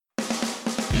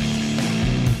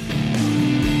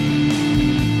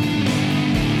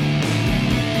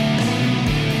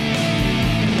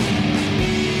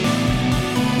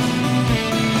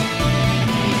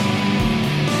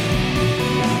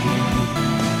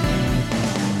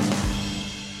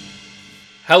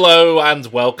Hello and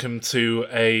welcome to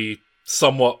a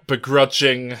somewhat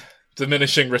begrudging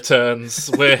Diminishing Returns.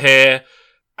 We're here.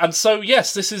 And so,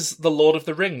 yes, this is The Lord of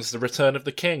the Rings, The Return of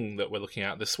the King that we're looking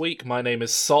at this week. My name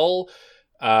is Sol.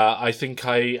 I think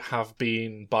I have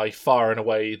been by far and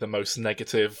away the most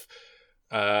negative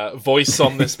voice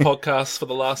on this podcast for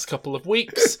the last couple of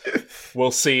weeks. We'll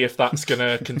see if that's going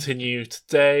to continue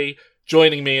today.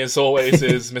 Joining me, as always,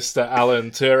 is Mr.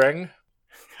 Alan Turing.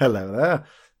 Hello there.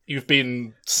 You've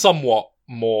been somewhat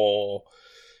more...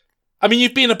 I mean,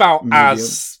 you've been about medium.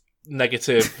 As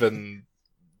negative and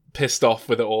pissed off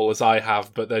with it all as I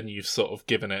have, but then you've sort of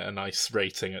given it a nice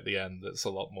rating at the end that's a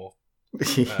lot more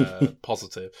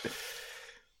positive.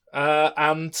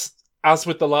 And as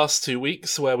with the last 2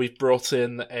 weeks, where we've brought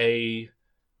in a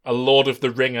Lord of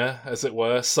the Ringer, as it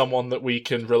were, someone that we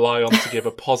can rely on to give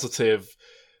a positive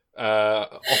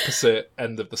opposite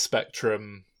end of the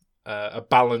spectrum, a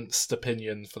balanced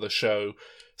opinion for the show.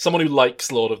 Someone who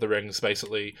likes Lord of the Rings,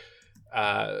 basically.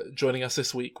 Joining us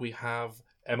this week, we have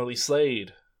Emily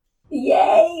Slade.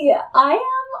 Yay! I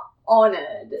am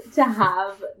honoured to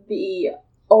have the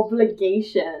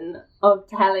obligation of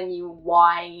telling you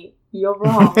why you're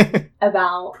wrong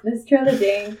about this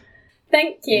trilogy.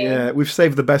 Thank you. Yeah, we've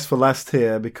saved the best for last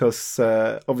here because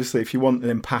obviously if you want an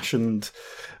impassioned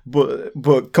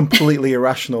but completely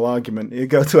irrational argument, you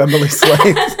go to Emily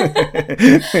Slade.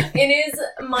 It is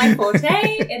my forte.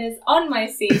 It is on my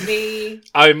CV.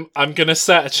 I'm going to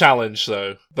set a challenge,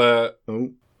 though, that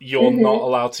you're not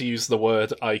allowed to use the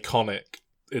word iconic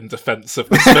in defence of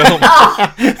this film.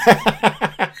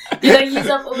 Did I use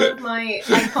up all of my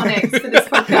iconics for this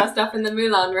podcast up in the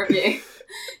Mulan review?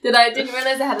 Didn't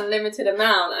realise I had a limited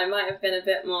amount. I might have been a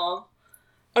bit more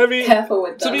careful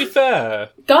with them. To be fair...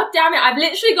 God damn it, I've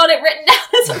literally got it written down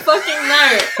as a fucking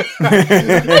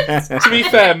note. To be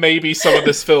fair, maybe some of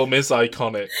this film is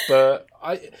iconic, but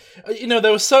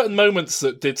there were certain moments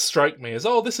that did strike me as,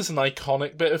 this is an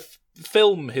iconic bit of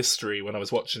film history when I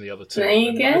was watching the other two. There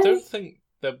you go. I don't think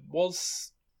there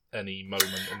was any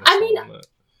moment in this film that...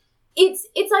 It's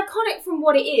iconic from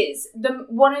what it is.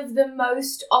 One of the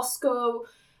most Oscar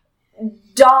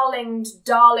darling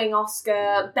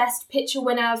Oscar Best Picture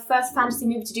winner, first fantasy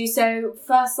movie to do so,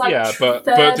 first but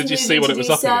did you see what it was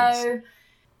up against?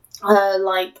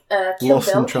 Kill Lost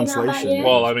Bill in Translation.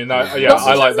 Well, I mean,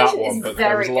 I like that one, but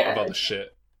there was a lot of other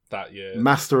shit that year.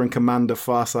 Master and Commander,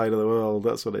 Far Side of the World.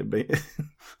 That's what it'd be.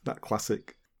 That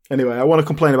classic. Anyway, I want to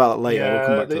complain about that later. We'll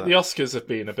come back to that. The Oscars have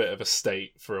been a bit of a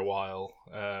state for a while.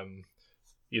 A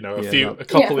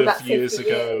couple of years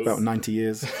ago. About 90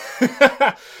 years.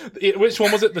 Which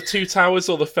one was it? The Two Towers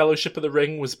or the Fellowship of the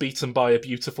Ring was beaten by A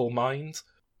Beautiful Mind.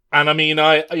 And I mean,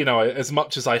 as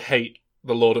much as I hate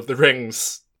The Lord of the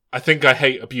Rings, I think I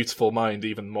hate A Beautiful Mind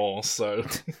even more, so...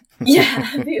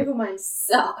 Yeah, A Beautiful Mind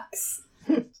sucks.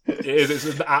 It's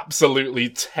an absolutely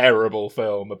terrible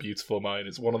film, A Beautiful Mind.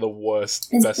 It's one of the worst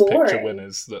Best boring. Picture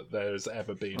winners that there's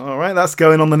ever been. All right, that's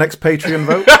going on the next Patreon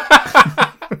vote.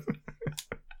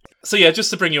 So yeah, just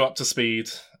to bring you up to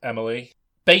speed, Emily,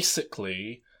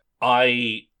 basically,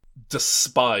 I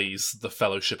despise The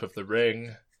Fellowship of the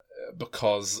Ring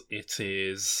because it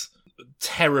is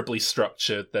terribly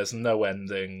structured. There's no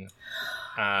ending.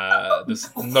 There's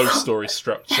no story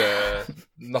structure,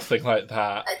 nothing like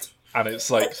that. And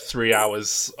it's like 3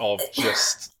 hours of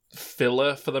just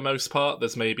filler for the most part.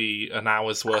 There's maybe an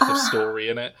hour's worth of story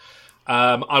in it.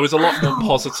 I was a lot more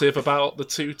positive about The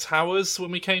Two Towers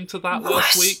when we came to that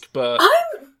last week, but...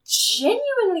 I'm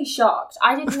genuinely shocked.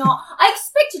 I did not... I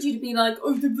expected you to be like,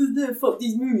 fuck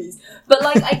these movies. But,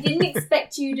 I didn't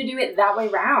expect you to do it that way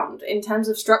round. In terms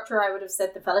of structure, I would have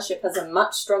said The Fellowship has a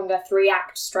much stronger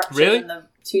 3-act structure than The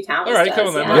Two Towers All right, does. come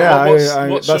on then.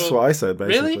 Yeah, that's what I said,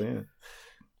 basically. Really? Yeah.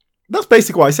 That's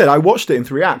basically what I said. I watched it in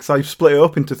 3 acts. I split it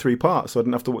up into 3 parts, so I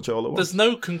didn't have to watch it all at once. There's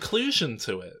no conclusion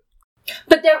to it.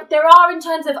 But there are, in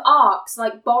terms of arcs,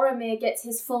 Boromir gets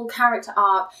his full character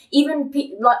arc. Even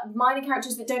minor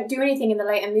characters that don't do anything in the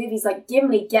later movies, like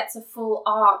Gimli gets a full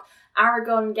arc.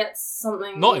 Aragorn gets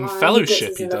something. Not in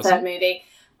Fellowship, he doesn't. The third movie,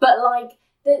 but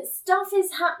the stuff is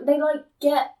they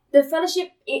get the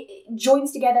Fellowship. It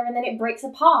joins together and then it breaks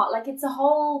apart. It's a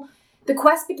whole. The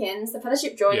quest begins, the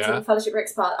Fellowship joins, and the Fellowship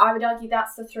breaks apart. I would argue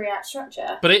that's the 3-act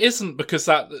structure. But it isn't, because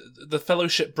the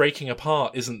Fellowship breaking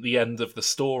apart isn't the end of the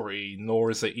story, nor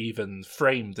is it even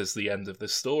framed as the end of the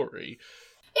story.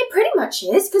 It pretty much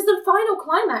is, because the final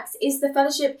climax is the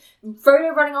Fellowship,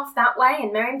 Frodo running off that way,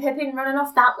 and Merry and Pippin running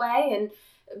off that way, and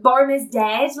Boromir's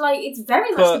dead. It's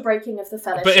very much the breaking of the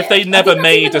Fellowship. But if they never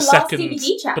made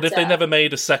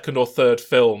a second or third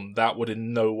film, that would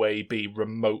in no way be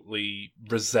remotely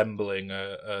resembling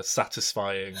a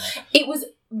satisfying. It was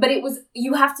But it was,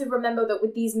 you have to remember that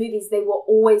with these movies, they were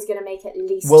always going to make at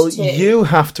least Well, 2. you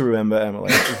have to remember, Emily,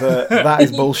 that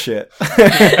is bullshit.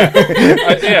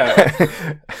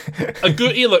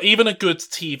 Even a good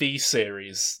TV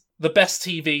series, the best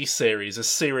TV series, as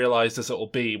serialized as it will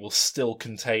be, will still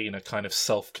contain a kind of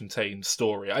self-contained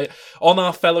story. On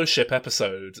our Fellowship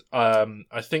episode,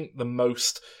 I think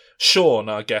Sean,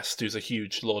 our guest, who's a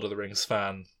huge Lord of the Rings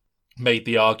fan, made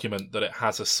the argument that it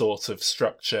has a sort of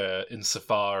structure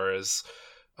insofar as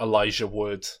Elijah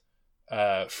Wood,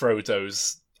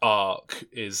 Frodo's arc,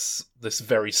 is this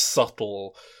very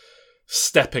subtle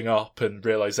stepping up and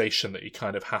realization that he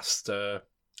kind of has to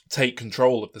take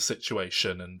control of the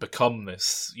situation and become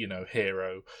this,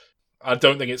 hero. I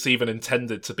don't think it's even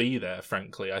intended to be there,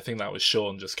 frankly. I think that was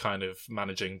Sean just kind of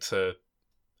managing to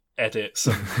edit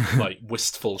some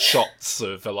wistful shots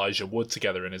of Elijah Wood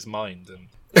together in his mind. And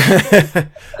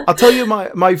I'll tell you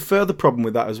my further problem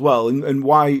with that as well, and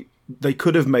why they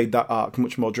could have made that arc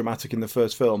much more dramatic in the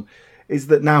first film, is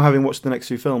that now, having watched the next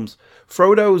 2 films,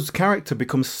 Frodo's character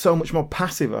becomes so much more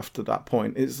passive after that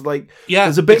point. It's like,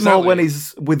 there's a bit more when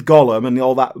he's with Gollum and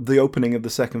all that, the opening of the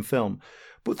second film.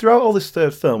 But throughout all this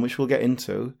third film, which we'll get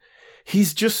into,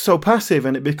 he's just so passive,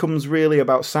 and it becomes really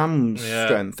about Sam's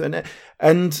strength.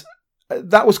 And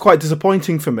that was quite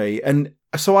disappointing for me. And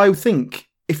so I think,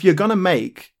 if you're going to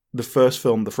make the first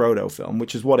film the Frodo film,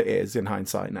 which is what it is in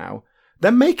hindsight now,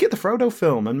 then make it the Frodo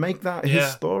film and make that his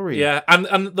story. Yeah,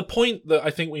 and the point that I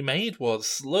think we made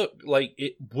was, look,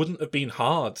 it wouldn't have been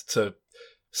hard to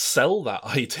sell that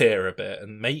idea a bit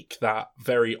and make that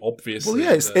very obvious. Well,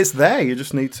 yeah, it's there. You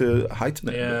just need to heighten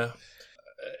it.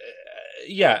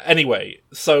 Yeah. Anyway,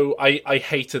 so I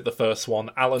hated the first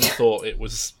one. Alan thought it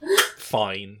was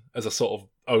fine as a sort of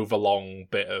overlong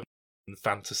bit of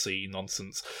fantasy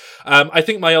nonsense. I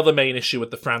think my other main issue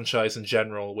with the franchise in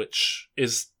general, which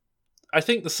is, I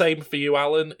think, the same for you,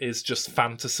 Alan, is just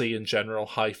fantasy in general,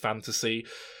 high fantasy.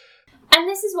 And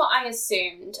this is what I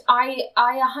assumed. I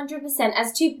 100%,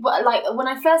 as to, when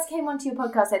I first came onto your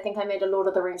podcast, I think I made a Lord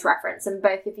of the Rings reference, and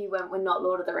both of you we're not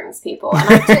Lord of the Rings people. And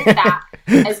I took that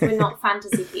as we're not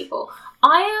fantasy people.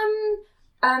 I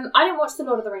didn't watch The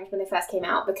Lord of the Rings when they first came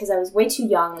out because I was way too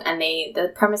young, and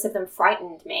the premise of them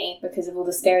frightened me because of all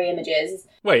the scary images.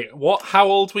 Wait, what? How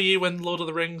old were you when Lord of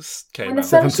the Rings came out? When the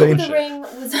Fellowship of the Ring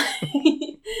was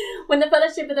when the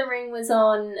Fellowship of the Ring was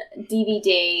on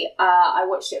DVD, I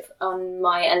watched it on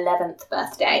my 11th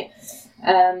birthday.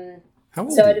 How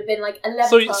old so it'd have been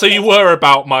 11. So you were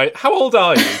about my... How old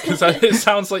are you? Because it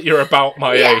sounds like you're about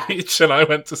my age, and I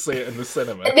went to see it in the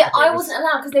cinema. I wasn't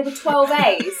allowed because they were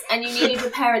 12As, and you needed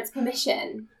your parents'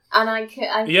 permission. And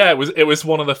it was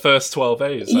one of the first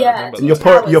 12As. Yeah, and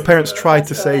your parents tried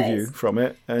to save you from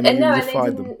it, and you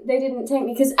defied them. They didn't take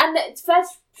me because, and at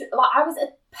first, I was a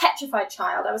petrified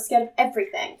child. I was scared of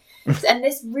everything, and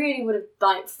this really would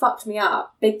have fucked me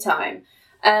up big time.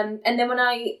 And then when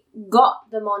I got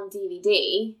them on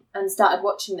DVD and started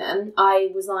watching them, I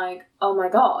was like, oh my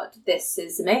god, this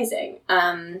is amazing.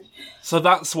 So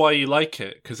that's why you like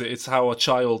it, because it's how a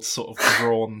child's sort of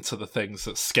drawn to the things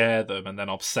that scare them and then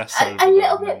obsess over them. A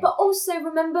little bit, but also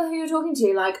remember who you're talking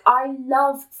to. I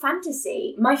love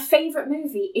fantasy. My favourite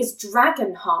movie is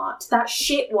Dragonheart, that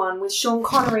shit one with Sean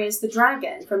Connery as the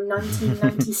dragon from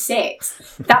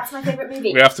 1996. That's my favourite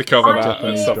movie. We have to cover that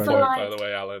at some point, by the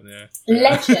way, Alan. Yeah.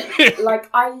 Legend.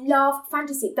 I love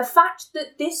fantasy. The fact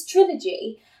that this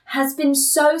trilogy has been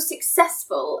so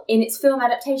successful in its film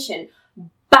adaptation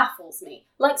baffles me.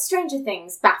 Stranger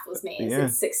Things baffles me as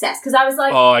its success. Because I was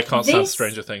like, oh, I can't stand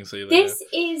Stranger Things either. This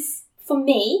is, for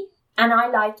me, and I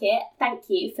like it. Thank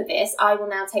you for this. I will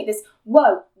now take this.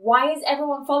 Whoa, why is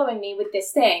everyone following me with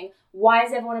this thing? Why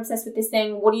is everyone obsessed with this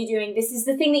thing? What are you doing? This is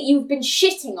the thing that you've been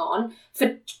shitting on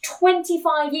for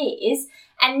 25 years.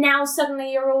 And now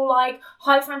suddenly you're all like,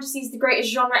 high fantasy is the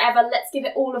greatest genre ever. Let's give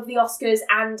it all of the Oscars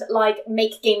and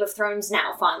make Game of Thrones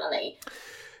now, finally.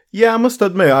 Yeah, I must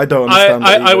admit, I don't understand.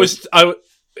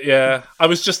 I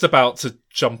was just about to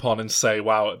jump on and say,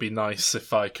 wow, it'd be nice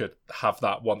if I could have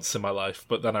that once in my life.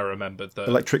 But then I remembered that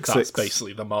that's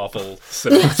basically the Marvel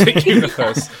Cinematic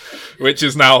Universe, which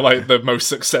is now the most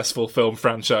successful film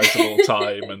franchise of all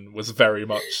time, and was very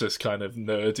much this kind of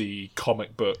nerdy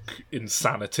comic book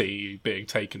insanity being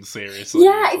taken seriously.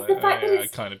 Yeah, it's the fact that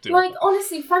it's kind of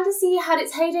honestly, fantasy had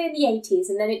its heyday in the 80s,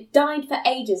 and then it died for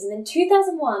ages, and then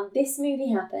 2001, this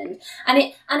movie happened,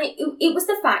 and it was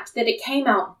the fact that it came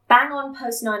out bang on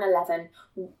post 9/11.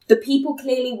 The people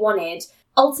clearly wanted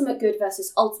ultimate good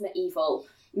versus ultimate evil.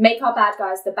 Make our bad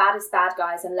guys the baddest bad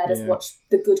guys and let us watch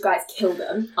the good guys kill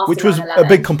them after Which was 9/11. a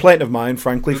big complaint of mine,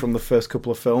 frankly, from the first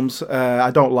couple of films.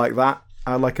 I don't like that.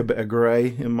 I like a bit of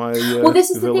grey in my well, this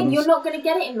is the villains. thing. You're not going to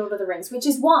get it in Lord of the Rings, which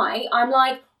is why I'm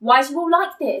like, why do you all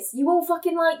like this? You all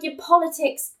fucking like your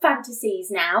politics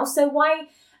fantasies now. So why...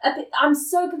 I'm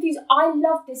so confused. I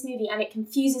love this movie and it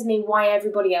confuses me why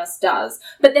everybody else does.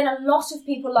 But then a lot of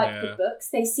people like the books.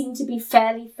 They seem to be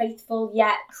fairly faithful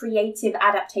yet creative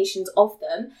adaptations of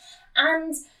them.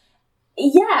 And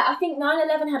yeah, I think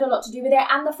 9/11 had a lot to do with it.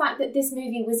 And the fact that this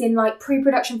movie was in like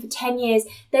pre-production for 10 years.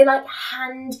 They like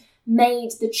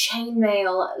handmade the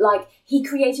chainmail. Like he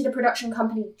created a production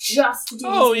company just to do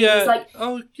these movies. Like,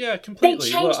 completely.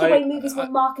 They changed the way movies were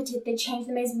marketed. They changed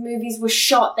the way movies were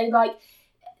shot.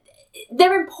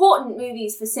 They're important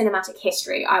movies for cinematic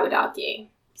history, I would argue.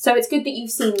 So it's good that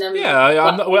you've seen them. Yeah,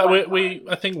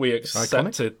 I think we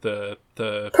accepted the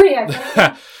pretty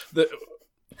iconic.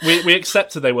 we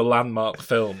accepted they were landmark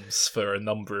films for a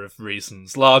number of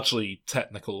reasons, largely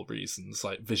technical reasons,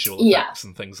 like visual effects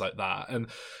and things like that.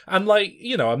 And like,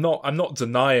 you know, I'm not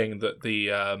denying that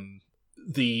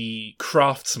the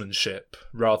craftsmanship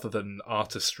rather than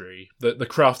artistry, the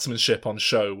craftsmanship on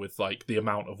show with like the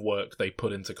amount of work they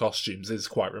put into costumes is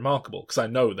quite remarkable, because I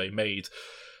know they made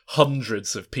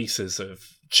hundreds of pieces of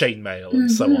chainmail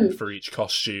and so on for each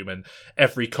costume, and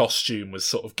every costume was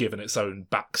sort of given its own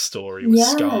backstory with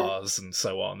scars and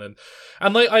so on,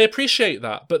 and like I appreciate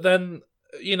that. But then,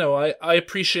 you know, I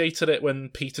appreciated it when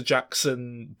Peter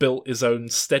Jackson built his own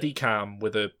Steadicam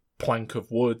with a plank of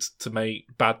wood to make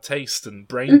Bad Taste and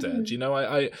Brain Dead. You know,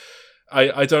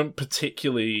 I don't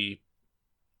particularly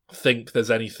think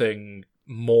there's anything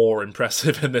more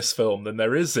impressive in this film than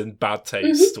there is in Bad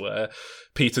Taste, where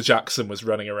Peter Jackson was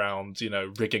running around, you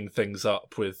know, rigging things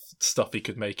up with stuff he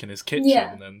could make in his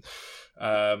kitchen.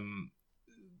 And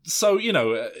so, you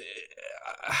know,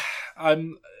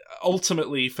 I'm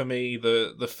ultimately, for me,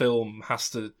 the film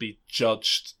has to be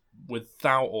judged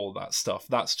without all that stuff.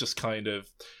 That's just kind of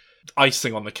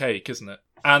icing on the cake, isn't it?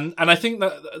 And I think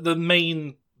that the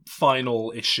main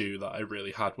final issue that I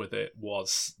really had with it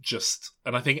was just,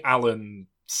 and I think Alan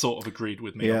sort of agreed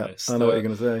with me on this. I know what you're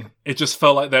going to say. It just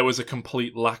felt like there was a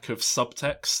complete lack of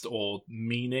subtext or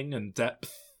meaning and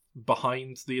depth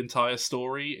behind the entire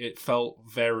story. It felt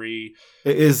very...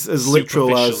 It is as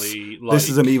literal as, like, this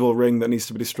is an evil ring that needs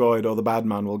to be destroyed or the bad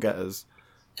man will get us.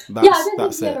 I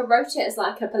don't think he ever wrote it as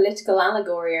like a political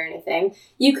allegory or anything.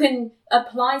 You can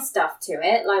apply stuff to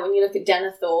it, like when you look at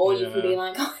Denethor, you can be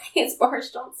like, oh, it's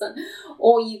Boris Johnson.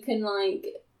 Or you can like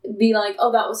be like,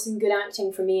 oh, that was some good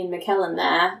acting from Ian McKellen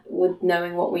there, with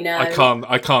knowing what we know.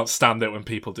 I can't stand it when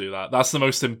people do that. That's the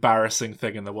most embarrassing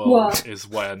thing in the world, is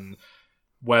when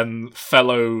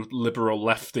fellow liberal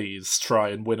lefties try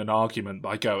and win an argument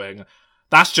by going,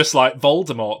 that's just like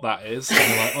Voldemort, that is. And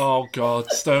you're like, oh god,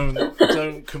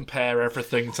 don't compare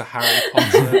everything to Harry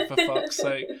Potter, for fuck's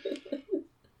sake.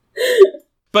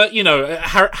 But, you know,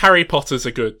 Harry Potter's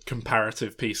a good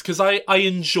comparative piece, because I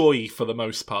enjoy, for the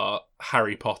most part,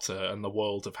 Harry Potter and the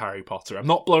world of Harry Potter. I'm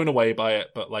not blown away by it,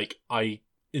 but, like, I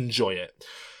enjoy it.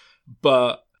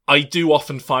 But I do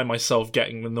often find myself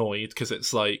getting annoyed, because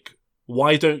it's like,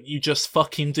 why don't you just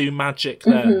fucking do magic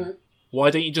then? Why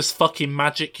don't you just fucking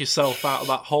magic yourself out of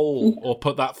that hole, or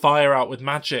put that fire out with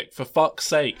magic, for fuck's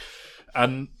sake?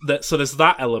 And so there's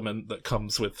that element that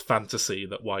comes with fantasy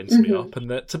that winds me up. And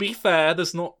that, to be fair,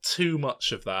 there's not too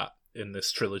much of that in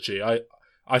this trilogy.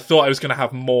 I thought I was going to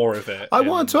have more of it. I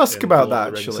wanted to ask about that,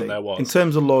 actually, in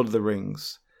terms of Lord of the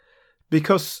Rings.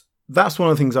 Because that's one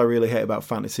of the things I really hate about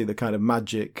fantasy, the kind of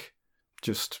magic,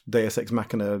 just Deus Ex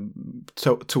Machina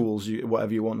tools,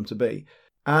 whatever you want them to be.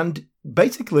 And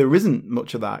basically, there isn't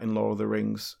much of that in Lord of the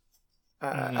Rings.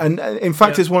 And in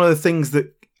fact, it's one of the things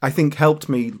that I think helped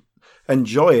me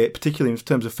enjoy it, particularly in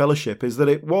terms of Fellowship, is that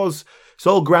it's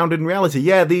all grounded in reality.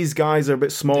 Yeah, these guys are a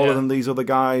bit smaller than these other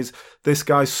guys. This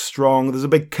guy's strong. There's a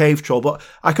big cave troll, but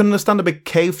I can understand a big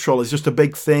cave troll is just a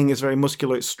big thing. It's very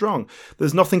muscular. It's strong.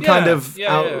 There's nothing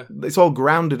It's all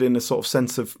grounded in a sort of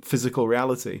sense of physical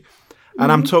reality. And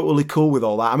I'm totally cool with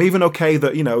all that. I'm even okay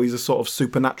that, you know, he's a sort of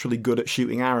supernaturally good at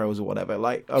shooting arrows or whatever.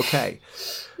 Like, okay.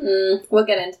 We'll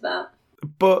get into that.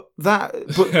 But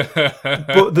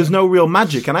there's no real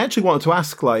magic. And I actually wanted to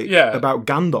ask, about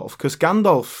Gandalf, because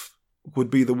Gandalf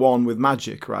would be the one with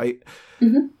magic, right?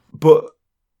 But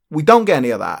we don't get any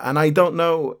of that. And I don't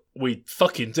know. We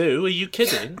fucking do. Are you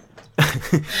kidding?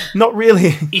 Not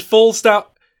really. He falls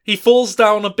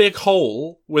down a big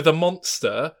hole with a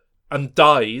monster and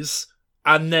dies.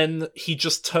 And then he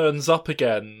just turns up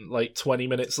again like 20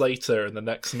 minutes later in the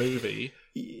next movie.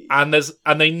 And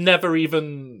they never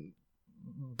even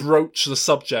broach the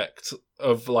subject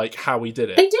of like how he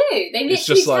did it. They do. They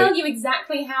literally tell you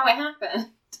exactly how it happened.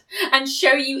 and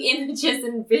show you images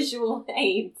and visual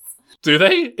aids. Do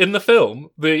they in the film?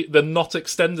 The not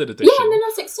extended edition? Yeah, in the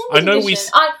not extended I know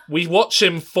edition. we watch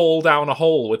him fall down a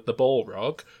hole with the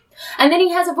Balrog. And then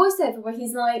he has a voiceover where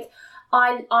he's like,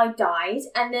 I died,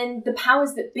 and then the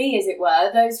powers that be, as it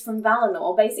were, those from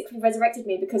Valinor, basically resurrected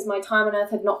me because my time on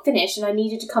Earth had not finished and I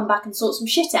needed to come back and sort some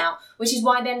shit out. Which is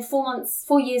why then 4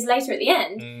 years later at the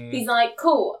end, he's like,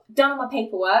 cool, done all my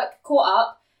paperwork, caught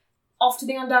up, off to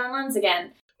the Undying Lands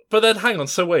again. But then hang on,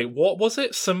 so wait, what was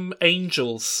it? Some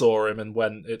angels saw him and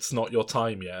went, it's not your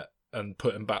time yet, and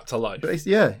put him back to life.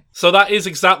 Yeah. So that is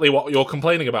exactly what you're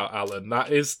complaining about, Alan.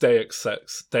 That is Deus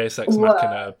Ex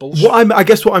Machina bullshit. I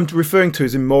guess what I'm referring to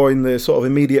is more in the sort of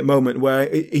immediate moment where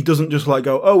he doesn't just like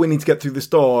go, oh, we need to get through this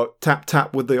door, tap,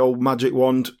 tap with the old magic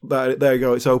wand, there you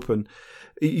go, it's open.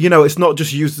 You know, it's not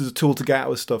just used as a tool to get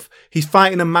out of stuff. He's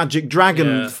fighting a magic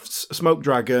dragon, smoke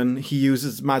dragon. He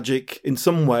uses magic in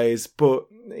some ways, but,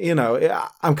 you know,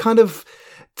 I'm kind of...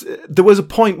 There was a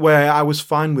point where I was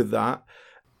fine with that,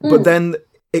 but then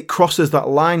it crosses that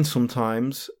line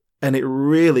sometimes, and it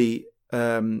really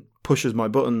pushes my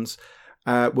buttons.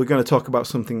 We're going to talk about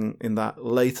something in that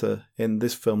later in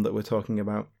this film that we're talking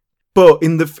about. But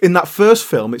in that first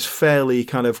film, it's fairly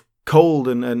kind of cold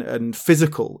and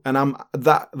physical, and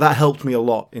that helped me a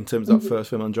lot in terms of that first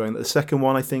film. Enjoying it. The second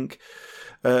one, I think,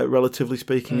 relatively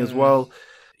speaking, as well.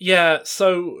 Yeah.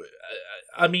 So,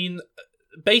 I mean,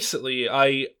 basically,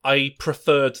 I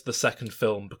preferred the second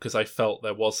film because I felt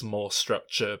there was more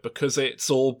structure, because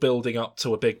it's all building up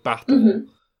to a big battle,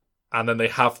 and then they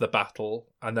have the battle,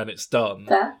 and then it's done,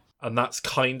 and that's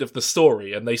kind of the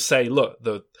story. And they say, look,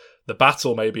 the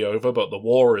battle may be over, but the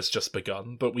war has just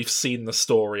begun, but we've seen the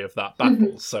story of that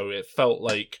battle, so it felt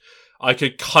like I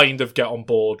could kind of get on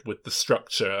board with the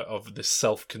structure of this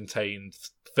self-contained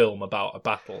film about a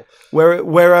battle.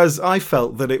 Whereas I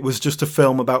felt that it was just a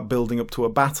film about building up to a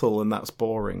battle, and that's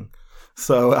boring.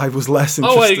 So I was less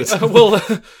interested.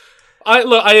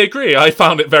 I agree. I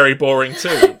found it very boring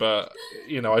too, but,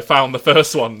 you know, I found the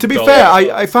first one... To be fair,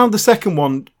 I found the second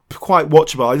one quite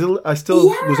watchable. I still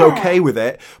was okay with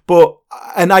it, but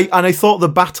I thought the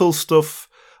battle stuff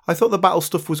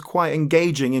was quite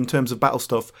engaging in terms of battle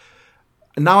stuff.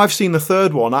 And now I've seen the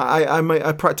third one,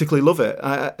 I practically love it.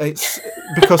 It's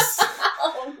because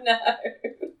oh no,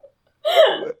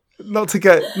 not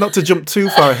to jump too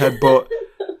far ahead, but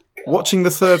watching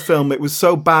the third film, it was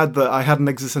so bad that I had an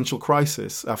existential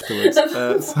crisis afterwards.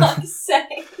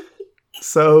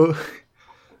 So.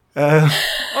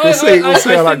 We'll see how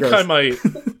that goes. I might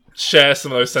share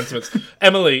some of those sentiments.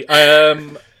 Emily,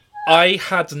 I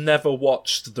had never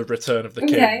watched The Return of the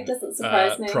King doesn't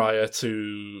surprise me. Prior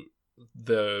to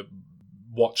the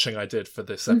watching I did for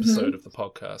this episode of the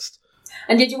podcast.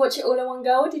 And did you watch it all in one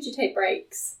go, or did you take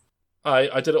breaks?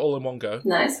 I did it all in one go.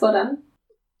 Nice, well done.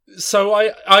 So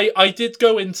I did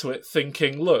go into it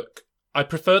thinking, look, I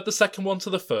preferred the second one to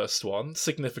the first one,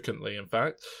 significantly, in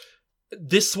fact.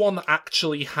 This one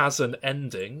actually has an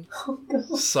ending. Oh,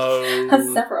 God. So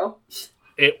has several.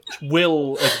 It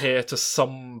will adhere to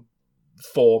some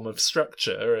form of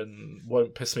structure and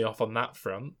won't piss me off on that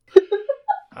front.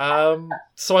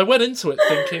 So I went into it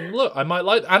thinking, look, I might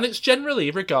like... And it's generally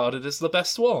regarded as the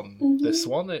best one. This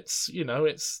one, it's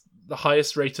the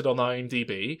highest rated on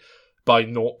IMDb by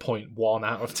 0.1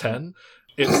 out of 10.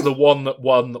 It's the one that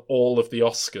won all of the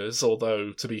Oscars,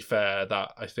 although, to be fair,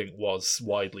 that I think was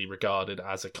widely regarded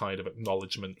as a kind of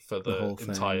acknowledgement for the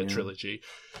entire trilogy.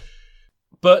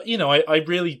 But, you know, I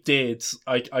really did...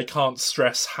 I can't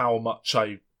stress how much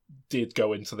I did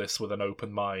go into this with an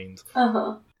open mind.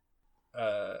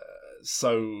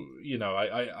 So, you know,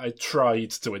 I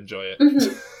tried to enjoy it.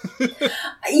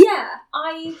 Yeah,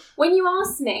 when you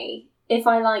asked me if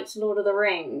I liked Lord of the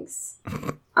Rings,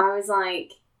 I was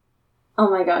like... Oh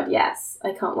my god, yes.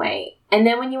 I can't wait. And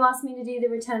then when you asked me to do The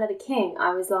Return of the King,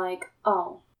 I was like,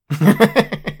 oh.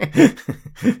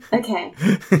 Okay.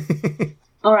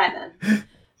 Alright then.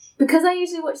 Because I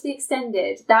usually watch the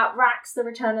extended, that racks The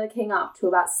Return of the King up to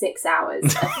about 6 hours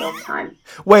of film time.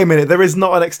 Wait a minute, there is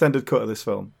not an extended cut of this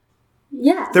film?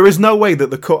 Yeah. There is no way that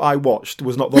the cut I watched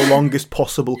was not the longest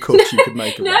possible cut you could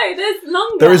make of it. No, there's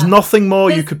longer. There is nothing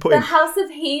more you could put in. The House of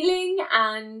Healing,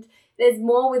 and there's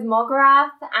more with Mograth,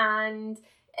 and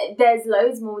there's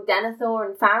loads more with Denethor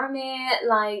and Faramir.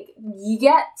 Like, you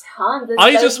get tons.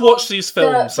 I just watch these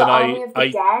films the and Army of the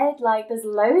Dead. Like, there's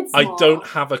loads more. I don't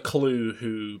have a clue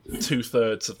who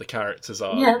 2/3 of the characters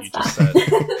are. Yeah, you just said.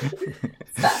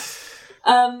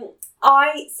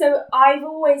 I've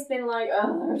always been like,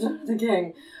 oh, Return of the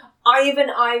King.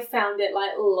 I found it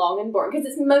like long and boring because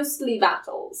it's mostly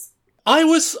battles. I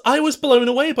was blown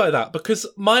away by that, because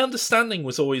my understanding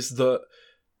was always that,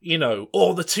 you know,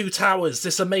 the Two Towers,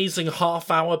 this amazing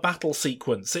half-hour battle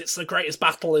sequence, it's the greatest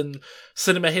battle in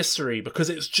cinema history because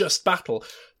it's just battle.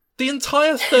 The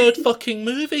entire third fucking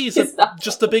movie is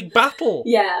just a big battle.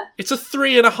 Yeah. It's a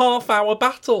 3.5 hour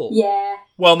battle. Yeah.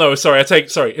 Well, no, sorry,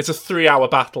 it's a 3 hour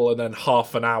battle and then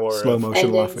half an hour slow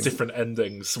motion laughing. Different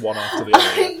endings, one after the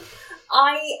other.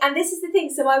 And this is the thing,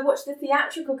 so I watched the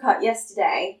theatrical cut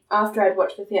yesterday, after I'd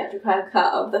watched the theatrical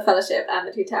cut of The Fellowship and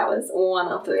The Two Towers,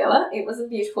 one after the other. It was a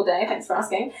beautiful day, thanks for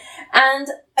asking. And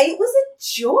it was a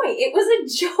joy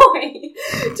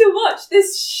to watch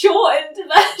this shortened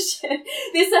version,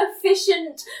 this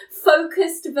efficient,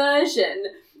 focused version.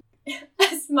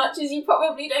 As much as you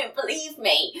probably don't believe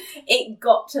me, it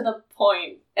got to the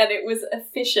point, and it was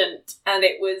efficient, and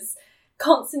it was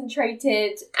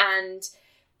concentrated, and...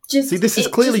 See, this is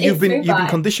clearly you've been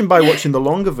conditioned by watching the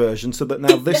longer version, so that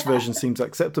now this version seems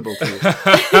acceptable to you.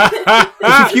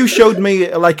 If you showed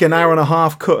me like an hour and a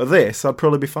half cut of this, I'd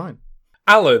probably be fine.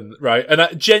 Alan, right? And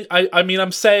I mean,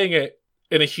 I'm saying it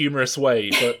in a humorous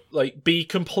way, but like, be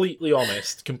completely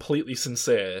honest, completely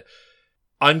sincere.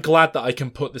 I'm glad that I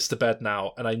can put this to bed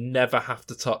now, and I never have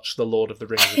to touch The Lord of the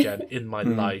Rings again in my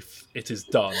life. It is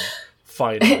done.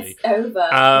 Finally, it's over.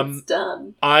 It's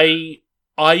done.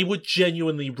 I would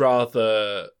genuinely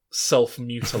rather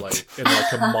self-mutilate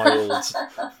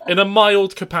in a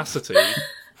mild capacity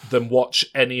than watch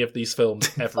any of these films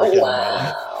ever again in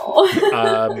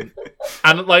my life.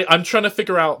 And like, I'm trying to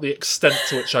figure out the extent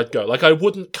to which I'd go. Like, I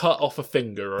wouldn't cut off a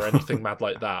finger or anything mad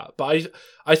like that, but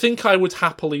I think I would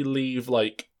happily leave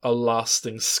like a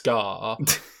lasting scar.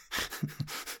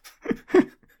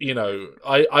 You know,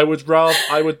 I would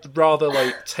rather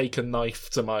like take a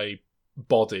knife to my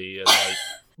body and like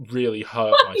really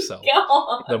hurt myself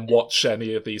than watch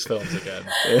any of these films again.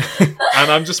 And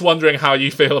I'm just wondering how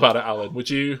you feel about it, Alan. Would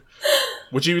you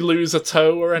lose a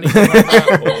toe or anything like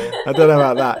that? Or... I don't know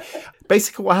about that.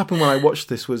 Basically, what happened when I watched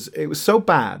this was it was so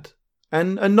bad,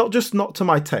 and not to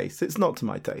my taste. It's not to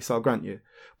my taste, I'll grant you,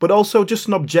 but also just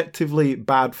an objectively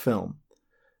bad film,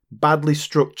 badly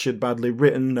structured, badly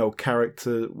written, no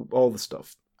character, all the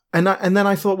stuff. And then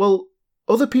I thought, well,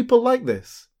 other people like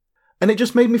this. And it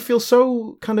just made me feel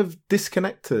so kind of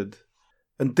disconnected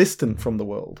and distant from the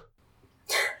world.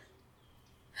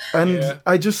 And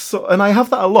I just and I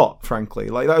have that a lot, frankly.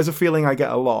 Like, that is a feeling I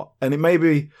get a lot. And it may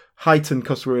be heightened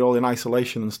because we're all in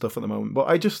isolation and stuff at the moment. But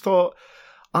I just thought,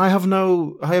 I have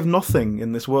nothing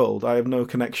in this world. I have no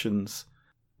connections.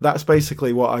 That's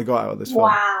basically what I got out of this film.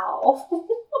 Wow.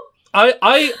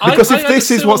 Because if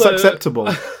this is what's acceptable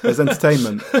as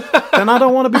entertainment, then I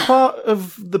don't want to be part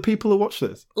of the people who watch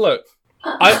this. Look,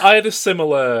 I had a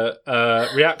similar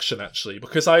reaction, actually,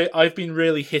 because I've been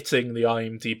really hitting the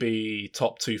IMDb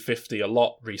top 250 a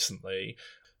lot recently.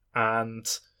 And,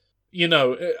 you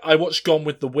know, I watched Gone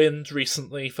with the Wind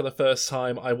recently for the first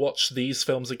time. I watched these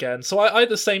films again. So I had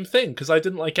the same thing, because I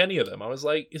didn't like any of them. I was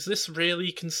like, is this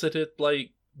really considered, like,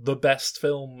 the best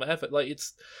film ever? Like,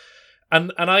 it's...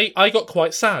 And I got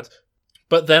quite sad.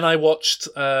 But then I watched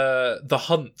The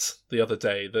Hunt the other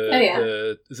day.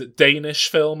 Is it Danish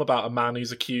film about a man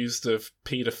who's accused of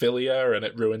paedophilia and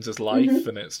it ruins his life,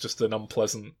 and it's just an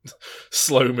unpleasant,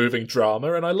 slow-moving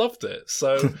drama, and I loved it.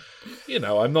 So, you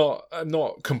know, I'm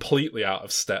not completely out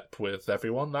of step with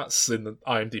everyone. That's in the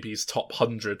IMDb's top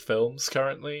 100 films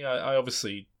currently. I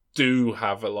obviously do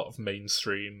have a lot of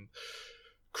mainstream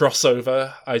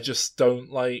crossover. I just don't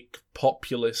like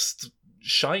populist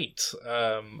shite,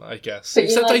 I guess. But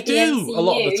except like I do MCU, a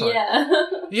lot of the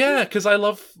time. Yeah, because I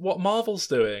love what Marvel's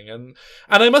doing, and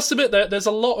I must admit that there's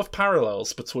a lot of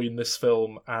parallels between this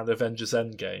film and Avengers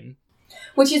Endgame,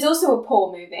 which is also a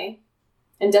poor movie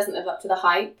and doesn't live up to the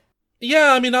hype.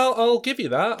 Yeah, I mean, I'll give you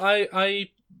that.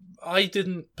 I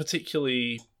didn't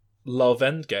particularly love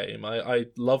Endgame. I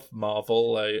love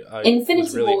Marvel. I Infinity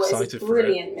was really War excited is a for it.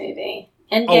 brilliant movie.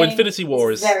 Endgame Infinity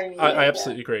War is very I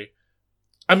absolutely agree.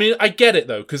 I mean, I get it,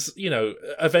 though, because, you know,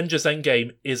 Avengers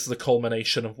Endgame is the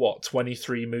culmination of,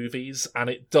 23 movies, and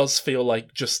it does feel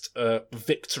like just a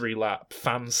victory lap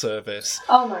fan service.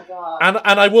 Oh, my God.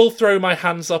 And I will throw my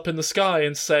hands up in the sky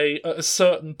and say, at a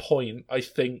certain point, I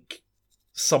think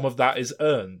some of that is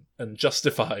earned and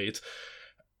justified.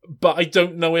 But I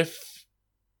don't know if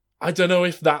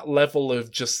that level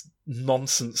of just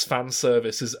nonsense fan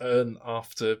service is earned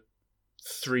after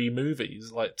 3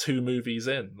 movies, like 2 movies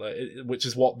in, which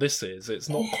is what this is. It's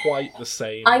not quite the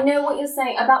same. I know what you're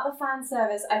saying about the fan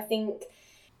service. I think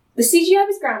the CGI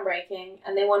was groundbreaking,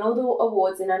 and they won all the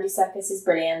awards, and Andy Serkis is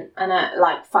brilliant, and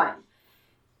fine.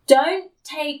 Don't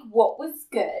take what was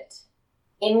good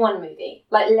in one movie.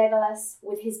 Like Legolas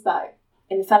with his bow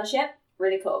in the Fellowship.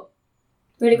 Really cool.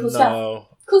 Really cool stuff. No.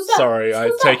 Cool stuff. Sorry,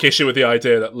 I take issue with the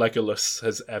idea that Legolas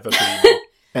has ever been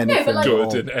Anything like,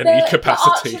 good in any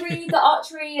capacity. The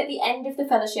archery at the end of the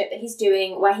Fellowship that he's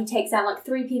doing, where he takes down like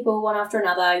 3 people one after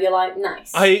another, you're like,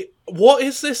 nice. What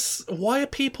is this? Why are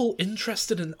people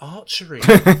interested in archery?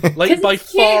 'Cause Like, by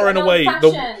it's cute far and away,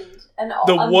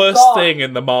 the worst thing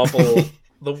in the Marvel...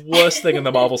 The worst thing in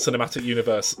the Marvel Cinematic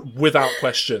Universe, without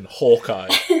question, Hawkeye.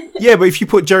 Yeah, but if you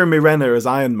put Jeremy Renner as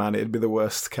Iron Man, it'd be the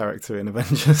worst character in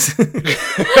Avengers.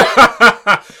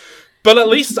 But at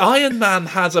least Iron Man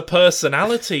has a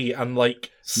personality and,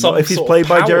 like, some Not if he's sort played of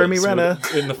by Jeremy powers Renner.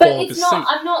 in the But form of it's his not. suit.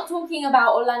 I'm not talking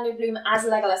about Orlando Bloom as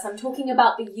Legolas. I'm talking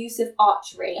about the use of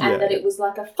archery and Yeah. that it was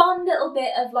like a fun little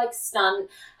bit of like stunt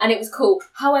and it was cool.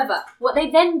 However, what they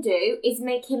then do is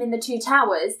make him in the Two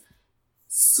Towers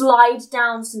slide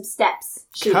down some steps.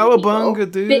 shooting Cowabunga, people.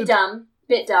 dude.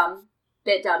 Bit dumb.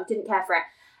 Didn't care for it.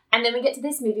 And then we get to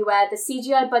this movie where the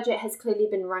CGI budget has clearly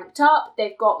been ranked up.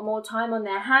 They've got more time on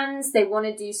their hands. They want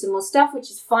to do some more stuff, which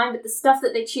is fine. But the stuff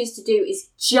that they choose to do is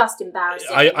just embarrassing.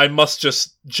 I must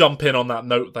just jump in on that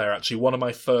note there, actually. One of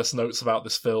my first notes about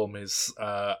this film is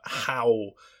how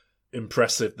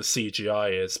impressive the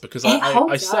CGI is. Because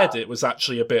I said it was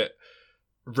actually a bit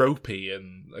ropey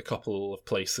in a couple of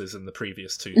places in the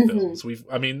previous 2 films.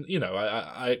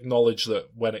 I acknowledge that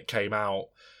when it came out,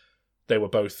 they were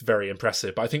both very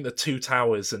impressive. But I think the Two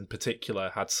Towers in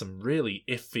particular had some really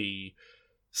iffy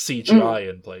CGI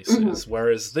in places.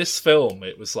 Whereas this film,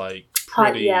 it was like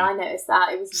pretty I noticed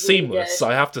that. It was seamless.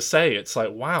 Really I have to say, it's like,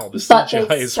 wow, the But CGI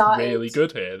they've is started- really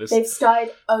good here. They've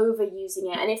started overusing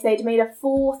it, and if they'd made a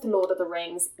 4th Lord of the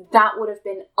Rings, that would have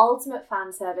been ultimate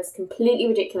fan service, completely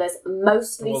ridiculous,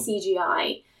 mostly Well,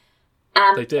 CGI.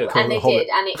 they did. And they Hobbit. did,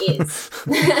 and it is.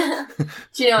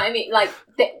 Do you know what I mean? Like,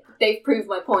 they've proved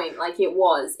my point. Like, it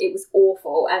was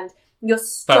awful, and you're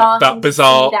starting that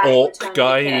bizarre to see that in orc Return of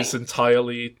guy the King. who's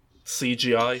entirely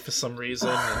CGI for some reason.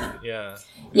 And, yeah.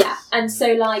 Yeah, and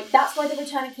so, like, that's why The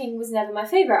Return of King was never my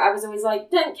favourite. I was always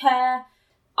like, don't care.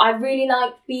 I really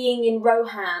liked being in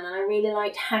Rohan, and I really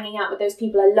liked hanging out with those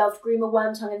people. I loved Grima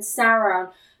Wormtongue and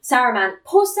Saruman.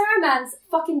 Poor Saruman's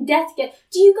fucking death get.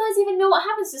 Do you guys even know what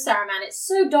happens to Saruman? It's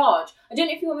so dodge. I don't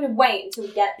know if you want me to wait until we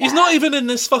get there. He's not even in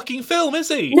this fucking film, is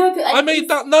he? No, but I made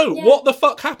that note. yeah. What the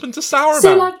fuck happened to Saruman?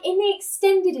 So, like, in the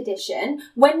extended edition,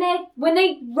 when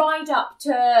they ride up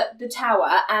to the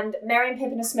tower and Merry and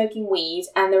Pippin are smoking weed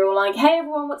and they're all like, hey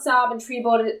everyone, what's up? And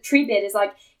Treebeard is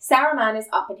like, Saruman is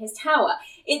up in his tower.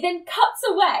 It then cuts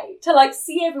away to, like,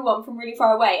 see everyone from really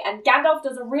far away, and Gandalf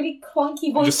does a really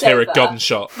clunky voiceover. You just hear a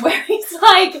gunshot. Where he's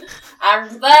like,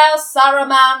 and there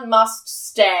Saruman must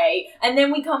stay. And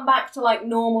then we come back to, like,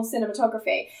 normal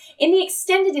cinematography. In the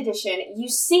extended edition, you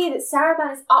see that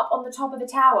Saruman is up on the top of the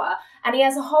tower, and he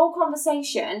has a whole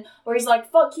conversation where he's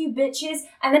like, fuck you bitches,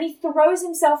 and then he throws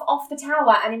himself off the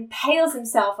tower and impales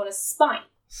himself on a spike.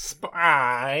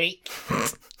 Spike.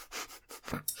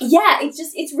 Yeah,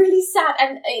 it's really sad,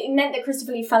 and it meant that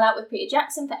Christopher Lee fell out with Peter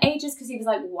Jackson for ages because he was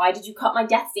like, why did you cut my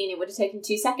death scene? It would have taken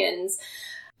 2 seconds.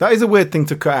 That is a weird thing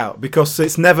to cut out because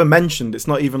it's never mentioned. It's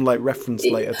not even like referenced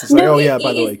later to say,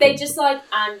 by the way. They just like,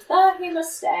 and there he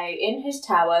must stay in his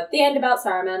tower. The end about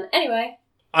Saruman. Anyway.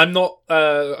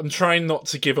 I'm trying not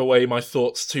to give away my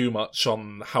thoughts too much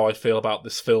on how I feel about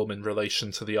this film in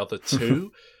relation to the other 2.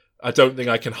 I don't think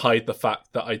I can hide the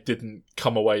fact that I didn't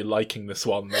come away liking this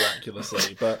one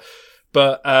miraculously,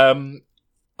 but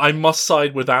I must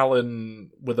side with Alan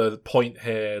with a point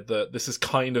here that this is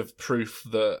kind of proof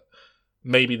that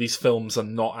maybe these films are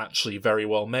not actually very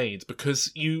well made,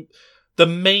 because the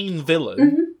main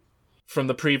villain from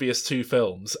the previous 2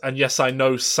 films, and yes, I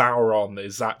know Sauron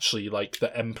is actually like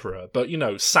the Emperor, but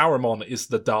Saruman is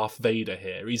the Darth Vader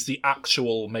here. He's the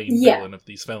actual main villain of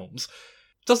these films.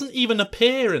 Doesn't even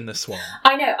appear in this one.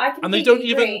 I know, I completely and they don't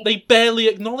agree. they barely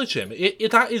acknowledge him.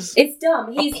 It's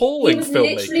dumb. Appalling he was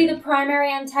filmmaking. literally the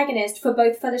primary antagonist for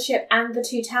both Fellowship and the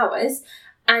Two Towers,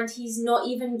 and he's not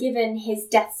even given his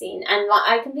death scene. And like,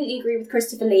 I completely agree with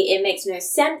Christopher Lee. It makes no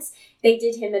sense. They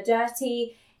did him a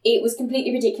dirty. It was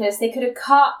completely ridiculous. They could have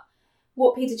cut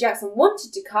what Peter Jackson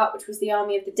wanted to cut, which was the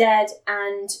Army of the Dead,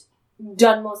 and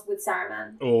done more with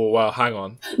Saruman. Oh, well, hang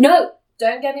on. No!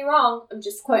 Don't get me wrong, I'm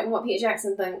just quoting what Peter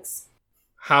Jackson thinks.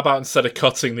 How about instead of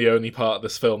cutting the only part of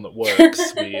this film that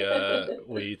works,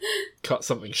 we cut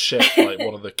something shit like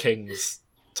one of the kings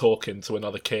talking to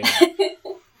another king?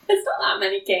 There's not that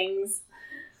many kings.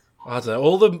 I don't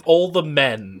know. All the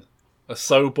men are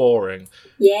so boring.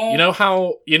 Yeah. You know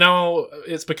how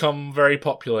it's become very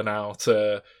popular now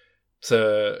to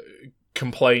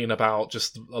complain about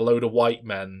just a load of white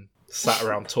men sat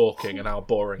around talking and how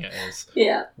boring it is.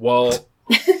 Yeah. Well,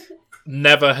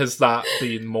 never has that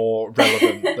been more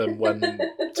relevant than when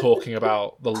talking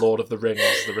about The Lord of the Rings,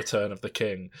 The Return of the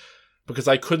King. Because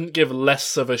I couldn't give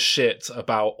less of a shit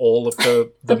about all of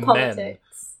the men.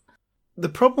 Politics. The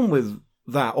problem with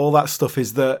that, all that stuff,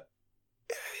 is that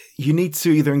you need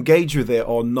to either engage with it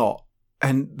or not.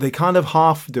 And they kind of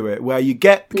half do it, where you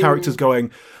get characters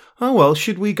going, oh, well,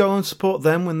 should we go and support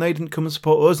them when they didn't come and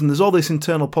support us? And there's all this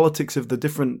internal politics of the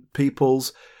different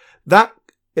peoples. That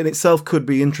in itself could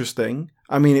be interesting.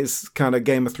 I mean, it's kind of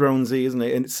Game of Thronesy, isn't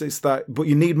it? And it's that, but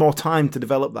you need more time to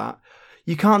develop that.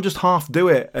 You can't just half do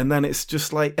it, and then it's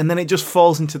just like, and then it just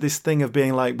falls into this thing of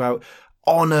being like about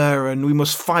honor, and we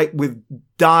must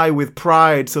die with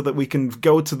pride so that we can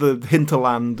go to the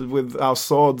hinterland with our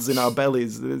swords in our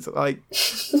bellies. It's like,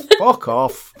 fuck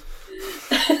off.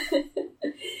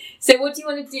 So what do you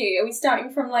want to do? Are we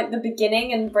starting from like the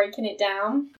beginning and breaking it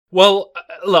down? Well,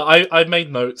 look, I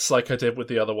made notes like I did with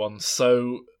the other ones.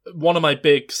 So one of my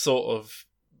big sort of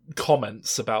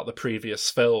comments about the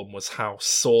previous film was how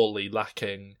sorely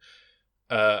lacking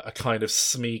a kind of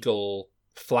Smeagol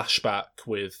flashback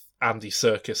with Andy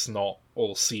Serkis not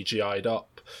all CGI'd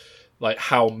up. Like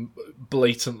how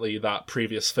blatantly that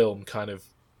previous film kind of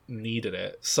needed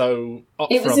it. So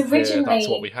up It was front here, originally that's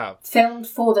what we have. filmed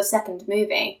for the second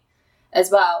movie as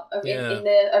well. Yeah. In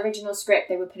the original script,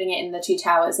 they were putting it in the Two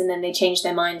Towers, and then they changed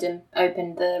their mind and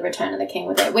opened the Return of the King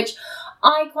with it, which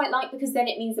I quite like, because then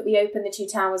it means that we open the Two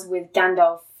Towers with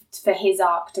Gandalf for his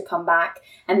arc to come back,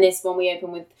 and this one we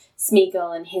open with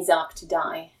Smeagol and his arc to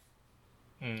die.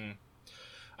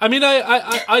 I mean,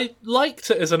 I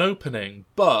liked it as an opening,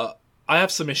 but I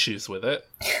have some issues with it.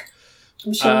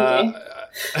 I'm sure you do.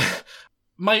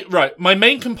 My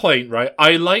main complaint, right?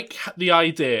 I like the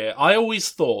idea. I always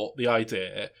thought the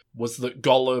idea was that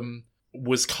Gollum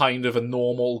was kind of a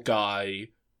normal guy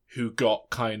who got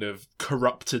kind of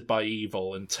corrupted by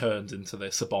evil and turned into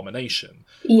this abomination.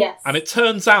 Yes. And it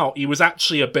turns out he was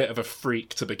actually a bit of a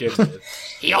freak to begin with.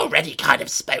 He already kind of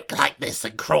spoke like this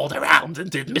and crawled around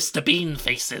and did Mr. Bean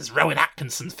faces, Rowan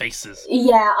Atkinson faces.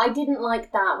 Yeah, I didn't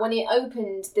like that. When it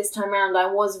opened this time round, I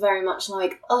was very much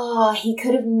like, oh, he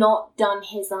could have not done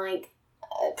his, like,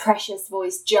 precious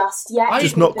voice just yet.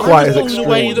 Just not quite as I was blown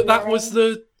extreme. away that was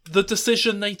the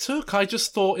decision they took. I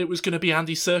just thought it was going to be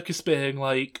Andy Serkis being,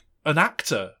 like, an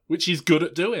actor, which he's good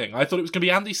at doing. I thought it was going to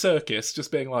be Andy Serkis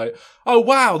just being like, oh,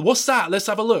 wow, what's that? Let's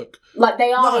have a look. Like,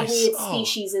 they are Nice. a weird Oh.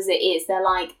 species as it is. They're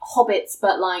like hobbits,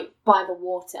 but, like, by the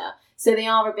water. So they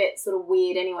are a bit sort of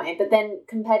weird anyway. But then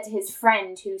compared to his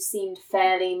friend, who seemed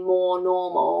fairly more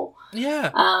normal,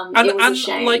 Yeah. it was a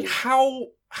shame. like,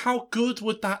 how good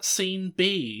would that scene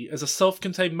be as a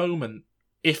self-contained moment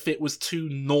if it was two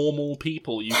normal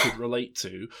people you could relate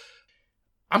to?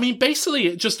 I mean, basically,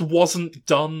 it just wasn't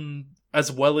done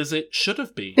as well as it should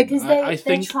have been. Because I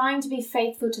think they're trying to be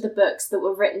faithful to the books that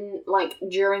were written, like,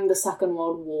 during the Second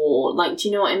World War. Like, do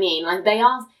you know what I mean? Like, they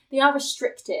are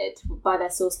restricted by their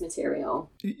source material.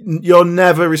 You're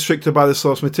never restricted by the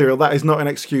source material. That is not an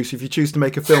excuse. If you choose to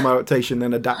make a film adaptation,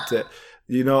 then adapt it.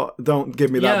 Don't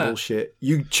give me that Yeah. bullshit.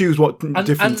 You choose what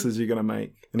differences you're going to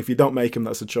make. And if you don't make them,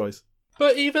 that's a choice.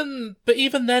 But even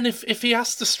then, if he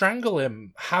has to strangle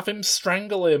him, have him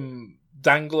strangle him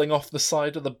dangling off the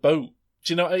side of the boat.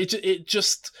 Do you know? It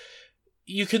just,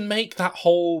 you can make that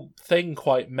whole thing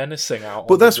quite menacing out.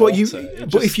 But on the that's what water.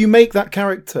 But if you make that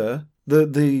character,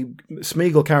 the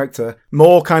Smeagol character,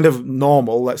 more kind of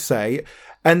normal, let's say,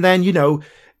 and then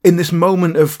in this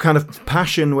moment of kind of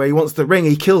passion where he wants the ring,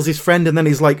 he kills his friend, and then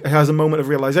he's like has a moment of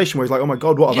realization where he's like, "Oh my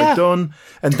god, what have I done?"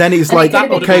 And then he's like, that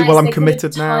 "Okay, well, I'm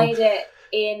committed now." Tied it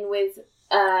in with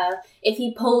if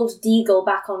he pulled Deagle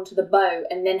back onto the boat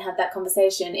and then had that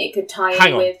conversation, it could tie Hang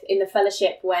in on. with in the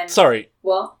Fellowship when. Sorry,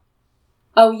 What?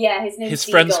 Oh yeah, his name's his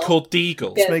Deagle. friend's called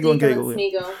Deagle. Yeah, Smeagol and Deagle Giggle,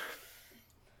 Smeagol.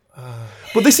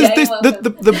 But this Yeah, is you're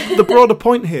the broader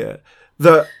point here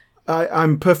that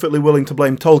I'm perfectly willing to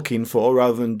blame Tolkien for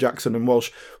rather than Jackson and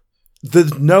Walsh.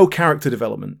 There's no character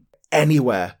development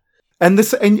anywhere. And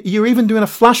you're even doing a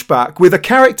flashback with a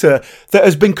character that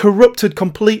has been corrupted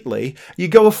completely. You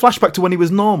go a flashback to when he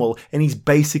was normal, and he's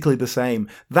basically the same.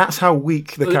 That's how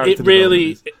weak the character development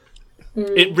is.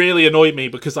 It really annoyed me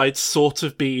because I'd sort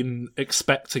of been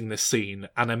expecting this scene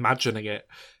and imagining it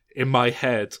in my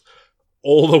head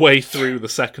all the way through the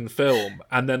second film,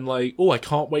 and then like, oh, I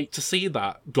can't wait to see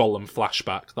that Gollum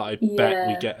flashback that I bet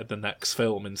we get at the next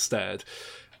film instead.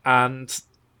 And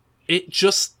it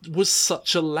just was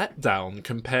such a letdown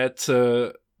compared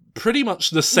to pretty much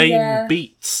the same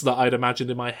beats that I'd imagined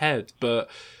in my head, but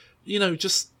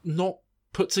just not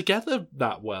put together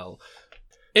that well.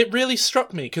 It really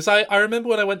struck me, because I remember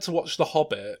when I went to watch The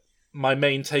Hobbit, my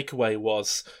main takeaway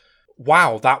was,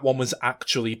 wow, that one was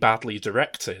actually badly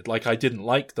directed. Like, I didn't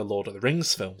like the Lord of the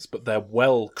Rings films, but they're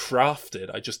well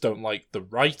crafted. I just don't like the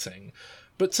writing.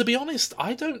 But to be honest,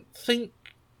 I don't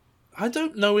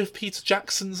know if Peter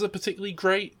Jackson's a particularly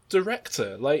great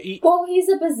director. Like, well, he's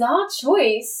a bizarre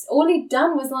choice. All he'd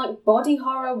done was like body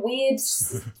horror, weird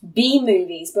B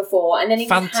movies before, and then he was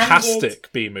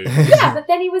fantastic B movies. Yeah, but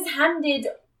then he was handed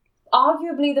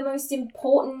arguably the most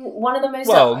important, one of the most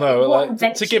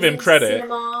important to give him credit,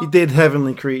 he did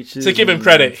Heavenly Creatures. To give him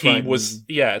credit,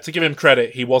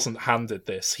 he wasn't handed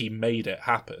this. He made it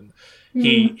happen.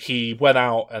 He went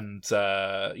out and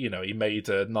he made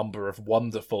a number of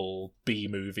wonderful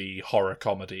B-movie horror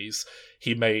comedies.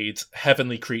 He made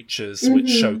Heavenly Creatures, which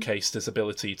showcased his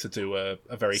ability to do a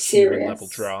very human level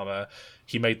drama.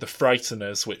 He made The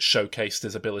Frighteners, which showcased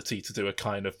his ability to do a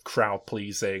kind of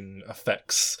crowd-pleasing,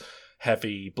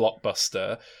 effects-heavy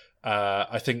blockbuster.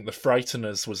 I think The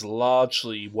Frighteners was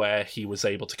largely where he was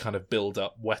able to kind of build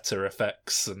up wetter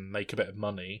effects and make a bit of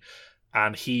money.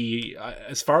 And he,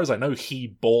 as far as I know, he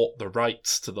bought the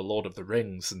rights to The Lord of the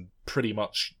Rings and pretty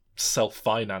much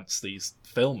self-financed these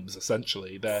films,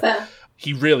 essentially.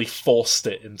 He really forced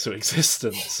it into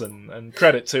existence, and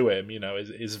credit to him,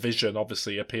 his vision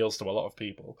obviously appeals to a lot of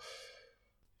people.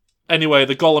 Anyway,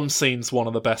 the Gollum scene's one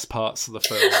of the best parts of the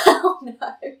film. Oh,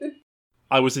 no.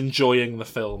 I was enjoying the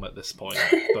film at this point,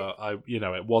 but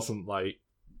it wasn't,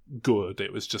 good.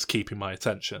 It was just keeping my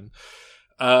attention.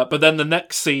 But then the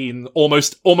next scene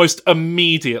almost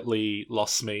immediately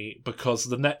lost me, because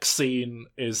the next scene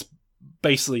is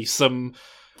basically some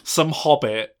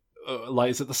hobbit,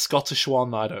 is it the Scottish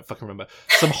one? I don't fucking remember.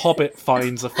 Some hobbit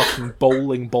finds a fucking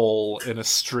bowling ball in a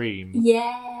stream.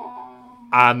 Yeah.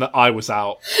 And I was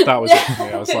out. That was it for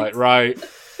me. I was like, right,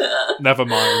 never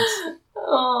mind.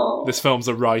 Oh. This film's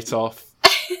a write-off.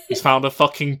 He's found a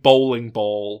fucking bowling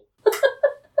ball.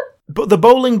 But the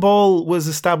bowling ball was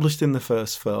established in the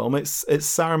first film. It's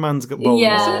Saruman's bowling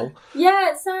ball.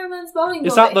 Yeah, it's Saruman's bowling ball.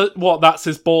 Is that that's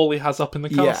his ball he has up in the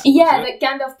castle? Yeah, that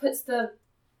Gandalf puts the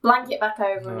blanket back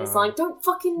over and is like, don't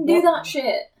fucking do that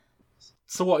shit.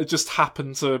 So what, it just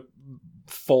happened to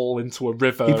fall into a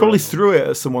river? He probably threw it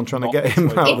at someone trying to get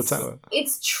him out of the tower.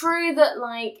 It's true that,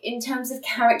 in terms of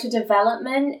character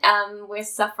development, we're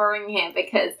suffering here,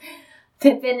 because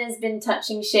Pippin has been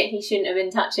touching shit he shouldn't have been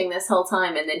touching this whole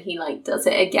time, and then he, does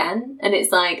it again. And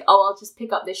it's like, oh, I'll just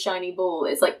pick up this shiny ball.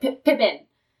 It's like, Pippin,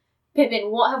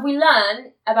 what have we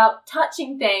learned about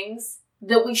touching things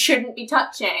that we shouldn't be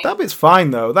touching? That bit's fine,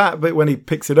 though. That bit when he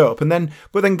picks it up, but then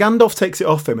Gandalf takes it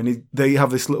off him, and they have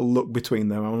this little look between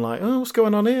them. I'm like, oh, what's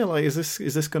going on here? Is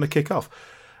this going to kick off?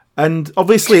 And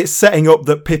obviously it's setting up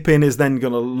that Pippin is then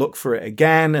going to look for it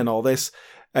again and all this,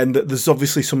 and that there's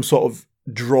obviously some sort of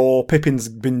Pippin's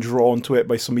been drawn to it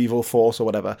by some evil force or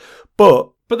whatever.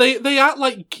 But they act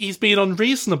like he's being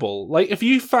unreasonable. If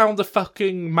you found a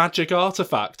fucking magic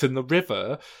artifact in the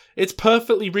river, it's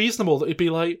perfectly reasonable that he'd be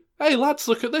like, hey lads,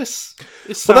 look at this.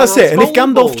 But that's it. And if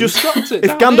Gandalf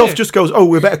just goes, oh,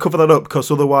 we better cover that up, because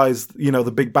otherwise,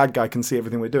 the big bad guy can see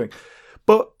everything we're doing.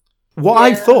 But what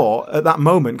I thought at that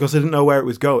moment, because I didn't know where it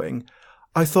was going,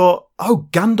 I thought, oh,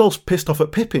 Gandalf's pissed off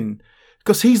at Pippin,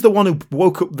 because he's the one who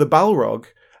woke up the Balrog,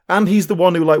 and he's the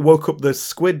one who woke up the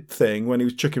squid thing when he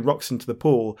was chucking rocks into the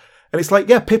pool. And it's like,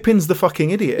 yeah, Pippin's the fucking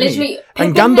idiot. Literally,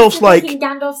 and Gandalf's like,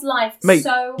 Gandalf's life, mate,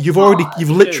 so you've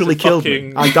literally killed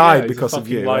me. I died because of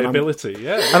you. Liability,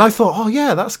 and I thought, oh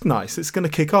yeah, that's nice. It's going to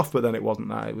kick off, but then it wasn't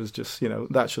that. It was just, they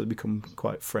actually become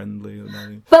quite friendly.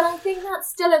 But I think that's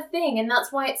still a thing, and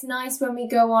that's why it's nice when we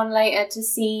go on later to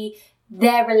see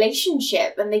their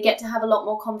relationship, and they get to have a lot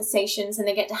more conversations, and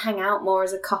they get to hang out more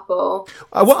as a couple.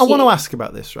 I want to ask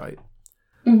about this, right?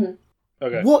 Mm-hmm.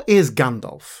 Okay. What is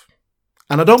Gandalf?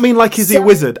 And I don't mean is he a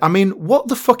wizard? I mean, what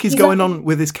the fuck is going on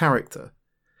with his character?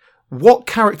 What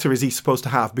character is he supposed to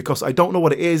have? Because I don't know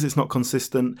what it is. It's not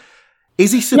consistent.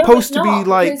 Is he supposed to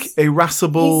be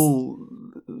irascible,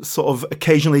 sort of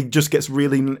occasionally just gets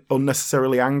really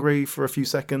unnecessarily angry for a few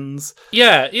seconds?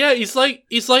 Yeah. He's like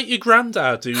your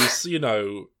granddad, who's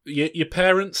your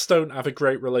parents don't have a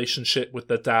great relationship with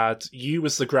their dad. You,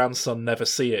 as the grandson, never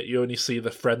see it. You only see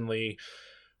the friendly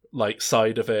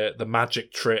side of it, the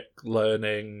magic trick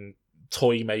learning,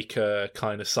 toy maker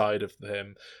kind of side of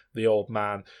him, the old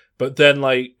man. But then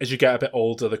as you get a bit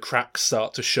older, the cracks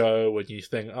start to show, and you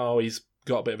think, oh, he's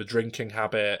got a bit of a drinking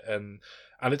habit, and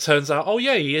it turns out, oh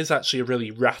yeah, he is actually a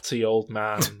really ratty old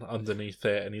man underneath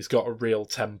it, and he's got a real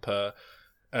temper,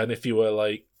 and if you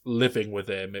were living with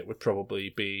him, it would probably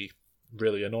be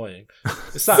really annoying.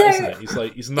 It's that, So, isn't it?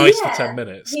 He's nice for yeah, 10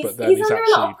 minutes, but then he's he's under a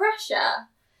lot actually... of pressure.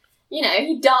 You know,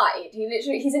 he died.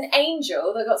 He's an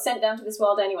angel that got sent down to this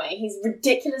world anyway. He's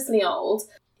ridiculously old.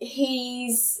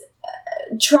 He's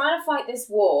trying to fight this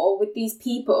war with these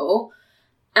people,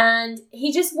 and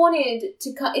he just wanted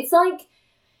to cut. It's like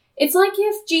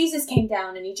if Jesus came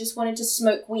down and he just wanted to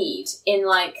smoke weed in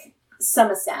like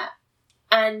Somerset,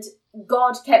 and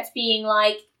God kept being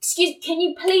like, "Excuse, can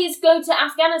you please go to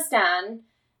Afghanistan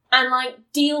and like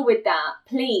deal with that,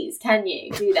 please? Can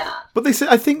you do that?" But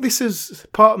I think this is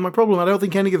part of my problem. I don't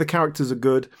think any of the characters are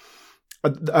good.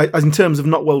 In terms of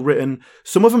not well written,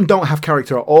 some of them don't have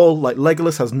character at all. Like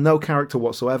Legolas has no character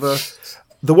whatsoever.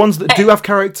 The ones that do have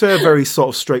character are very sort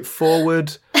of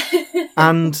straightforward,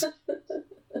 and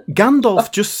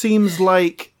Gandalf just seems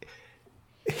like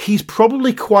he's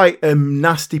probably quite a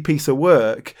nasty piece of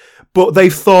work. But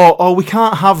they've thought, oh, we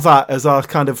can't have that as our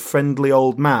kind of friendly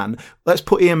old man. Let's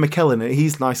put Ian McKellen in it.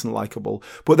 He's nice and likable.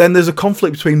 But then there's a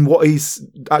conflict between what he's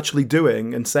actually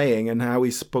doing and saying and how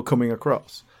he's coming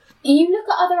across. You look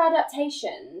at other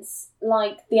adaptations,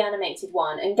 like the animated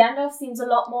one, and Gandalf seems a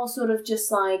lot more sort of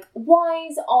just like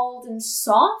wise, old, and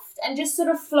soft, and just sort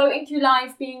of floating through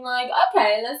life being like,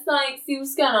 okay, let's like see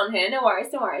what's going on here. No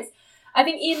worries, no worries. I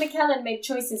think Ian McKellen made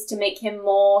choices to make him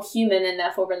more human and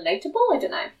therefore relatable. I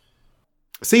don't know.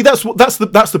 See, that's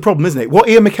the problem, isn't it? What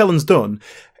Ian McKellen's done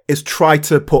is try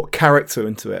to put character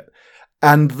into it.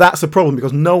 And that's a problem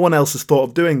because no one else has thought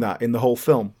of doing that in the whole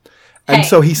film. And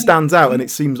so he stands out and it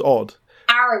seems odd.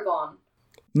 Aragorn.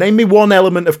 Name me one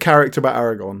element of character about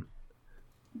Aragorn.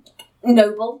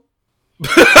 Noble.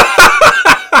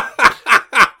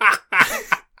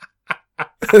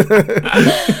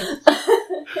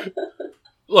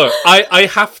 Look, I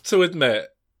have to admit,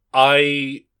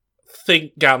 I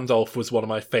think Gandalf was one of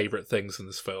my favourite things in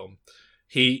this film.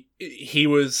 He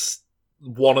was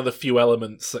one of the few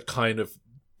elements that kind of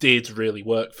did really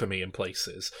work for me in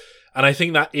places. And I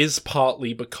think that is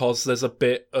partly because there's a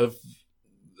bit of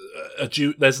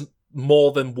there's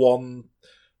more than one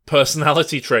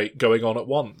personality trait going on at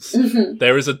once. Mm-hmm.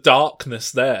 There is a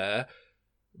darkness there,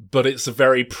 but it's a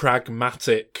very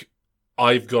pragmatic,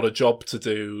 I've got a job to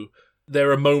do.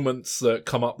 There are moments that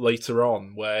come up later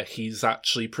on where he's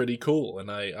actually pretty cool,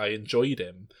 and I enjoyed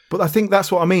him. But I think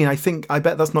that's what I mean. I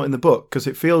bet that's not in the book, because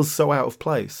it feels so out of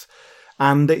place.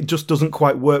 And it just doesn't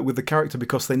quite work with the character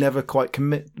because they never quite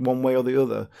commit one way or the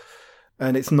other.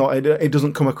 And it's not. It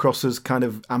doesn't come across as kind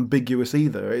of ambiguous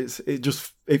either.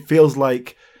 It feels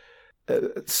like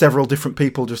several different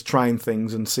people just trying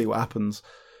things and see what happens.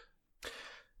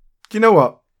 Do you know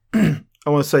what? I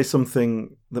want to say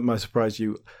something that might surprise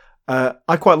you.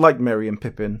 I quite like Merry and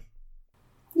Pippin.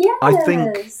 Yes. I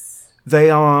think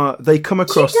they come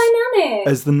across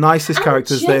as the nicest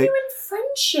characters. Genuine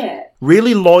friendship.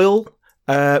 Really loyal,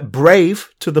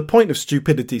 brave to the point of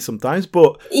stupidity sometimes,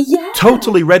 but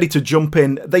totally ready to jump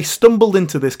in. They stumbled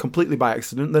into this completely by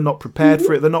accident. They're not prepared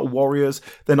for it. They're not warriors.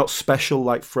 They're not special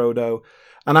like Frodo.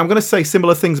 And I'm going to say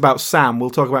similar things about Sam. We'll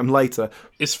talk about him later.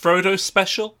 Is Frodo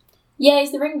special? Yeah,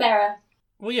 he's the ring bearer.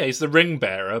 Well, yeah, he's the ring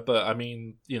bearer, but I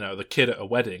mean, you know, the kid at a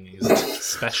wedding is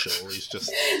special. He's just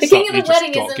the king at the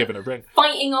wedding got given a ring,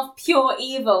 fighting off pure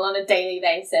evil on a daily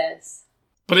basis.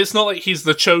 But it's not like he's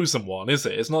the chosen one, is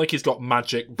it? It's not like he's got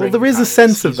magic. Well, there is a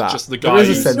sense of that. Just the guy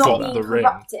who's got the ring.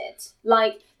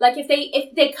 Like if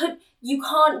they could, you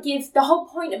can't give. The whole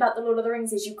point about the Lord of the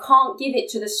Rings is you can't give it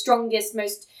to the strongest,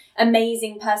 most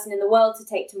amazing person in the world to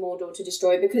take to Mordor to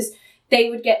destroy, because they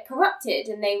would get corrupted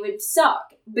and they would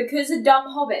suck. Because a dumb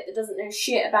hobbit that doesn't know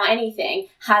shit about anything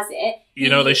has it. You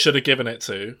know they should have given it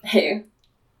to? Who?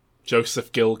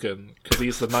 Joseph Gilgan, because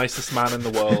he's the nicest man in the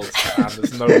world and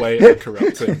there's no way it would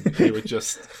corrupt him. He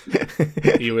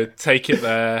would take it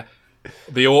there,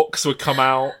 the orcs would come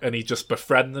out and he'd just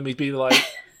befriend them. He'd be like,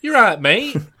 "You're right,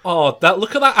 mate. Oh,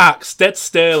 look at that axe, dead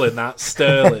sterling, that's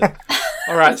sterling.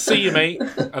 Alright, see you, mate."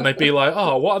 And they'd be like,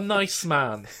 "Oh, what a nice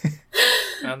man."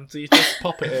 And you just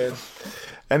pop it in.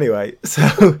 Anyway,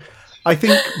 so I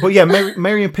think, but yeah,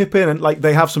 Merry and Pippin, and like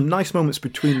they have some nice moments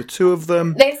between the two of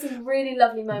them. There's some really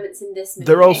lovely moments in this movie.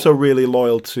 They're also really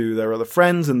loyal to their other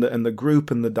friends and the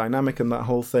group and the dynamic and that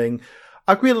whole thing.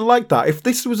 I really like that. If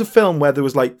this was a film where there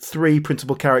was like 3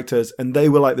 principal characters and they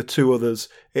were like the 2 others,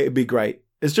 it'd be great.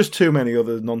 There's just too many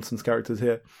other nonsense characters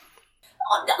here.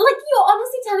 Like, you're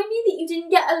honestly telling me that you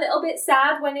didn't get a little bit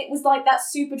sad when it was like that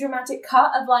super dramatic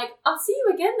cut of like, "I'll see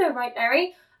you again though, right,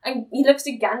 Merry?" And he looks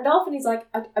at Gandalf and he's like,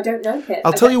 I don't know, Kit.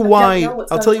 I'll tell you why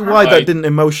that didn't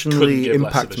emotionally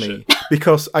impact me.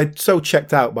 Because I so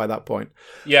checked out by that point.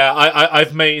 Yeah,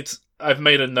 I've made I've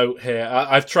made a note here.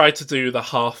 I've tried to do the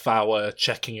half-hour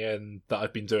checking in that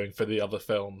I've been doing for the other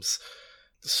films,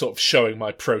 sort of showing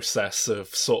my process of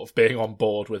sort of being on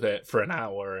board with it for an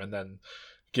hour and then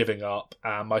giving up.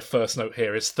 And my first note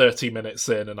here is 30 minutes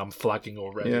in and I'm flagging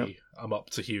already. Yeah. I'm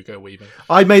up to Hugo Weaving.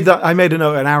 I made a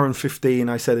note an hour and 15.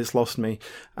 I said it's lost me,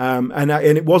 and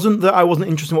it wasn't that I wasn't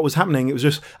interested in what was happening. It was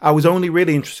just I was only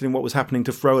really interested in what was happening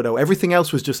to Frodo. Everything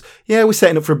else was just we're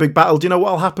setting up for a big battle. Do you know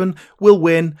what'll happen? We'll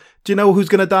win. Do you know who's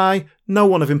going to die? No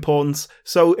one of importance.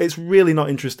 So it's really not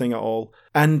interesting at all.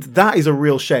 And that is a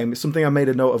real shame. It's something I made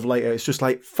a note of later. It's just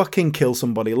like, fucking kill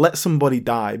somebody. Let somebody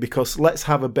die, because let's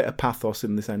have a bit of pathos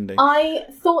in this ending. I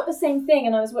thought the same thing,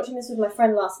 and I was watching this with my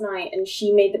friend last night, and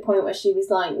she made the point where she was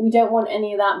like, we don't want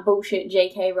any of that bullshit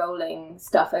J.K. Rowling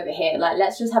stuff over here. Like,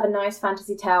 let's just have a nice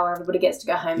fantasy tale where everybody gets to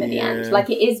go home at the end.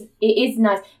 Like, it is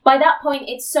nice. By that point,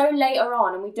 it's so later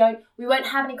on, and we won't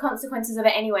have any consequences of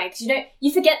it anyway, because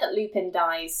you forget that Lupin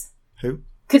dies. Who?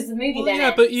 Because the movie then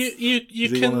ends. But you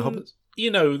can... You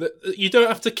know, you don't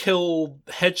have to kill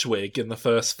Hedwig in the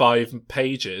first 5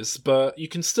 pages, but you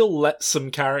can still let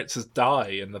some characters die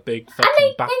in the big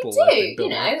fucking battle. They do, you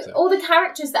know. All the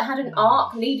characters that had an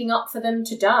arc leading up for them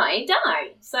to die.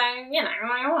 So, you know,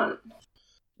 what I want.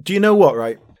 Do you know what,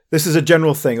 right? This is a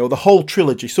general thing, or the whole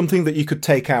trilogy, something that you could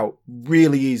take out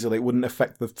really easily. It wouldn't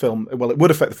affect the film. Well, it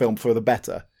would affect the film for the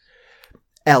better.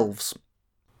 Elves.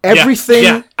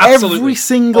 Everything, every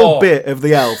single bit of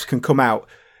the elves can come out.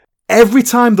 Every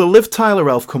time the Liv Tyler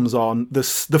elf comes on, the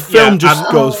film just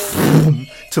goes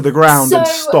to the ground and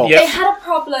stops. They had a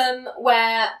problem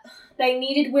where they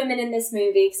needed women in this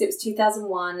movie because it was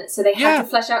 2001, so they had to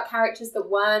flesh out characters that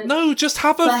weren't. No, just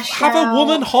have a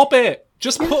woman hobbit.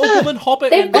 Just put a woman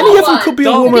hobbit in. Any of them could be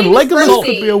a woman. Legolas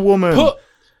could be a woman.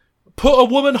 Put a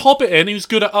woman hobbit in who's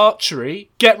good at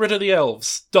archery. Get rid of the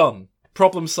elves. Done.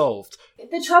 Problem solved.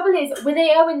 The trouble is, with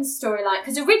Éowyn's storyline,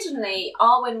 because originally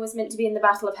Arwen was meant to be in the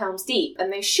Battle of Helm's Deep,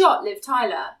 and they shot Liv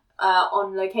Tyler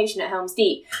on location at Helm's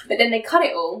Deep, but then they cut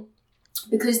it all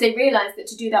because they realised that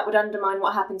to do that would undermine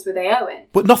what happens with Éowyn.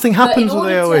 But nothing happens with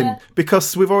Éowyn,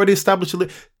 because we've already established...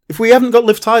 If we haven't got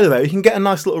Liv Tyler there, you can get a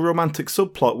nice little romantic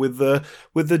subplot with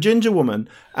the ginger woman.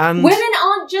 And women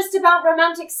aren't just about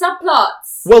romantic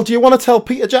subplots! Well, do you want to tell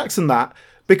Peter Jackson that?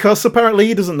 Because apparently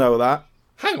he doesn't know that.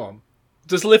 Hang on.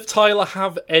 Does Liv Tyler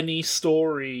have any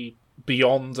story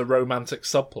beyond a romantic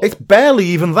subplot? It's barely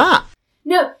even that.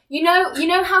 No, you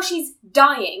know how she's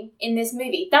dying in this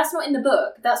movie? That's not in the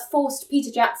book. That's forced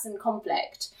Peter Jackson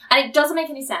conflict. And it doesn't make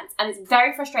any sense, and it's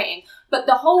very frustrating. But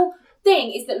the whole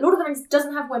thing is that Lord of the Rings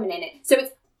doesn't have women in it. So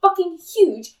it's fucking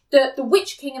huge that the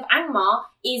Witch King of Angmar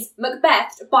is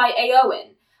Macbeth by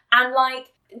Éowyn. And, like...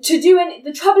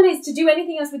 the trouble is, to do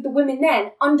anything else with the women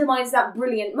then undermines that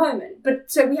brilliant moment.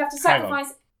 But so we have to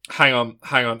sacrifice. Hang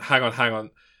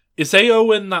on. Is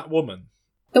Éowyn that woman?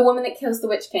 The woman that kills the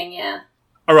Witch King, yeah.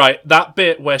 Alright, that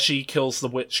bit where she kills the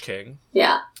Witch King.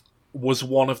 Yeah. Was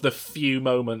one of the few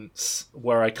moments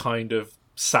where I kind of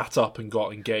sat up and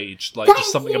got engaged. Like,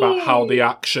 just something about how the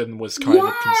action was kind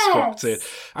of constructed.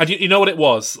 And you know what it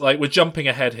was? Like, we're jumping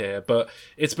ahead here, but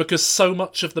it's because so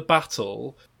much of the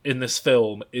battle in this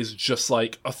film is just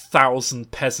like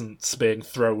 1,000 peasants being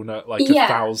thrown at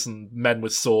 1,000 men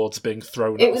with swords being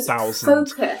thrown at 1,000.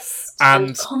 Focused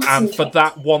and for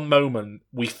that one moment,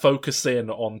 we focus in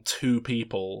on 2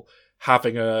 people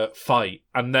having a fight,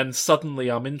 and then suddenly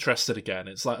I'm interested again.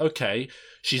 It's like, okay,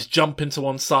 she's jumping to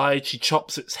one side, she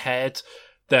chops its head,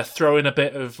 they're throwing a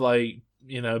bit of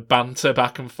banter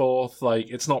back and forth. Like,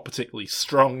 it's not particularly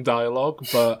strong dialogue,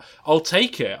 but I'll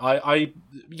take it. Out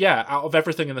of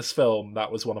everything in this film,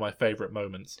 that was one of my favourite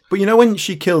moments. But you know when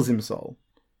she kills him, Sol?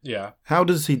 Yeah. How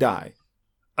does he die?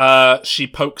 She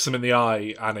pokes him in the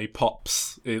eye and he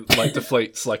pops. It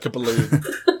deflates like a balloon.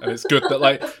 And it's good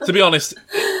that, to be honest,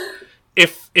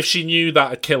 if she knew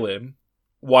that'd kill him,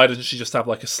 why didn't she just have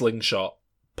a slingshot,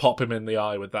 pop him in the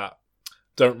eye with that?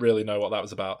 Don't really know what that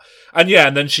was about. And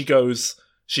then she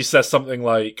says something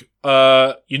like,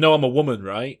 you know I'm a woman,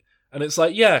 right? And it's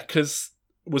like, yeah, because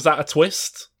was that a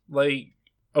twist?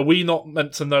 Are we not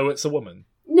meant to know it's a woman?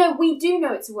 No, we do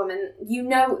know it's a woman. You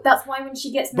know, that's why when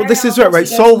she gets married... But this is right?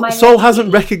 Sol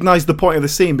hasn't recognised the point of the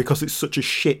scene because it's such a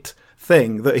shit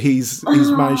thing that he's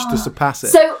managed to surpass it.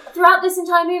 So throughout this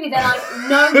entire movie, they're like,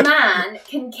 no man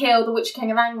can kill the Witch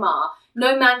King of Angmar.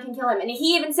 No man can kill him. And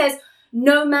he even says...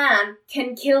 no man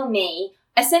can kill me.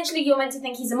 Essentially, you're meant to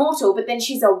think he's immortal, but then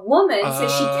she's a woman, so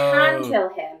she can kill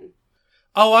him.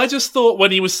 Oh, I just thought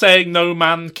when he was saying no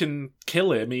man can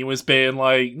kill him, he was being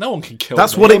like, no one can kill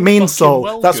That's me. What it means,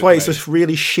 Sol. That's why it's a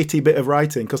really shitty bit of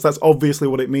writing, because that's obviously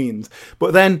what it means.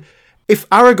 But then, if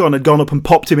Aragorn had gone up and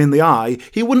popped him in the eye,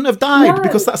 he wouldn't have died No.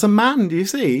 because that's a man. Do you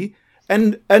see?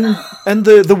 And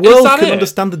the world that can it?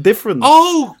 understand the difference.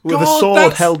 Oh, with God, a sword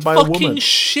that's held by a fucking woman.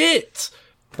 shit.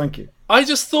 Thank you. I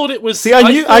just thought it was... See,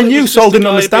 I knew was Saul just a didn't guy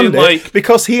understand being it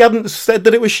because he hadn't said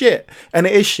that it was shit, and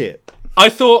it is shit. I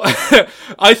thought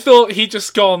I thought he'd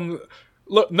just gone,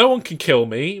 look, no one can kill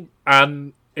me,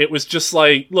 and it was just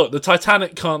like, look, the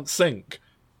Titanic can't sink.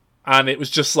 And it was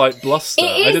just like bluster. It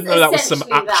I is didn't know that was some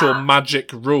essentially actual that.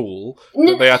 magic rule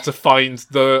No, that they had to find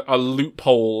a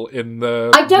loophole in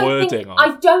the wording of.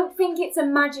 I don't think it's a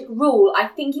magic rule. I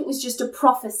think it was just a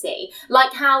prophecy.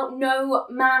 Like how no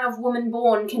man of woman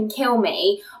born can kill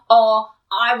me, or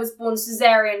I was born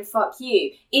cesarean, fuck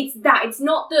you. It's that. It's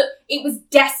not that it was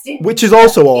destined. Which is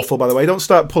also awful, by the way. Don't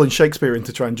start pulling Shakespeare in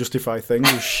to try and justify things,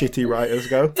 as shitty writers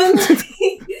go.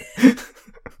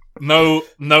 No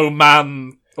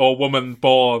man or woman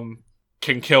born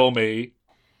can kill me,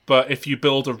 but if you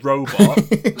build a robot...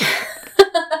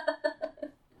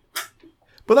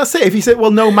 But that's it. If you say,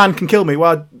 well, no man can kill me,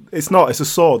 well, it's not. It's a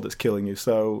sword that's killing you.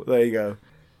 So there you go.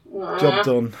 Job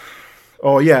done.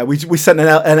 Oh, yeah, we sent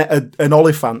an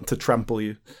oliphant to trample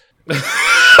you. You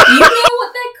know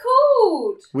what they're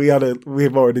called.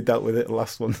 We've already dealt with it, the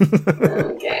last one.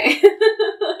 Okay.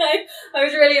 I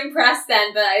was really impressed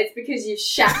then, but it's because you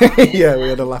shat. Yeah, we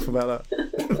had a laugh about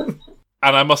that.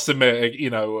 And I must admit,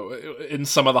 you know, in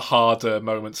some of the harder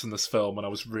moments in this film when I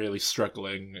was really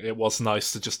struggling, it was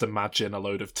nice to just imagine a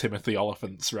load of Timothy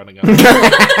Oliphants running over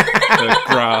the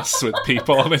grass with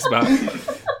people on his back. For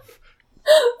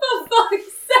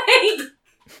fuck's sake!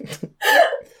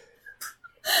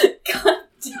 God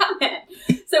damn it.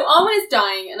 So Arwen is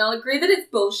dying, and I'll agree that it's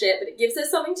bullshit, but it gives her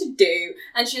something to do,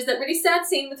 and she has that really sad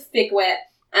scene with Figwit,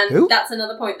 and Who? that's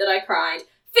another point that I cried.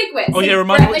 Figwit! Oh so yeah,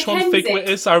 remind me Brett which one McKenzie. Figwit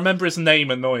is? I remember his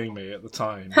name annoying me at the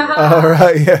time. Oh,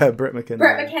 right, yeah, Brett McKenzie.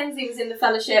 Brett McKenzie was in the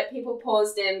Fellowship, people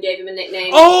paused him, gave him a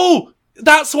nickname. Oh!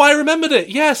 That's why I remembered it.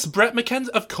 Yes, Brett McKenzie.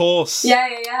 Of course. Yeah.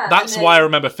 That's And why I then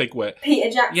remember Figwit. Peter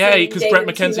Jackson. Yeah, because gave Brett him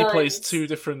 2 McKenzie plays lines. 2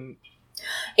 different...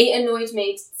 It annoyed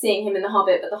me seeing him in The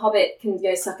Hobbit, but The Hobbit can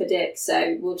go suck a dick,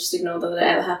 so we'll just ignore that it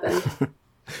ever happened.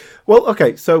 Well,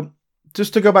 okay, so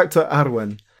just to go back to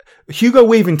Arwen, Hugo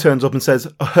Weaving turns up and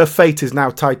says her fate is now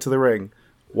tied to the ring.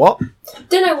 What?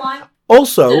 Don't know why.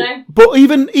 Also, Dunno. but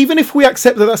even if we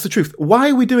accept that that's the truth, why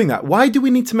are we doing that? Why do we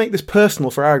need to make this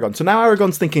personal for Aragorn? So now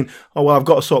Aragorn's thinking, oh, well, I've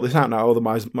got to sort this out now,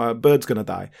 otherwise my bird's going to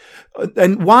die.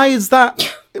 And why is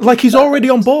that? Like, he's already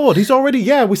on board. He's already,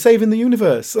 yeah, we're saving the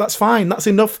universe. That's fine. That's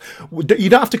enough. You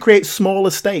don't have to create smaller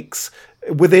stakes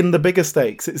within the bigger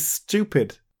stakes. It's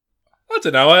stupid. I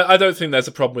don't know. I don't think there's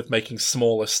a problem with making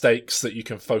smaller stakes that you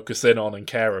can focus in on and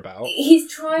care about.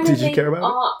 He's trying to Did you make care about it?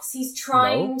 arcs. He's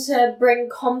trying to bring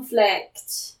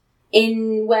conflict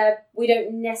in where we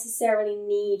don't necessarily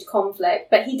need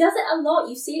conflict. But he does it a lot.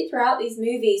 You see it throughout these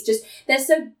movies. Just, they're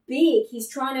so big. He's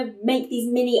trying to make these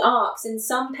mini arcs, and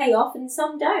some pay off and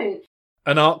some don't.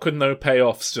 An arc with no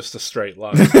payoff's just a straight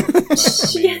line.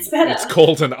 She gets better. It's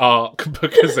called an arc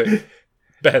because it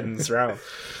bends round.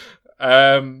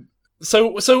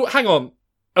 So hang on.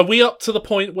 Are we up to the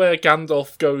point where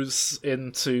Gandalf goes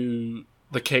into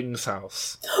the king's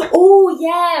house? Oh,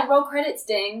 yeah. Roll credits,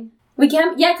 ding. We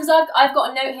can, yeah, because I've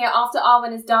got a note here. After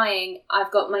Arwen is dying,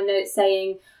 I've got my note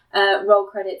saying roll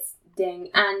credits, ding.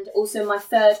 And also my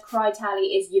third cry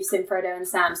tally is you've seen Frodo and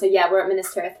Sam. So yeah, we're at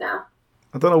Minas Tirith now.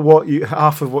 I don't know what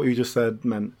half of what you just said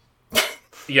meant.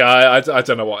 Yeah, I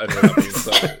don't know what any of that means.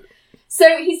 So.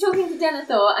 So he's talking to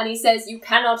Denethor, and he says, "You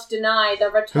cannot deny the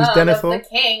return Who's of Denethor? the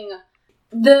king."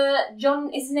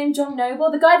 Is his name John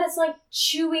Noble? The guy that's like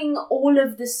chewing all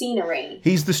of the scenery.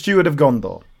 He's the steward of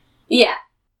Gondor. Yeah.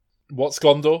 What's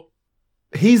Gondor?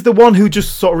 He's the one who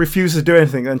just sort of refuses to do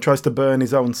anything and tries to burn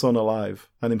his own son alive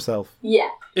and himself. Yeah.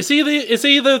 Is he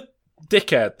the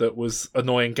dickhead that was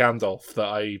annoying Gandalf that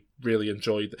I really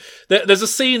enjoyed? There's a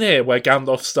scene here where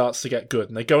Gandalf starts to get good,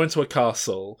 and they go into a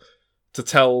castle to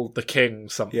tell the king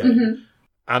something, Yeah. Mm-hmm.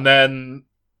 and then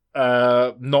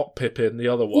not Pippin, the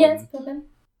other one. Yes, Pippin.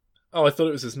 Oh, I thought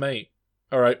it was his mate.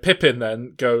 All right, Pippin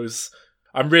then goes,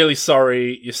 "I'm really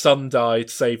sorry, your son died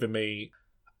saving me."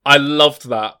 I loved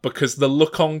that because the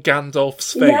look on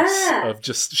Gandalf's face Yeah. of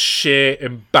just sheer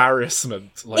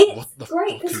embarrassment, like, It's what the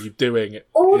great, fuck 'cause are you doing?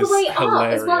 All the is way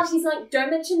hilarious. up as well. He's like, don't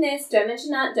mention this, don't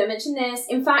mention that, don't mention this.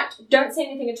 In fact, don't say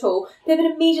anything at all. Pippin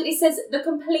immediately says the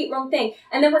complete wrong thing.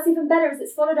 And then what's even better is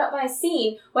it's followed up by a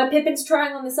scene where Pippin's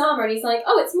trying on this armour and he's like,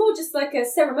 oh, it's more just like a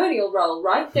ceremonial role,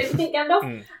 right? Don't you think,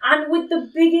 Gandalf? And with the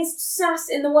biggest sass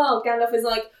in the world, Gandalf is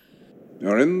like,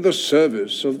 You're in the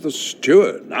service of the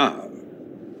steward now.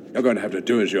 You're going to have to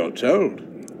do as you're told.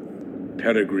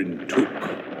 Peregrine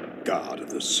Took, guard of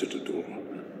the citadel.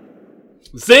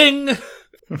 Zing!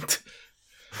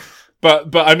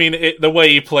 But I mean, the way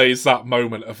he plays that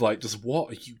moment of like, just what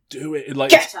are you doing?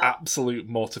 Like, Get it's up. absolute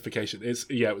mortification.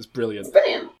 It was brilliant.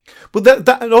 Brilliant. But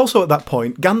that and also at that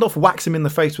point, Gandalf whacks him in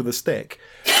the face with a stick.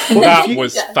 That you-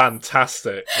 was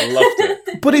fantastic. I loved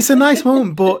it. But it's a nice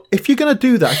moment. But if you're going to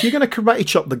do that, if you're going to karate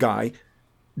chop the guy,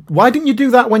 why didn't you do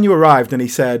that when you arrived and he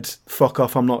said, "Fuck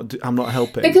off, I'm not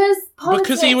helping"? Because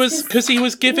Because he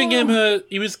was giving him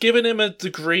a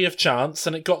degree of chance,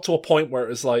 and it got to a point where it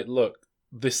was like, look,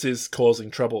 this is causing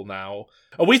trouble now.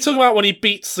 Are we talking about when he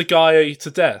beats the guy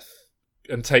to death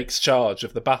and takes charge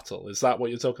of the battle? Is that what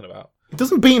you're talking about? He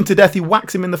doesn't beat him to death. He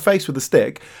whacks him in the face with a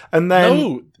stick, and then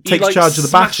No, takes he, charge of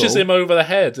the battle. smashes him over the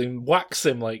head and whacks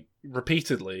him like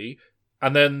repeatedly,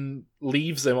 and then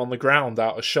leaves him on the ground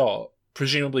out of shot,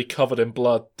 presumably covered in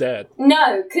blood, dead.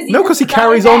 No, because he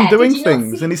carries on doing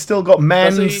things, and he's still got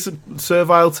men Does he?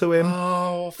 servile to him.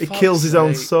 Oh, He fuck's kills his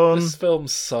own sake. son. This film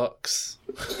sucks.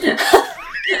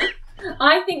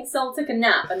 I think Sol took a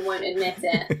nap and won't admit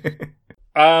it.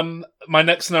 My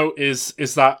next note is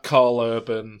that Carl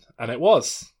Urban, and it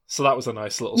was. So that was a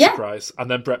nice little Yeah. surprise.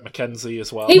 And then Brett McKenzie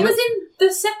as well. He was in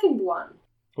the second one.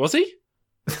 Was he?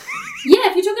 Yeah,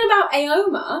 if you're talking about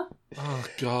Aoma. Oh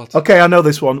god. Okay, I know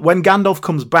this one. When Gandalf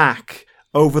comes back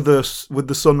with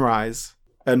the sunrise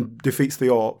and defeats the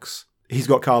orcs, he's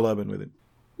got Carl Urban with him.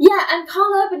 Yeah, and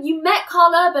Carl Urban, you met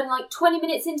Carl Urban like 20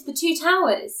 minutes into the Two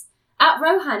Towers. At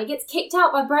Rohan, he gets kicked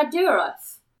out by Brad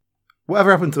Dourif.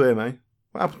 Whatever happened to him, eh?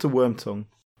 What happened to Wormtongue?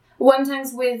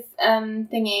 Wormtongue's with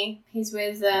Thingy. He's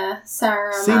with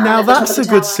Saruman. See, now at the top that's of a the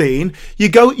good tower. scene.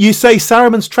 You say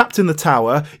Saruman's trapped in the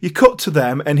tower, you cut to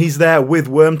them, and he's there with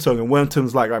Wormtongue, and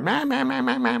Wormtongue's like meh, meh, meh,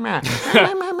 meh, meh, meh,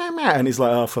 meh, meh, meh, meh, and he's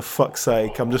like, oh, for fuck's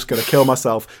sake, I'm just going to kill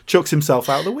myself. Chucks himself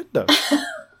out the window.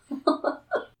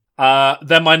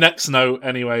 Then my next note,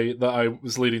 anyway, that I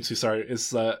was leading to, sorry,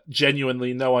 is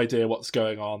genuinely no idea what's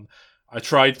going on. I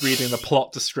tried reading the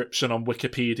plot description on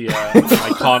Wikipedia, and I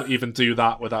can't even do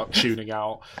that without tuning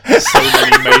out. So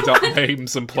many made-up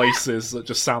names and places that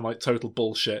just sound like total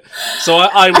bullshit. So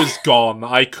I was gone.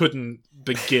 I couldn't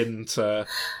begin to...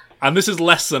 And this is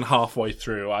less than halfway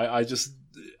through. I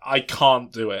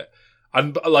can't do it.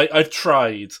 And like, I've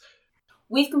tried.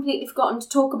 We've completely forgotten to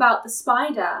talk about the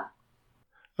spider.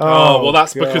 Oh, well,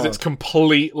 that's because God. it's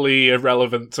completely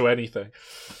irrelevant to anything.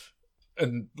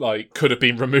 And, like, could have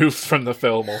been removed from the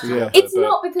film altogether. It's but-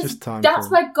 not because just time that's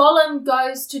for him. where Gollum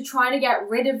goes to try to get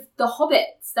rid of the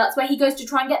hobbits. That's where he goes to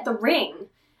try and get the ring.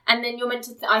 And then you're meant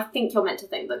to... I think you're meant to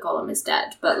think that Gollum is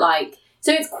dead. But, like...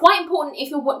 So it's quite important if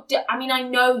you're... I mean, I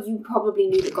know you probably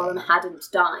knew that Gollum hadn't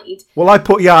died. Well, I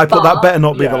put But- that better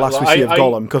not be Yeah, the last well, we see of I-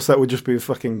 Gollum, because that would just be a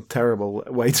fucking terrible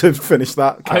way to finish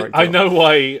that character. I know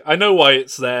why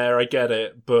it's there, I get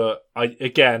it, but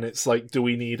it's like, do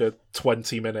we need a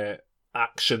 20-minute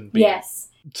action beat Yes.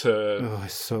 to... Oh,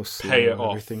 it's so slow. Pay it off.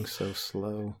 Everything's so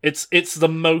slow. It's the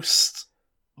most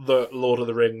that Lord of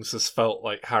the Rings has felt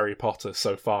like Harry Potter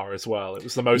so far as well. It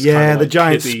was the most Yeah, kind of, the like,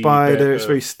 giant kiddie spider. bit It's of-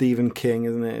 very Stephen King,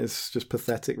 isn't it? It's just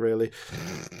pathetic, really.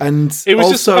 And It was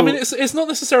also, just, I mean, it's not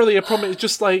necessarily a problem, it's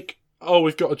just like, oh,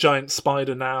 we've got a giant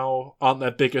spider now. Aren't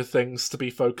there bigger things to be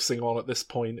focusing on at this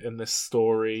point in this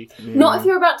story? Not if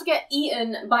you're about to get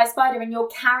eaten by a spider and you're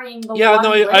carrying the Yeah, one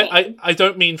no, ring. I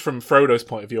don't mean from Frodo's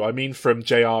point of view. I mean from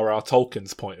J.R.R.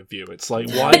 Tolkien's point of view. It's like,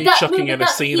 why are you chucking in a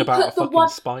scene about a fucking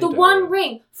spider? The one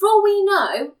ring, for all we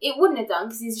know, it wouldn't have done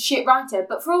because he's a shit writer,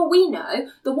 but for all we know,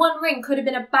 the one ring could have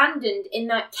been abandoned in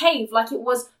that cave like it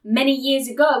was many years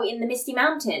ago in the Misty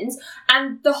Mountains,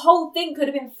 and the whole thing could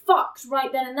have been fucked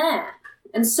right then and there.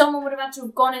 And someone would have had to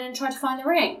have gone in and tried to find the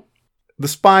ring. the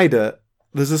spider.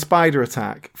 There's a spider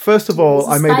attack. First of all,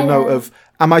 There's a I made a spider. note of: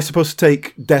 am I supposed to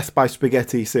take Death by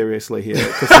Spaghetti seriously here?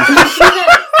 'Cause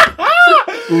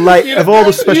like, of all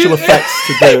the special effects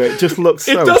to do, it just looks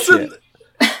so It doesn't. shit.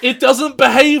 It doesn't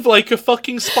behave like a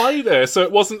fucking spider, so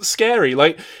it wasn't scary.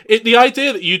 Like the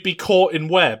idea that you'd be caught in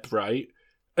web, right?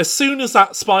 As soon as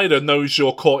that spider knows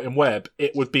you're caught in web,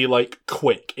 it would be like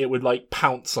quick. It would like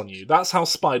pounce on you. That's how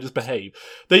spiders behave.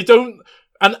 They don't,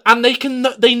 and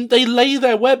they lay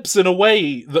their webs in a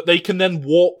way that they can then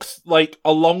walk like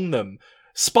along them.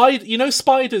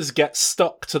 Spiders get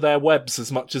stuck to their webs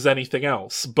as much as anything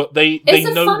else, but they It's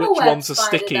a know funnel which web ones are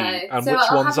spider, sticky though, and so which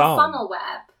it'll ones have a aren't. funnel web.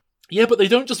 Yeah, but they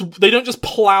don't just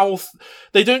plow.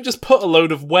 They don't just put a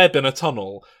load of web in a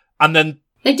tunnel and then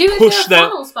They do if Push they're a their-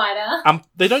 funnel spider.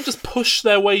 they don't just push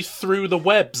their way through the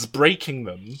webs, breaking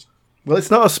them. Well,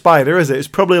 it's not a spider, is it? It's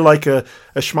probably like a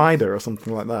Schmider or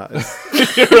something like that.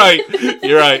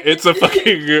 You're right. It's a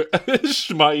fucking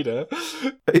Schmider.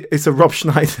 It's a Rob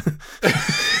Schneider.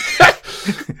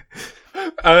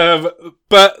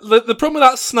 But the problem with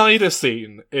that Snyder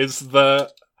scene is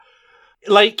that,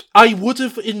 like, I would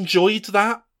have enjoyed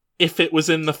that if it was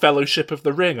in the Fellowship of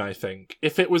the Ring. I think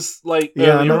if it was like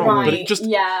earlier on, but it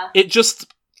just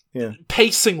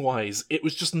pacing wise, it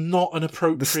was just not an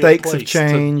appropriate. The stakes have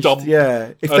changed.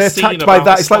 If they're attacked by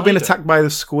that, it's like being attacked by the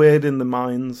squid in the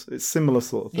mines. It's similar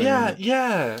sort of thing.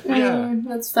 Yeah.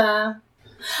 That's fair.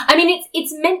 I mean,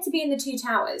 it's meant to be in the Two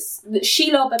Towers.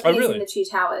 Shelob appears in the Two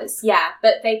Towers. Yeah,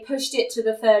 but they pushed it to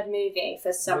the third movie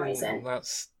for some reason.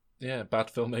 That's bad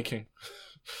filmmaking.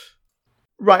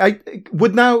 Right,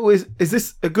 is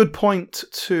this a good point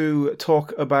to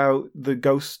talk about the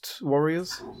Ghost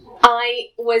Warriors? I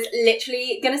was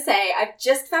literally going to say, I've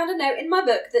just found a note in my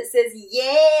book that says,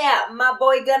 yeah, my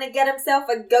boy gonna get himself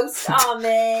a ghost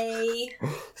army.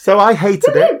 So I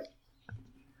hated it.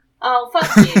 Oh,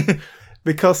 fuck you.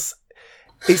 Because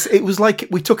it was like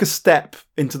we took a step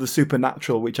into the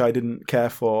supernatural, which I didn't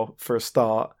care for a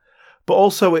start. But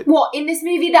also What, in this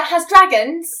movie that has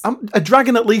dragons? A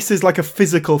dragon at least is like a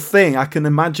physical thing. I can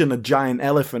imagine a giant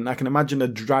elephant. I can imagine a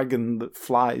dragon that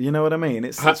flies. You know what I mean?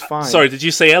 It's fine. Sorry, did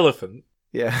you say elephant?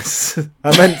 Yes.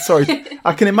 I meant, sorry.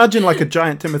 I can imagine like a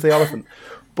giant Timothy elephant.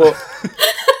 But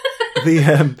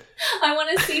I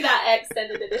want to see that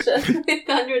extended edition with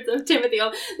hundreds of Timothy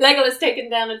Legolas taking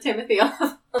down a Timothy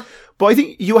Oliphant. But I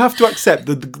think you have to accept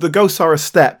that the ghosts are a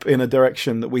step in a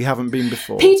direction that we haven't been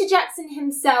before. Peter Jackson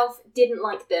himself didn't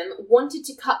like them, wanted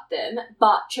to cut them,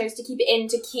 but chose to keep it in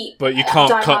to keep. But you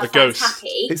can't cut the ghosts.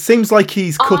 Happy. It seems like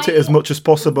he's cut it as much as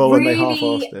possible, and they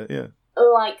half-assed it. Yeah.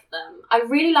 Like them. I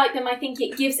really like them. I think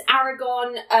it gives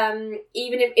Aragorn,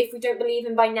 even if we don't believe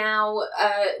him by now,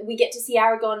 we get to see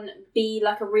Aragorn be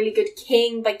like a really good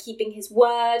king by keeping his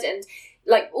word and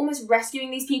like almost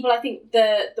rescuing these people. I think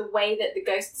the way that the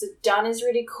ghosts are done is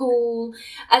really cool.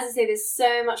 As I say, there's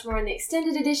so much more in the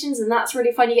extended editions, and that's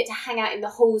really fun. You get to hang out in the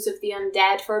halls of the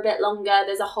undead for a bit longer.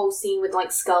 There's a whole scene with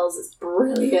like skulls. It's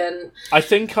brilliant. I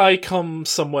think I come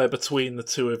somewhere between the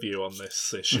two of you on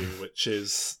this issue, which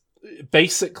is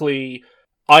basically,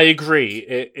 I agree,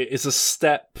 it is a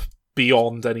step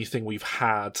beyond anything we've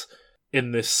had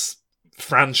in this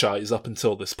franchise up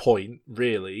until this point,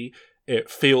 really. It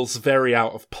feels very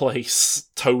out of place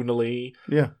tonally.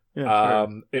 Yeah.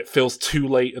 It feels too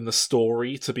late in the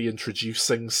story to be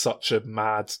introducing such a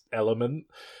mad element.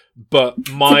 But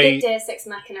my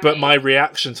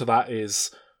reaction to that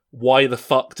is, why the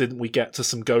fuck didn't we get to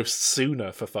some ghosts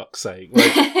sooner, for fuck's sake?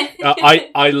 Like,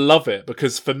 I love it,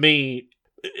 because for me,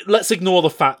 let's ignore the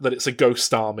fact that it's a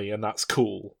ghost army and that's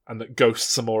cool, and that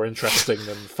ghosts are more interesting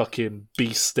than fucking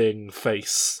bee-sting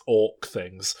face orc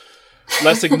things.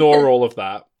 Let's ignore all of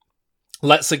that.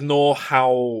 Let's ignore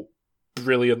how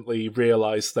brilliantly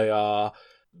realised they are,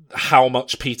 how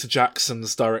much Peter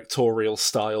Jackson's directorial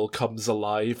style comes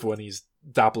alive when he's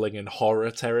dabbling in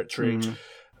horror territory.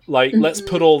 Like, let's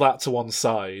put all that to one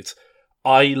side.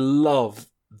 I love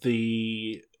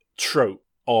the trope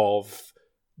of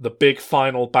the big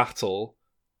final battle,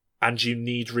 and you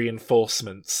need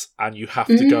reinforcements, and you have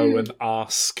to go and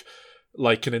ask,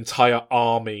 like, an entire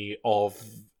army of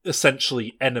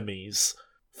essentially enemies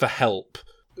for help.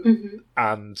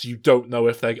 And you don't know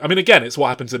if they... I mean, again, it's what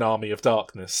happens in Army of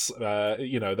Darkness.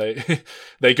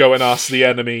 They go and ask the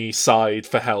enemy side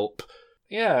for help.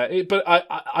 Yeah, but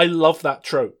I love that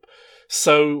trope.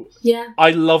 So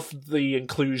I love the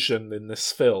inclusion in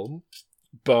this film,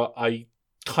 but I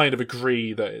kind of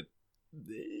agree that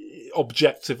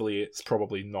objectively it's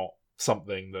probably not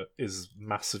something that is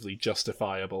massively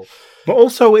justifiable. But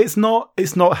also it's not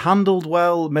handled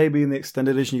well. Maybe in the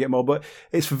extended edition you get more, but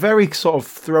it's very sort of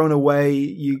thrown away.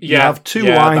 You have two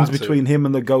lines between him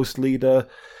and the ghost leader.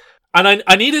 And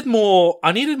I needed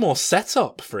more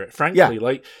setup for it, frankly.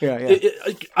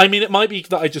 I mean, it might be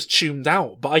that I just tuned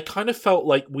out, but I kind of felt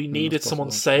like we needed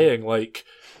someone saying, like,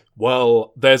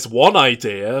 well, there's one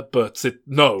idea, but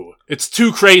it's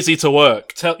too crazy to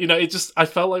work. I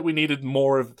felt like we needed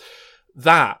more of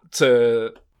that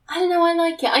to... I don't know, I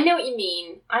like it. I know what you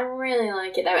mean. I really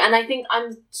like it, though. And I think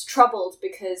I'm troubled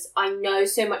because I know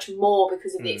so much more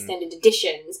because of the extended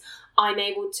editions. I'm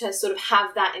able to sort of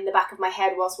have that in the back of my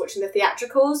head whilst watching the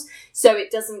theatricals, so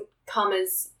it doesn't come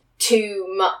as too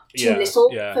little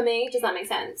for me. Does that make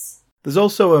sense? There's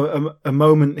also a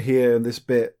moment here in this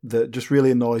bit that just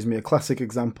really annoys me, a classic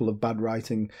example of bad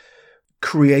writing,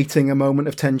 creating a moment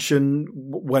of tension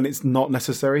when it's not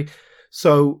necessary.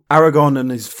 So Aragorn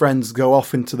and his friends go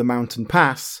off into the mountain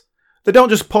pass, They don't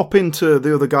just pop into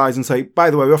the other guys and say, by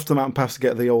the way, we're off to the mountain pass to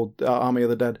get the old Army of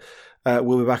the Dead.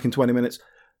 We'll be back in 20 minutes.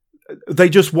 They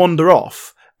just wander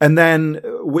off. And then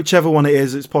whichever one it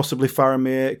is, it's possibly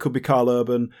Faramir, it could be Karl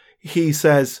Urban. He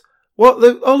says,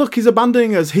 oh, look, he's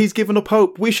abandoning us. He's given up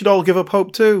hope. We should all give up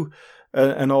hope too.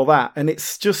 And all that. And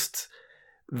it's just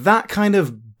that kind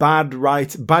of bad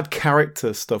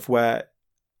character stuff where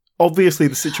obviously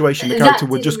the situation, the character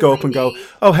would just go up and go,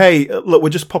 oh, hey, look, we're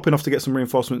just popping off to get some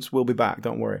reinforcements. We'll be back.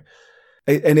 Don't worry.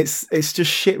 And it's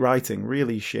just shit writing,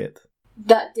 really shit.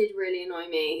 That did really annoy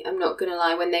me. I'm not gonna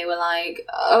lie. When they were like,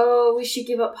 "Oh, we should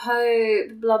give up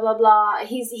hope," blah blah blah.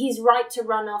 He's right to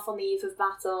run off on the eve of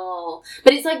battle,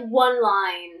 but it's like one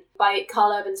line by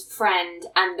Karl Urban's friend,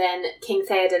 and then King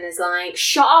Theoden is like,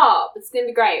 "Shut up! It's gonna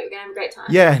be great. We're gonna have a great time."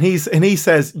 Yeah, and he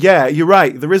says, "Yeah, you're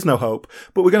right. There is no hope,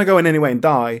 but we're gonna go in anyway and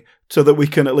die, so that we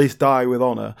can at least die with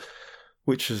honor."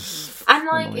 Which is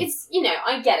like it's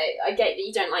I get it. I get that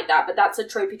you don't like that, but that's a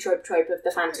trope of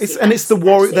the fantasy. It's the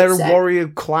warrior. They're a warrior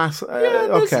class.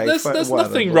 Okay, there's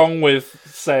nothing wrong with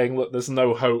saying that there's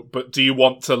no hope, but do you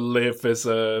want to live as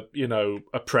a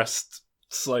oppressed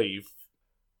slave?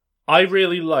 I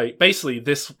really like basically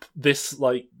this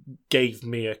like gave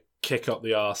me a kick up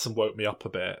the arse and woke me up a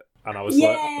bit, and I was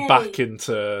like back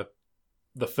into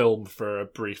the film for a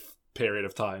brief period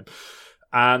of time.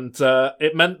 And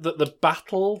it meant that the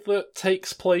battle that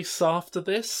takes place after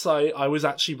this, I was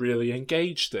actually really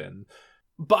engaged in.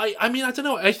 But I mean, I don't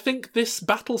know. I think this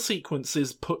battle sequence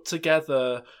is put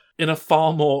together in a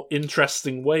far more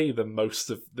interesting way than most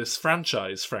of this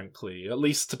franchise, frankly, at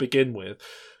least to begin with.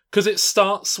 Because it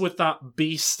starts with that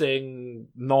bee-sting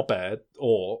knobhead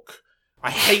orc.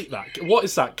 I hate that. What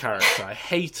is that character? I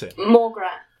hate it.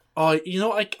 Morgrat.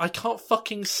 I can't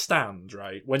fucking stand,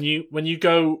 right? When you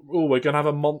go, oh, we're going to have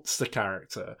a monster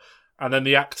character, and then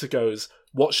the actor goes,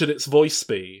 what should its voice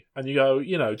be? And you go,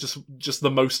 just the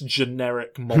most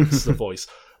generic monster voice.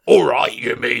 All right,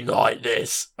 you mean like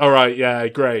this? All right, yeah,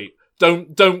 great.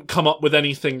 Don't come up with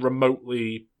anything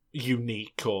remotely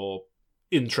unique or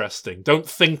interesting. Don't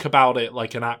think about it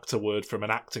like an actor would from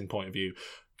an acting point of view.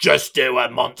 Just do a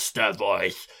monster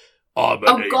voice.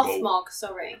 Gothmog,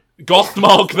 sorry.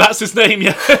 Gothmog, that's his name,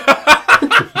 yeah.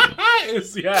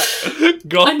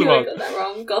 Gothmog. I knew I got that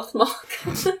wrong, Gothmog.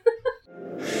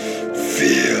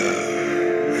 Fear.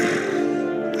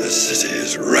 The city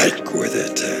is rank with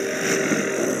it.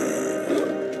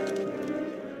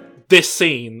 This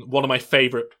scene, one of my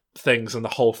favourite things in the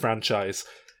whole franchise,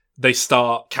 they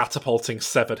start catapulting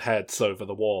severed heads over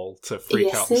the wall to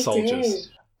freak out the soldiers.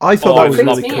 Do. I thought that was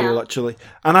really me cool, out. actually.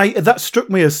 And that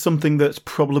struck me as something that's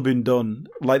probably been done.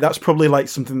 Like, that's probably like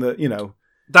something that,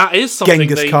 that is something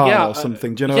Genghis Khan or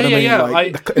something. Do you know what I mean? Yeah,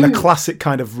 like, in a classic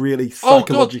kind of really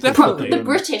psychological... God, definitely. The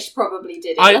British probably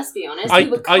did it, let's be honest. They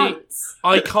were cunts.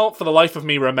 I can't for the life of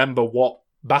me remember what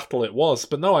battle it was,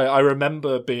 but no, I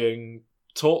remember being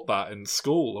taught that in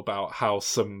school about how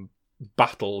some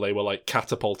battle they were like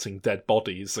catapulting dead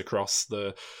bodies across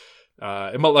the...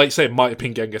 it might have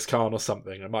been Genghis Khan or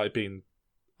something. It might have been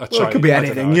a Chinese. It could be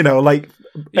anything, like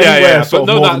but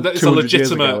no, that is a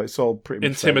legitimate it's all pretty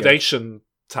much intimidation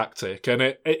tactic,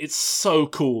 and it's so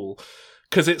cool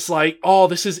because it's like, oh,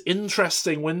 this is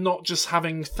interesting. We're not just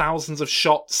having thousands of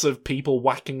shots of people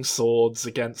whacking swords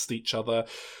against each other.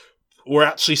 We're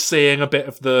actually seeing a bit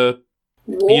of the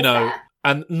Warfare.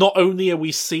 and not only are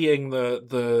we seeing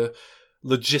the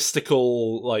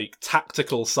logistical, like,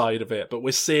 tactical side of it, but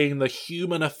we're seeing the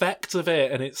human effect of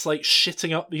it, and it's like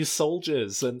shitting up these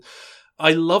soldiers, and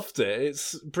I loved it.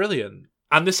 It's brilliant.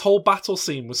 And this whole battle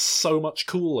scene was so much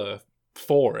cooler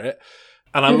for it,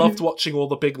 and I loved watching all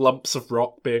the big lumps of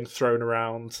rock being thrown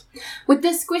around. With the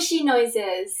squishy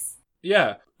noises.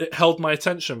 Yeah, it held my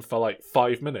attention for like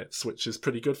 5 minutes, which is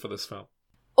pretty good for this film.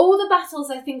 All the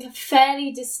battles, I think, are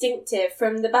fairly distinctive,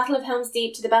 from the Battle of Helm's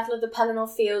Deep to the Battle of the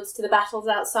Pelennor Fields to the battles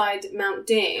outside Mount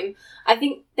Doom. I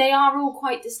think they are all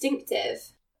quite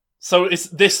distinctive. So it's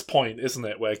this point, isn't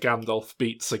it, where Gandalf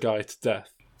beats a guy to death?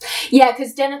 Yeah,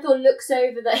 because Denethor looks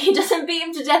over that he doesn't beat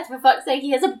him to death, for fuck's sake,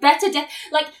 he has a better death.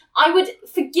 Like, I would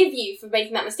forgive you for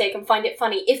making that mistake and find it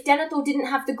funny if Denethor didn't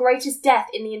have the greatest death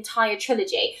in the entire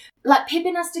trilogy. Like,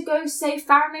 Pippin has to go save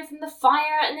Faramir from the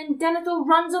fire, and then Denethor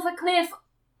runs off a cliff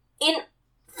in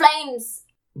flames.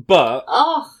 But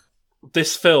Oh,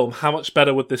 this film, how much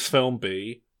better would this film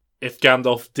be if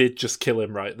Gandalf did just kill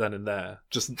him right then and there?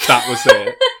 Just that was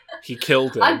it. He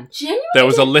killed him. I genuinely There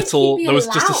was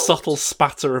just a allowed. subtle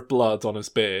spatter of blood on his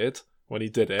beard when he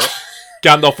did it.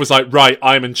 Gandalf was like, right,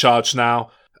 I'm in charge now.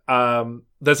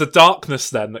 There's a darkness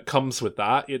then that comes with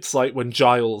that. It's like when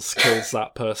Giles kills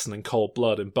that person in cold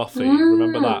blood in Buffy.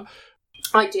 Remember that?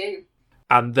 I do.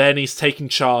 and then he's taking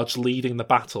charge, leading the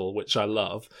battle, which I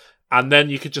love. And then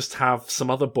you could just have some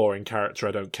other boring character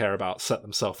I don't care about set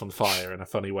themselves on fire in a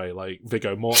funny way, like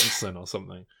Viggo Mortensen or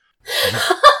something.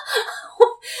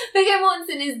 Viggo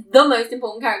Mortensen is the most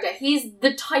important character. He's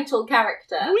the title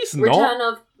character. No, he's not. Return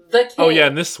of the King. Oh yeah,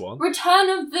 in this one. Return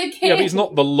of the King. Yeah, but he's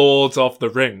not the Lord of the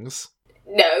Rings.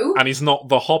 No. And he's not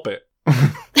the Hobbit.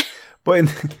 But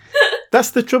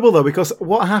that's the trouble, though, because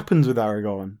what happens with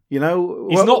Aragorn? You know,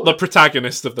 He's not the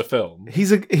protagonist of the film.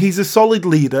 He's a solid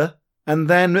leader, and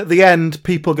then at the end,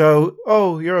 people go,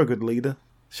 "Oh, you're a good leader.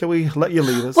 Shall we let you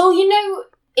lead us?" Well, you know,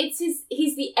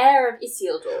 he's the heir of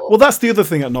Isildur. Well, that's the other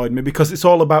thing that annoyed me, because it's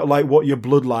all about like what your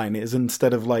bloodline is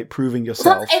instead of like proving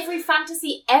yourself. That's every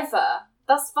fantasy ever.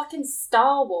 That's fucking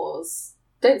Star Wars.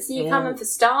 Don't see you coming for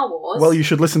Star Wars. Well, you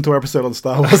should listen to our episode on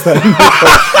Star Wars then.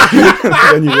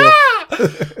 Then you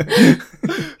will.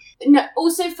 No,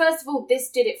 also, first of all, this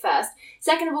did it first.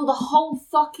 Second of all, the whole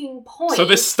fucking point. So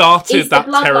this started is the that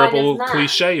bloodline terrible of man.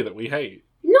 cliche that we hate.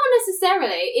 Not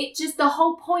necessarily. It just, the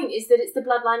whole point is that it's the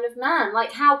bloodline of man.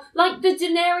 Like how, like the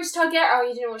Daenerys Targaryen. Oh,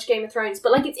 you didn't watch Game of Thrones,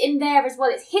 but like it's in there as well.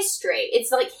 It's history.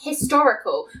 It's like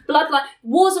historical bloodline.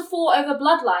 Wars are fought over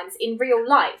bloodlines in real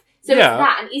life. So Yeah,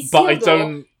 it's that, and Isildur But I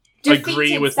don't agree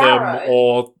defeated with Sauron. them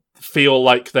or feel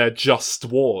like they're just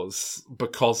wars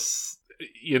because,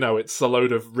 you know, it's a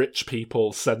load of rich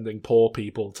people sending poor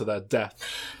people to their death.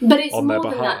 But it's on their more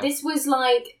than behalf. that. This was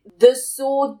like the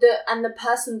sword that and the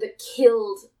person that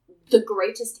killed the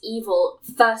greatest evil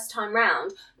first time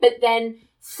round, but then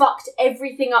fucked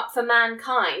everything up for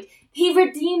mankind. He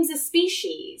redeems a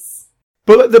species.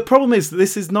 But the problem is,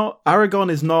 this is not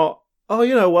Aragorn. Is not. Oh,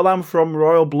 you know, well, I'm from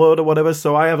royal blood or whatever,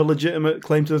 so I have a legitimate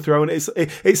claim to the throne. It's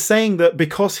saying that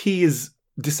because he is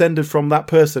descended from that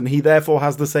person, he therefore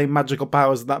has the same magical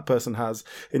powers that person has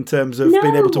in terms of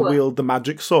being able to No. wield the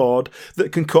magic sword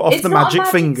that can cut off It's the not a magic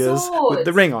magic fingers sword. with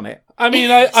the ring on it. I mean,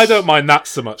 I don't mind that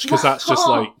so much because that's just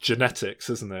No. like genetics,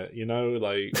 isn't it? You know,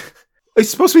 like, It's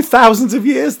supposed to be thousands of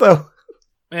years, though.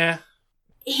 eh.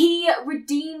 He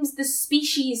redeems the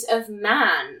species of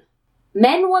man.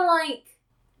 Men were like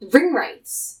ring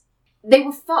wraiths. They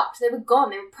were fucked. They were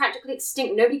gone. They were practically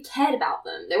extinct. Nobody cared about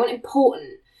them. They weren't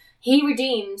important. He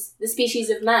redeems the species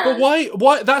of man. But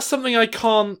why? That's something I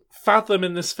can't fathom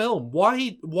in this film.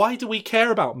 Why do we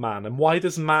care about man, and why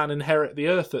does man inherit the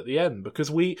earth at the end?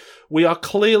 Because we are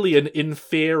clearly an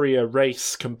inferior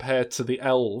race compared to the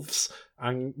elves,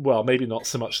 and well, maybe not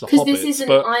so much the Because hobbits, this isn't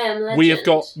but I Am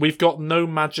Legend. we've got no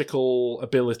magical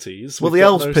abilities. Well, We've the got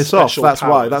elves no piss off. special That's why.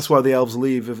 powers. That's why the elves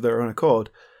leave of their own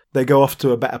accord. They go off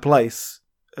to a better place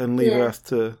and leave Yeah. Earth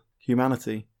to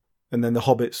humanity, and then the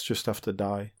hobbits just have to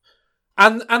die.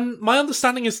 And my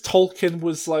understanding is Tolkien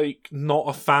was like not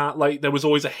a fan. Like there was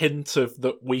always a hint of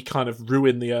that we kind of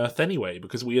ruin the earth anyway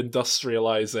because we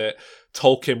industrialize it.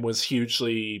 Tolkien was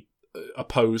hugely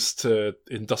opposed to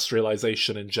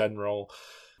industrialization in general.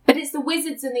 But it's the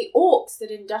wizards and the orcs that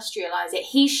industrialise it.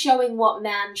 He's showing what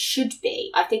man should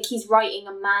be. I think he's writing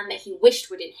a man that he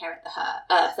wished would inherit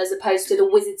the earth, as opposed to the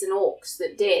wizards and orcs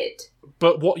that did.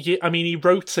 But I mean, he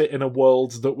wrote it in a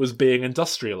world that was being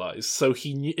industrialized. So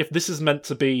he knew, if this is meant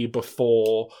to be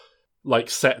before, like,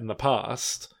 set in the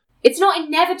past. It's not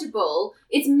inevitable.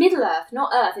 It's Middle-earth, not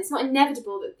Earth. It's not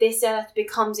inevitable that this Earth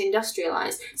becomes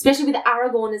industrialised, especially with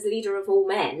Aragorn as leader of all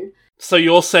men. So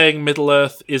you're saying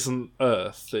Middle-earth isn't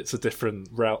Earth? It's a different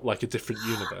route, like a different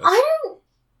universe.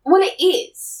 Well, it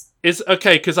is. Is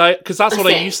okay because that's what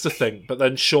I think. used to think, but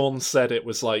then Sean said it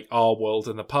was like our world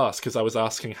in the past because I was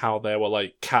asking how there were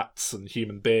like cats and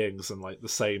human beings and like the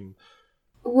same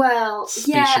Well,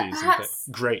 species yeah, and perhaps.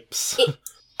 grapes.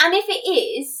 And if it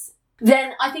is,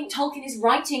 then I think Tolkien is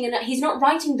writing, and he's not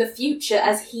writing the future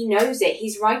as he knows it.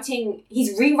 He's rewriting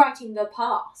the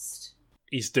past.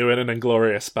 He's doing an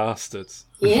Inglorious Bastards.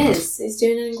 He is. He's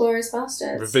doing an Inglourious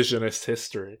Basterds. Revisionist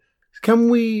history. Can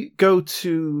we go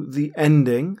to the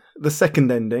ending, the second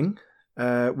ending,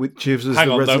 which gives us Hang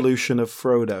the on, though. resolution of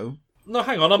Frodo? No,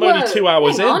 hang on, I'm Whoa, only 2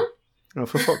 hours hang in. on. Oh,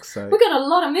 for fuck's sake. We've got a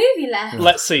lot of movie left.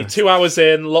 Let's see, 2 hours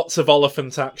in, lots of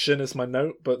Oliphant action is my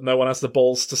note, but no one has the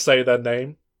balls to say their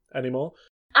name anymore.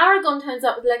 Aragorn turns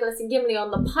up with Legolas and Gimli on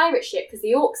the pirate ship because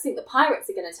the orcs think the pirates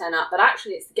are going to turn up, but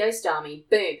actually it's the Ghost Army.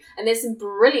 Boom. And there's some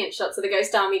brilliant shots of the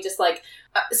Ghost Army just like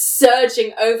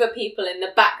surging over people in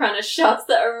the background of shots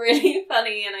that are really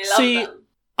funny, and I love them.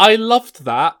 I loved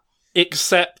that,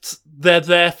 except they're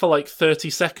there for like 30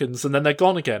 seconds and then they're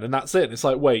gone again, and that's it. It's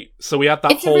like, wait, so we had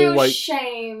that It's a whole real like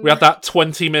shame. we had that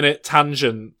 20-minute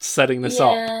tangent setting this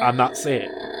up, and that's it.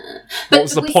 What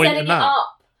was the we're point setting in it that? up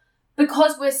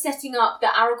because we're setting up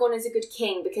that Aragorn is a good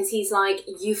king, because he's like,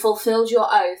 you fulfilled your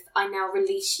oath, I now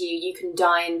release you, you can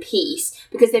die in peace,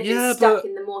 because they've been stuck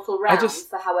in the mortal realm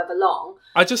for however long.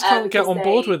 I just can't get on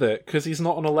board with it, because he's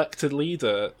not an elected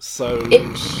leader, so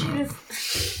it should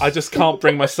have... I just can't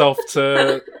bring myself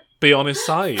to be on his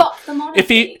side. Fuck the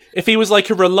monarchy. If he was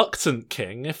like a reluctant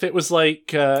king, if it was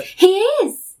like... He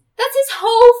is! That's his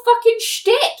whole fucking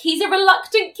shtick. He's a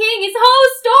reluctant king. His whole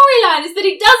storyline is that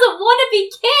he doesn't want to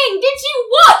be king. Did you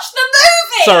watch the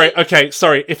movie?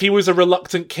 Sorry. If he was a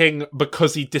reluctant king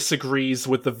because he disagrees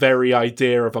with the very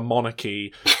idea of a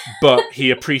monarchy, but he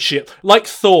appreciates... Like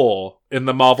Thor in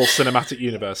the Marvel Cinematic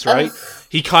Universe, right?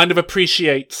 He kind of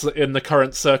appreciates that in the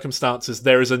current circumstances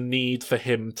there is a need for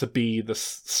him to be the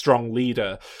strong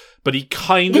leader. But he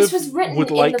kind of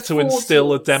would like to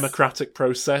instill a democratic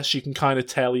process. You can kind of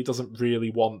tell he doesn't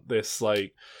really want this,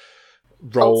 like,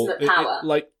 role. Ultimate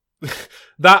power.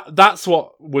 That's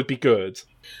what would be good.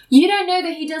 You don't know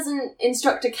that he doesn't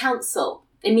instruct a council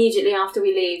immediately after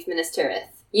we leave Minas Tirith.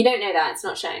 You don't know that. It's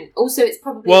not shown. Also, it's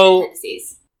probably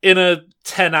appendices. In a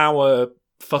 10-hour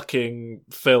fucking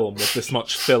film with this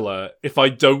much filler, if I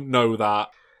don't know that...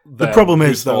 The problem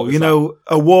is, though,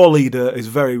 a war leader is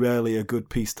very rarely a good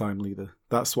peacetime leader.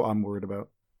 That's what I'm worried about.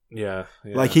 Yeah.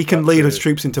 Like, he can lead his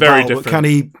troops into battle, but can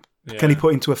he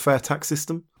put into a fair tax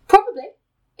system? Probably.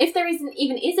 If there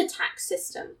even is a tax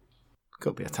system.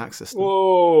 Could be a tax system.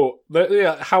 Whoa.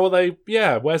 How are they...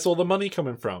 Yeah, where's all the money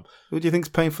coming from? Who do you think's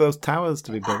paying for those towers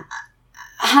to be built?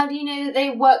 How do you know that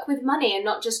they work with money and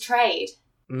not just trade?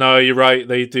 No, you're right.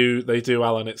 They do,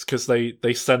 Alan. It's because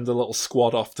they send a little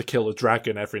squad off to kill a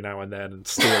dragon every now and then and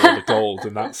steal all the gold,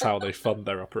 and that's how they fund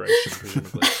their operation,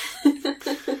 presumably.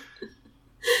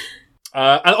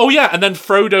 And then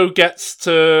Frodo gets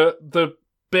to the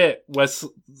bit with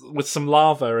some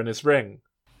lava in his ring.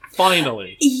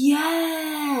 Finally.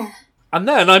 Yeah. And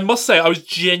then, I must say, I was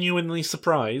genuinely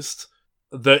surprised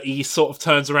that he sort of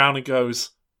turns around and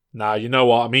goes, nah, you know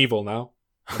what? I'm evil now.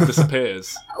 And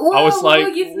disappears. I was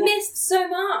like, you've missed so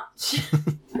much.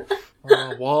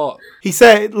 Oh, what? He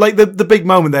said, like, the big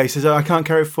moment there, he says, I can't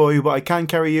carry it for you, but I can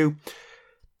carry you.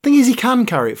 Thing is, he can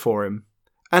carry it for him,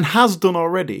 and has done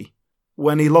already,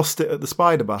 when he lost it at the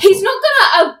spider battle. He's not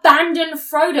gonna abandon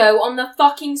Frodo on the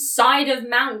fucking side of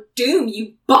Mount Doom,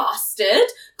 you bastard!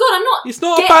 God, I'm not... He's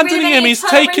not abandoning him, he's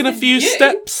taking a few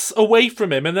steps away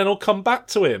from him, and then he'll come back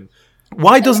to him.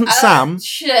 Why doesn't Sam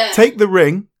take the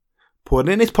ring, put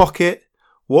it in his pocket,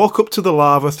 walk up to the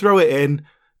lava, throw it in,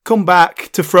 come back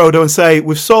to Frodo and say,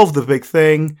 we've solved the big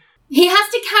thing. He has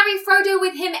to carry Frodo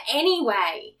with him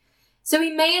anyway. So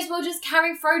he may as well just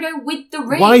carry Frodo with the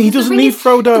ring. Why? He doesn't need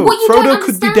Frodo. Frodo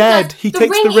could be dead. He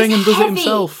takes the ring and does it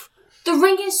himself. The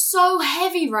ring is so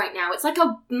heavy right now. It's like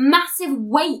a massive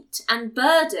weight and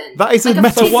burden. That is like a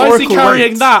metaphorical why is he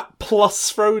carrying weight. that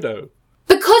plus Frodo?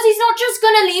 Because he's not just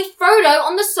going to leave Frodo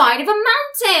on the side of a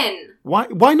mountain.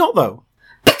 Why not, though?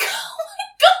 Oh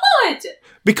my god!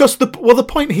 Because the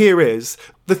point here is,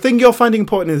 the thing you're finding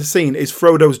important in the scene is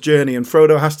Frodo's journey, and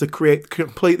Frodo has to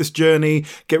complete this journey,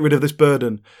 get rid of this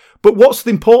burden. But what's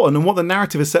important, and what the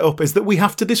narrative is set up, is that we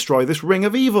have to destroy this ring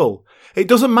of evil. It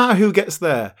doesn't matter who gets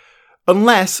there.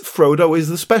 Unless Frodo is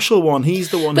the special one.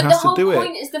 He's the one who has to do it. But the whole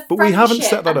point is the but we haven't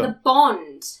set that and up. the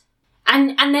bond.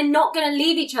 And they're not going to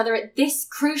leave each other at this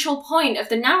crucial point of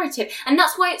the narrative. And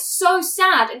that's why it's so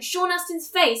sad. And Sean Astin's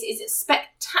face is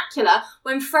spectacular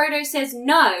when Frodo says,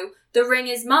 no, the ring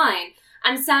is mine.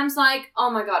 And Sam's like, oh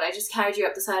my god, I just carried you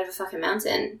up the side of a fucking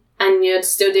mountain. And you're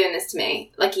still doing this to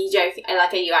me. Like, are you joking?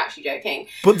 Like, are you actually joking?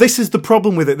 But this is the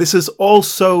problem with it. This is all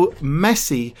so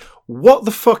messy. What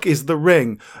the fuck is the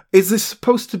ring? Is this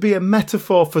supposed to be a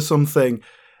metaphor for something?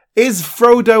 Is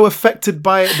Frodo affected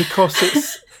by it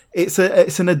because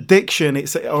it's an addiction?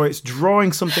 Or it's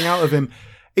drawing something out of him.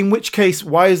 In which case,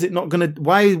 why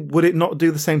would it not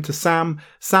do the same to Sam?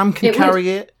 Sam can carry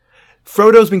it.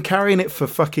 Frodo's been carrying it for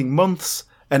fucking months,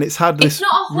 and it's had this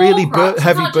really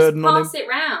heavy burden on him. Pass it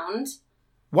round.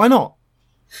 Why not?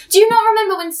 Do you not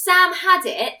remember when Sam had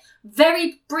it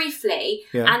very briefly,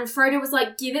 yeah. and Frodo was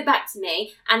like, "Give it back to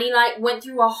me," and he like went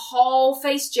through a whole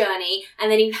face journey,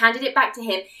 and then he handed it back to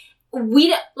him.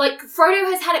 Frodo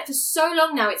has had it for so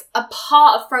long now, it's a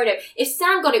part of Frodo. If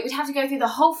Sam got it, we'd have to go through the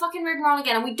whole fucking rigmarole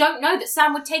again, and we don't know that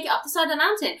Sam would take it up the side of the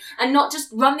mountain and not just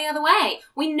run the other way.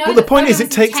 We know. But the point is, it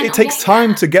takes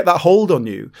time to get that hold on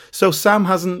you. So Sam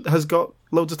has got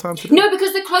loads of time to do it. No,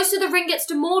 because the closer the ring gets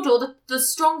to Mordor, the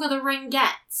stronger the ring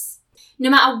gets. No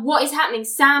matter what is happening,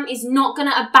 Sam is not going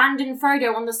to abandon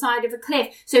Frodo on the side of a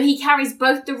cliff. So he carries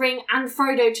both the ring and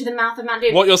Frodo to the mouth of Mount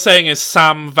Doom. What you're saying is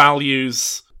Sam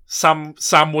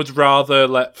would rather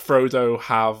let Frodo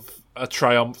have a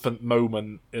triumphant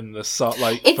moment in the It's for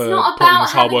not putting about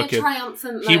his hard having work a in.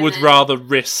 triumphant moment. He would rather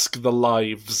risk the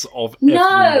lives of No!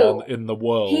 everyone in the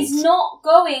world. He's not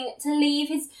going to leave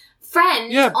his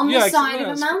friend on the side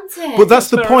of a mountain. But that's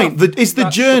the fair point. enough. Is the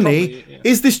That's journey, the problem,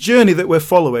 yeah. is this journey that we're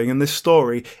following in this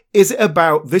story, is it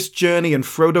about this journey and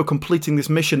Frodo completing this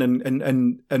mission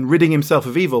and ridding himself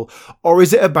of evil, or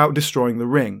is it about destroying the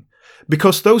ring?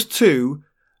 Because those two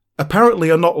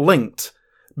apparently are not linked,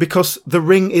 because the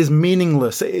ring is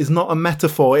meaningless. It is not a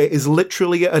metaphor. It is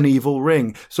literally an evil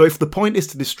ring. So if the point is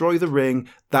to destroy the ring,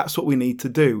 that's what we need to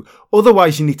do.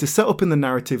 Otherwise, you need to set up in the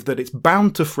narrative that it's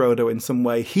bound to Frodo in some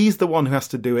way. He's the one who has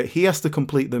to do it. He has to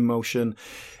complete the mission.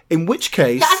 In which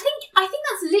case... Yeah, I think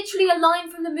that's literally a line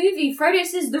from the movie. Frodo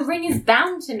says, "The ring is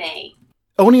bound to me."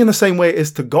 Only in the same way it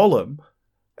is to Gollum.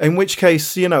 In which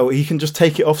case, he can just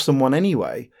take it off someone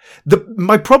anyway.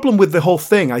 My problem with the whole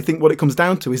thing, I think what it comes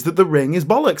down to, is that the ring is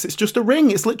bollocks. It's just a ring.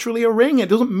 It's literally a ring. It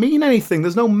doesn't mean anything.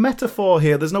 There's no metaphor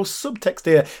here. There's no subtext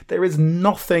here. There is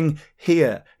nothing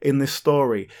here in this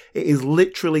story. It is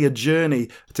literally a journey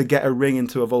to get a ring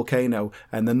into a volcano,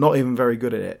 and they're not even very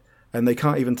good at it. And they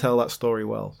can't even tell that story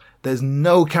well. There's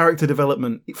no character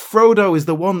development. Frodo is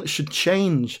the one that should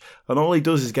change, and all he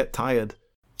does is get tired.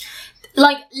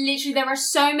 Literally, there are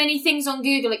so many things on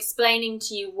Google explaining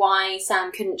to you why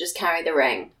Sam couldn't just carry the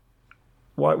ring.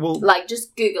 Why? Well,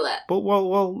 just Google it. But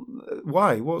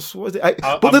why? What is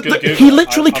it? He He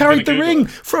literally carried the ring.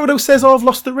 Frodo says, "Oh, I've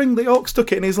lost the ring. The orc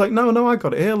stuck it," and he's like, "No, I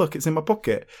got it here. Look, it's in my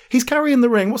pocket." He's carrying the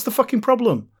ring. What's the fucking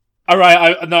problem? All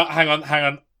right, no, hang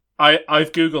on.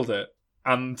 I've Googled it,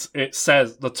 and it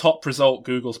says the top result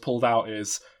Google's pulled out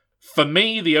is, for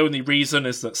me, the only reason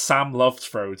is that Sam loved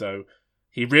Frodo.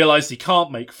 He realised he can't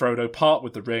make Frodo part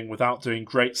with the ring without doing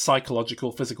great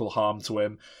psychological, physical harm to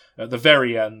him. At the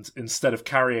very end, instead of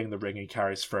carrying the ring, he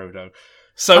carries Frodo.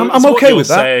 So I'm what okay you're with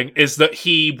that. saying is that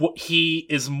he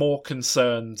is more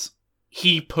concerned.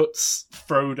 He puts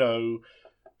Frodo's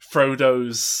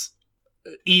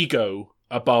ego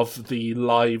above the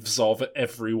lives of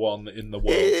everyone in the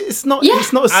world. It's not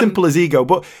as simple as ego,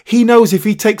 but he knows if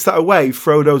he takes that away,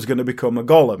 Frodo's going to become a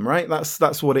Gollum, right?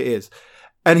 That's what it is.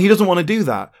 And he doesn't want to do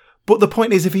that. But the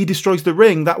point is, if he destroys the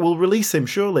ring, that will release him,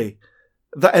 surely.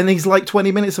 And he's like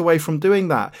 20 minutes away from doing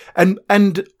that. And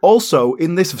also,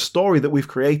 in this story that we've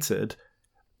created,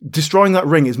 destroying that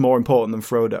ring is more important than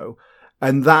Frodo.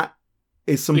 And that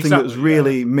is something that's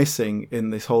really missing in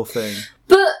this whole thing.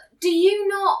 But do you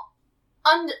not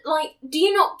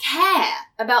care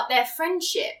about their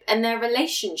friendship and their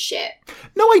relationship?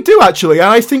 No, I do, actually. And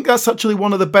I think that's actually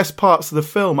one of the best parts of the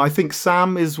film. I think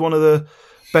Sam is one of the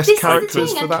best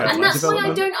characters for that. And that's why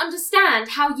I don't understand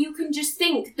how you can just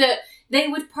think that they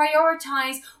would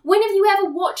prioritise... When have you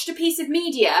ever watched a piece of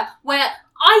media where...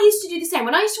 I used to do the same.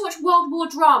 When I used to watch World War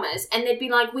dramas and they'd be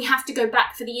like, we have to go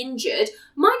back for the injured,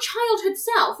 my childhood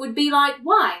self would be like,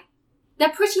 why? They're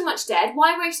pretty much dead.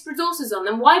 Why waste resources on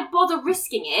them? Why bother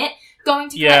risking it going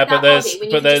to collect that body when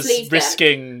you can just leave them?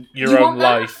 Risking your own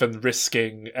life and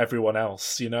risking everyone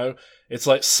else, It's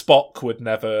like Spock would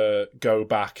never go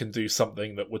back and do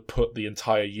something that would put the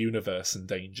entire universe in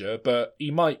danger, but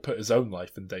he might put his own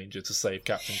life in danger to save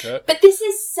Captain Kirk. But this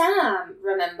is Sam,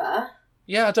 remember?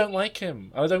 Yeah, I don't like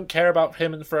him. I don't care about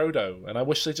him and Frodo, and I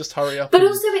wish they'd just hurry up. But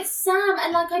also it's Sam,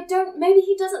 and maybe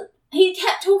he doesn't... He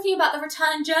kept talking about the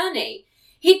return journey.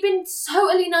 He'd been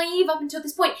totally naive up until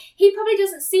this point. He probably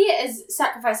doesn't see it as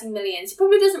sacrificing millions. He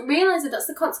probably doesn't realise that that's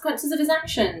the consequences of his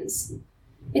actions.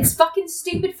 It's fucking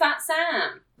stupid fat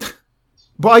Sam.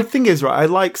 But I think it's right. I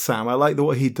like Sam. I like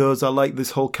what he does. I like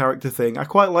this whole character thing. I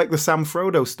quite like the Sam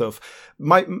Frodo stuff.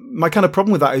 My kind of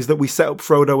problem with that is that we set up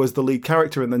Frodo as the lead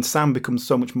character and then Sam becomes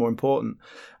so much more important.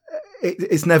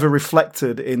 It's never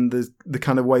reflected in the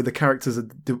kind of way the characters are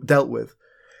dealt with.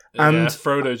 And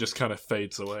Frodo just kind of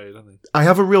fades away, doesn't he? I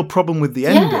have a real problem with the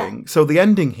ending. So the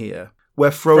ending here,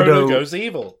 where Frodo goes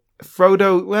evil.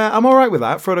 Well, I'm all right with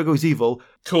that. Frodo goes evil.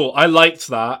 Cool. I liked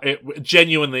that.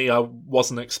 Genuinely, I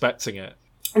wasn't expecting it.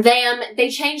 They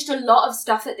changed a lot of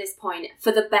stuff at this point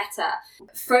for the better.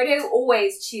 Frodo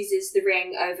always chooses the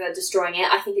ring over destroying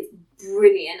it. I think it's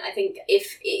brilliant. I think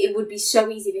if it would be so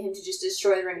easy for him to just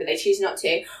destroy the ring, but they choose not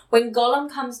to. When Gollum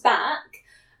comes back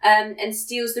and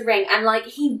steals the ring, and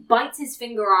he bites his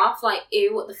finger off,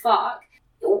 ew, what the fuck?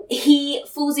 He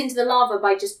falls into the lava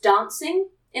by just dancing.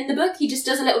 In the book, he just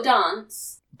does a little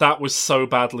dance. That was so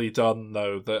badly done,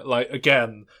 though, that,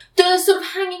 again... The sort of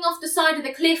hanging off the side of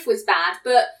the cliff was bad,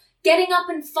 but getting up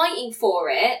and fighting for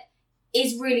it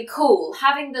is really cool.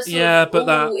 Having the sort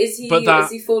of, is he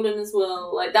fallen as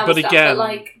well? That was again,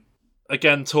 that,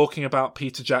 again, talking about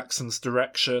Peter Jackson's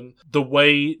direction, the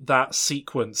way that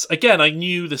sequence... Again, I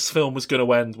knew this film was going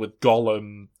to end with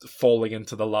Gollum falling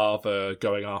into the lava,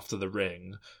 going after the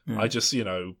ring. I just,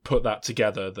 put that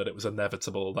together, that it was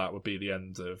inevitable that would be the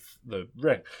end of the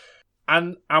ring.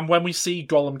 And when we see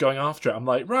Gollum going after it, I'm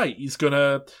like, right, it's going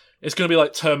to be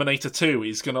like Terminator 2.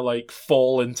 He's going to, like,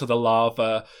 fall into the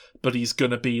lava, but he's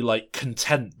going to be, like,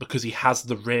 content because he has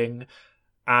the ring.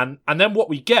 And then what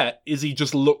we get is he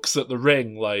just looks at the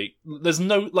ring, like, there's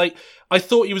no, like, I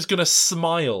thought he was going to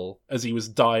smile as he was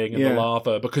dying in the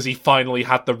lava because he finally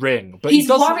had the ring, but he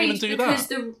doesn't even do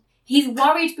that. He's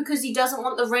worried because he doesn't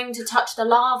want the ring to touch the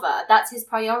lava. That's his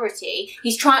priority.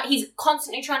 He's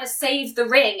constantly trying to save the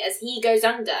ring as he goes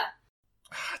under.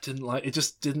 It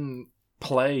just didn't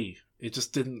play. It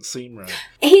just didn't seem right.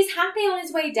 He's happy on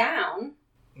his way down.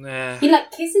 Nah. He,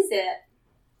 like, kisses it.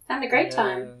 Having a great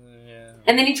time.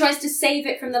 And then he tries to save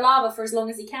it from the lava for as long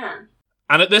as he can.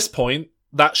 And at this point,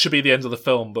 that should be the end of the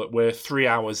film, but we're 3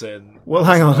 hours in. Well,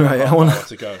 hang on, right? I want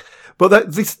to go.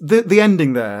 But the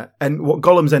ending there, and what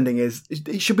Gollum's ending is,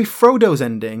 it should be Frodo's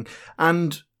ending.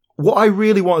 And what I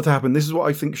really wanted to happen, this is what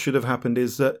I think should have happened,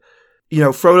 is that,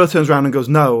 Frodo turns around and goes,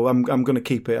 "No, I'm going to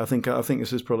keep it. I think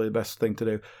this is probably the best thing to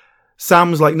do."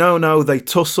 Sam's like, "No." They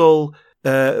tussle.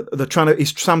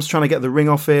 Sam's trying to get the ring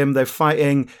off him. They're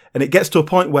fighting, and it gets to a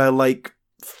point where, like,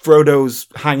 Frodo's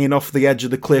hanging off the edge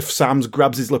of the cliff. Sam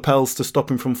grabs his lapels to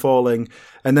stop him from falling,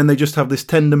 and then they just have this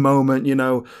tender moment.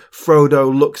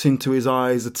 Frodo looks into his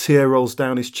eyes, a tear rolls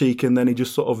down his cheek, and then he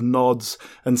just sort of nods.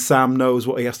 And Sam knows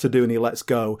what he has to do, and he lets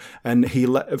go. And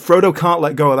Frodo can't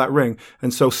let go of that ring,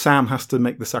 and so Sam has to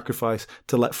make the sacrifice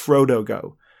to let Frodo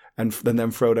go. And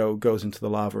then Frodo goes into the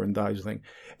lava and dies, I think.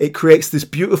 It creates this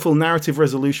beautiful narrative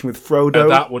resolution with Frodo.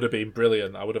 That would have been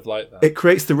brilliant. I would have liked that. It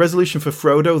creates the resolution for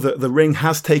Frodo that the ring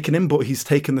has taken him, but he's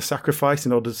taken the sacrifice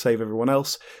in order to save everyone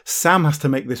else. Sam has to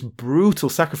make this brutal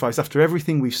sacrifice after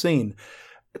everything we've seen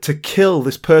to kill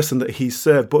this person that he's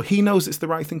served, but he knows it's the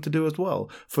right thing to do as well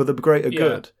for the greater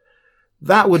good.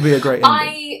 That would be a great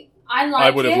ending.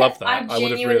 I would have loved that. I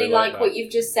genuinely like what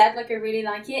you've just said. Like, I really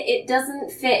like it. It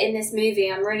doesn't fit in this movie.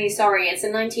 I'm really sorry. It's a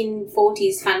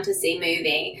 1940s fantasy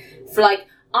movie.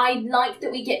 I like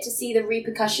that we get to see the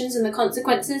repercussions and the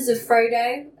consequences of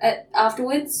Frodo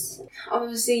afterwards.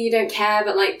 Obviously, you don't care,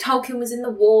 but, like, Tolkien was in the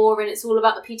war, and it's all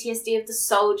about the PTSD of the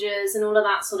soldiers and all of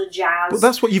that sort of jazz. But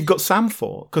that's what you've got Sam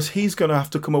for, because he's going to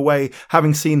have to come away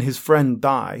having seen his friend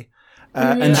die.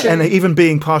 And even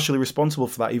being partially responsible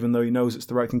for that, even though he knows it's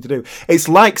the right thing to do. It's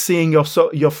like seeing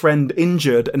your friend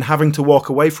injured and having to walk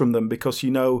away from them because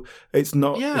it's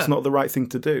not the right thing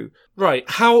to do. Right.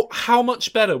 How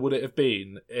much better would it have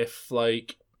been if,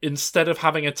 like, instead of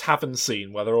having a tavern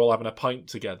scene where they're all having a pint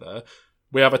together,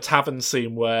 we have a tavern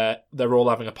scene where they're all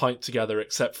having a pint together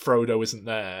except Frodo isn't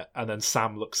there, and then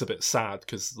Sam looks a bit sad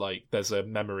because, like, there's a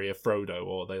memory of Frodo,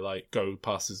 or they, like, go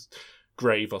past his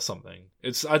grave or something.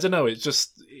 I don't know, it's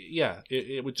just,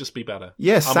 it would just be better.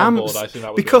 Yeah, Sam, I think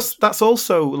that would because that's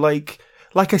also, like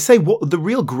I say, what the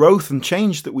real growth and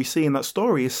change that we see in that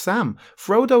story is Sam.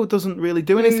 Frodo doesn't really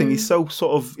do anything. He's so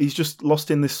he's just lost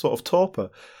in this sort of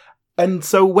torpor. And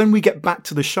so when we get back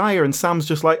to the Shire and Sam's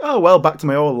just like, oh, well, back to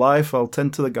my old life, I'll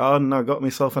tend to the garden, I got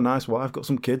myself a nice wife, got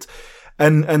some kids.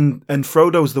 And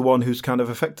Frodo's the one who's kind of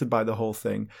affected by the whole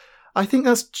thing. I think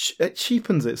it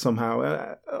cheapens it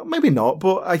somehow. Maybe not,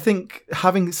 but I think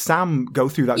having Sam go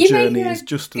through that journey is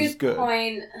just as good.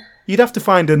 Point. You'd have to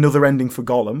find another ending for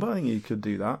Gollum, but I think you could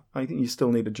do that. I think you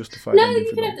still need a justified ending for Gollum. No,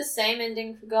 you could have the same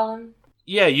ending for Gollum.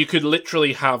 Yeah, you could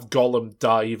literally have Gollum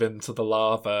dive into the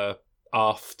lava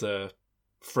after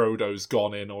Frodo's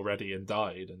gone in already and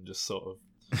died, and just sort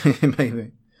of...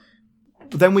 Maybe.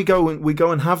 But then we go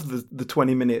and have the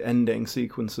 20-minute ending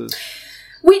sequences.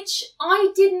 Which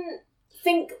I didn't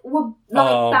think were like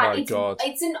oh that. My God.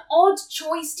 It's an odd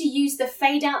choice to use the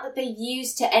fade out that they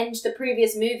used to end the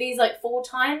previous movies like 4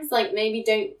 times. Like, maybe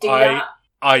don't do that.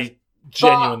 I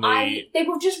genuinely... they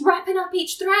were just wrapping up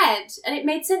each thread, and it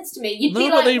made sense to me. You'd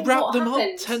be like, but they wrapped what them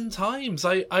happened? up 10 times.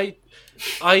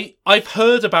 I've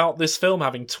heard about this film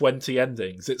having 20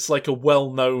 endings. It's like a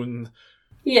well-known...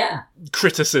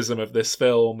 criticism of this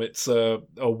film. It's a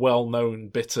well-known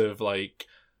bit of, like,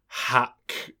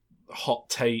 hack, hot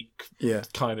take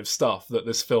kind of stuff that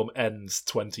this film ends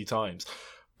 20 times.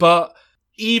 But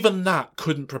even that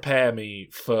couldn't prepare me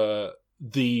for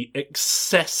the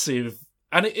excessive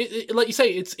And it like you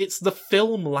say, it's the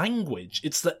film language,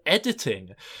 it's the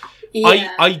editing.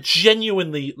 Yeah. I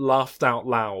genuinely laughed out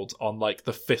loud on like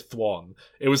the fifth one.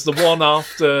 It was the one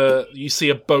after you see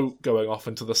a boat going off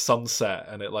into the sunset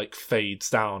and it like fades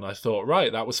down. I thought,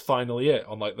 right, that was finally it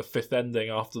on like the fifth ending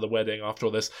after the wedding, after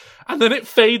all this. And then it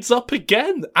fades up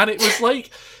again. And it was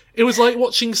like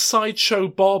watching Sideshow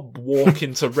Bob walk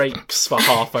into rakes for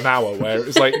half an hour, where it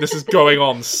was like, this is going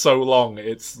on so long,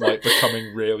 it's like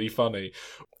becoming really funny.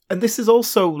 And this is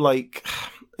also like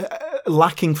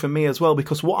lacking for me as well,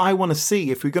 because what I want to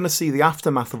see, if we're going to see the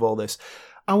aftermath of all this,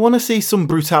 I want to see some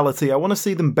brutality. I want to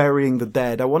see them burying the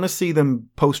dead. I want to see them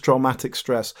post-traumatic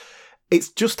stress. It's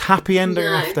just happy ending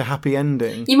after happy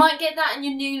ending. You might get that in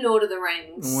your new Lord of the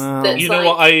Rings. Well, You know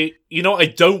what I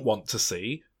don't want to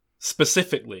see?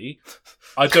 Specifically,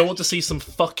 I don't want to see some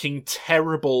fucking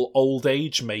terrible old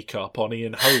age makeup on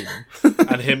Ian Holm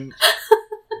and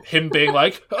him being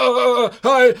like,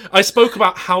 hi. I spoke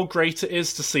about how great it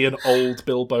is to see an old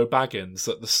Bilbo Baggins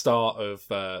at the start of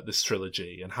this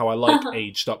trilogy and how I like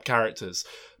aged up characters.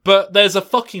 But there's a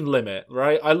fucking limit,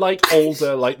 right? I like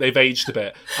older, like they've aged a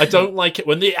bit. I don't like it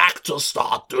when the actors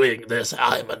start doing this,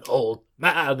 I'm an old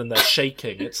man, and they're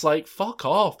shaking. It's like, fuck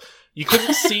off. You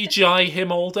couldn't CGI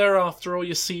him older after all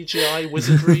your CGI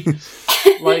wizardry.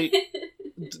 Like,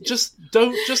 just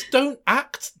don't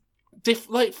act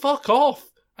like, fuck off.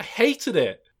 I hated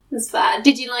it. That's fair.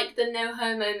 Did you like the no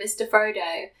homo Mr.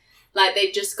 Frodo? Like,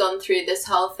 they've just gone through this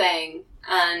whole thing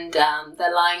and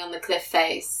they're lying on the cliff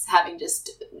face, having just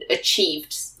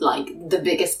achieved, like, the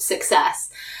biggest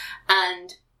success.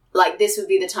 And, like, this would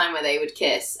be the time where they would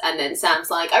kiss. And then Sam's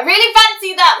like, I really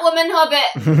fancy that woman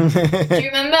hobbit. Do you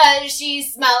remember? She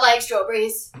smelled like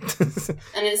strawberries.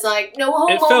 And it's like, no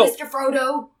homo, Mr.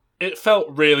 Frodo. It felt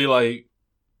really like,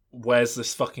 where's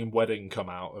this fucking wedding come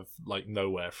out of, like,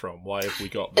 nowhere from? Why have we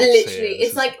got this Literally, here?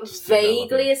 it's like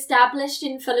vaguely established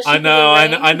in Fellowship I of the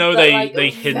Ring. I know but, they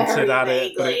like, hinted very at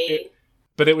it, vaguely.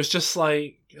 but it was just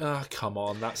like, come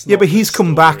on, that's not yeah, but he's the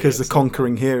come back story, as the it's not-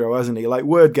 conquering hero, hasn't he? Like,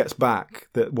 word gets back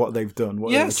that what they've done.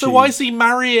 What Yeah, they've so achieved. why is he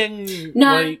marrying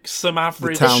No. like some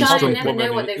average The town Shire never woman?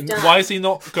 know what they've done. Why is he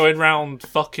not going round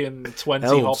fucking 20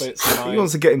 elves? hobbits? And He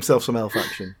wants to get himself some elf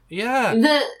action. yeah.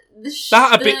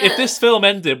 That'd If this film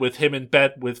ended with him in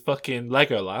bed with fucking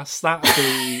Legolas,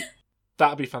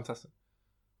 that'd be fantastic.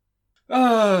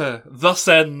 Thus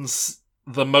ends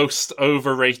the most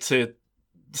overrated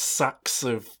sacks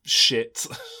of shit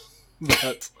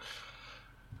that.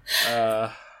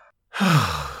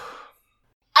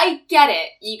 I get it,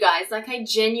 you guys. Like, I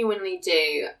genuinely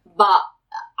do. But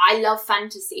I love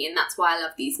fantasy, and that's why I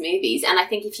love these movies. And I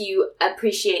think if you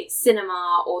appreciate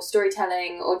cinema or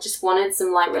storytelling or just wanted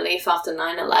some light relief after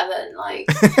 9/11, like,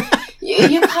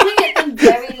 you're coming at them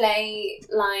very late.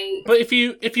 Like, But if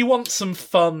you want some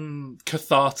fun,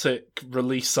 cathartic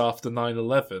release after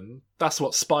 9/11, that's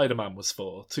what Spider-Man was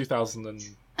for.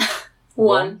 2001.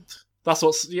 one. That's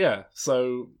what's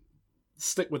So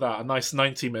stick with that. A nice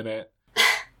 90-minute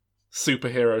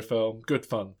superhero film. Good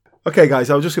fun. Okay, guys,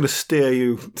 I was just going to steer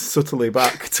you subtly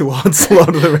back towards Lord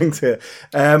of the Rings here.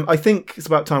 I think it's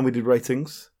about time we did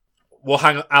ratings. Well,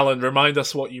 hang on, Alan. Remind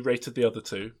us what you rated the other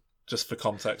two, just for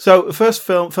context. So, the first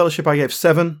film, Fellowship, I gave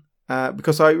 7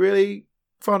 because I really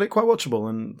found it quite watchable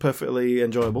and perfectly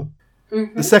enjoyable.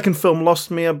 Mm-hmm. The second film lost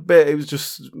me a bit. It was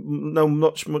just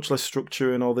much less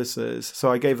structure and all this is.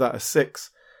 So I gave that a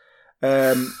 6.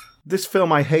 This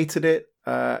film, I hated it.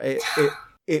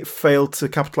 It failed to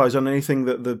capitalise on anything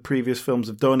that the previous films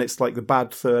have done. It's like the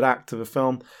bad third act of a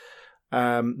film.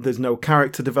 There's no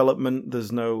character development.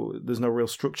 There's no real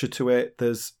structure to it.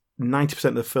 There's 90%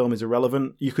 of the film is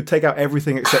irrelevant. You could take out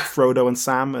everything except Frodo and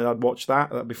Sam, and I'd watch that.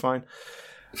 That'd be fine.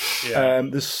 Yeah.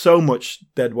 There's so much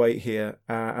dead weight here,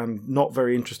 and not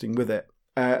very interesting with it.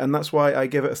 And that's why I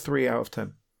give it a 3 out of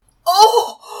 10.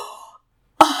 Oh!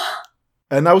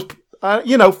 And that was,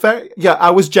 fair. Yeah,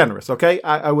 I was generous, okay?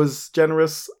 I was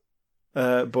generous,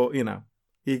 but,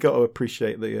 you got to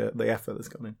appreciate the effort that's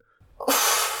gone in.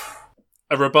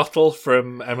 A rebuttal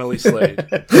from Emily Slade.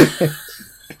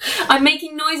 I'm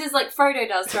making noises like Frodo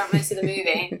does throughout most of the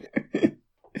movie.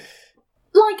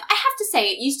 Like, I have to say,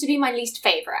 it used to be my least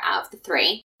favourite out of the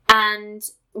 3. And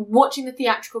watching the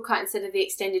theatrical cut instead of the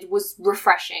extended was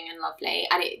refreshing and lovely.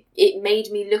 And it made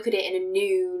me look at it in a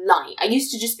new light. I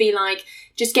used to just be like,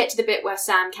 just get to the bit where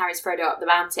Sam carries Frodo up the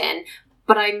mountain.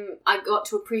 But I got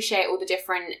to appreciate all the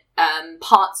different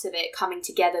parts of it coming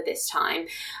together this time.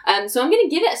 So I'm going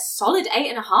to give it a solid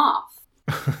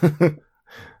 8.5.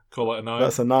 Call it a 9.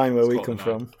 That's a 9 where Let's we call come it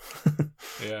a 9. from.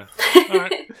 Yeah. All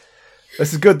right.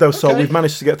 This is good though, Sol. Okay. We've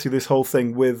managed to get through this whole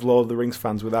thing with Lord of the Rings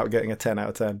fans without getting a 10 out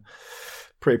of 10.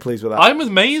 pretty pleased with that. I'm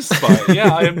amazed by it.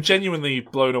 Yeah, I am genuinely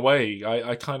blown away.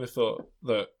 I kind of thought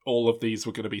that all of these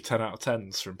were going to be 10 out of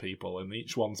 10s from people, and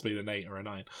each one's been an 8 or a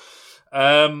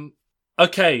 9.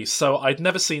 Okay, so I'd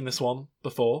never seen this one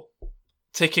before.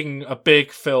 Ticking a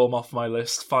big film off my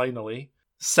list, finally.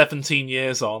 17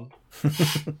 years on.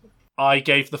 I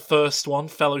gave the first one,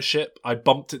 Fellowship. I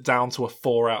bumped it down to a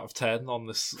 4 out of 10 on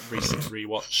this recent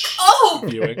rewatch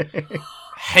viewing.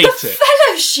 Hate it.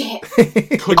 Fellowship!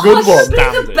 The good one.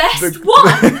 Stand the it. best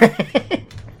one!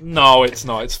 No, it's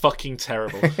not. It's fucking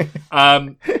terrible.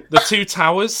 The Two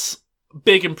Towers,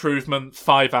 big improvement,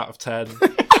 5 out of 10.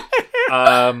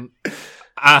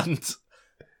 And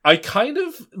I kind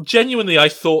of, genuinely, I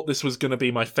thought this was going to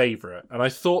be my favourite. And I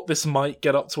thought this might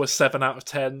get up to a 7 out of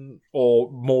 10.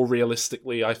 Or more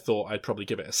realistically, I thought I'd probably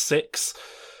give it a 6.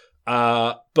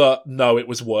 But no, it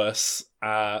was worse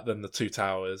than The Two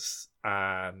Towers.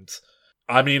 And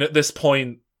I mean, at this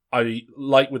point,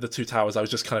 like with The Two Towers, I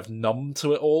was just kind of numb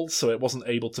to it all. So it wasn't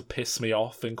able to piss me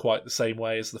off in quite the same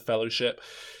way as The Fellowship.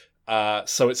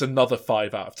 So it's another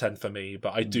 5 out of 10 for me,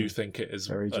 but I do think it is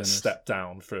a step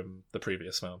down from the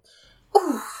previous film.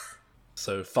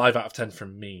 So 5 out of 10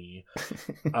 from me.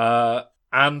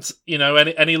 And, you know,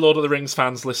 any Lord of the Rings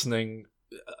fans listening,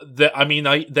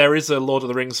 there is a Lord of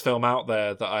the Rings film out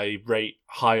there that I rate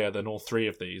higher than all 3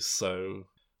 of these, so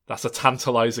that's a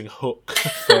tantalising hook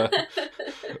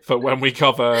for when we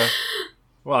cover...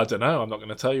 Well, I don't know. I'm not going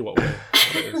to tell you what it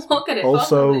is. What could it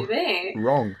Also, possibly be?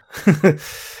 wrong.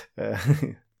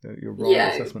 You're wrong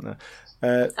assessment there.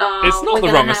 It's not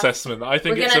the wrong assessment. I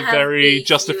think it's a very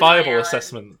justifiable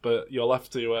assessment, but you'll have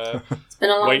to it's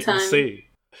been a long wait time. and see.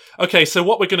 Okay, so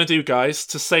what we're going to do, guys,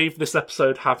 to save this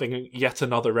episode having yet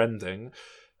another ending,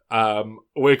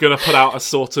 we're going to put out a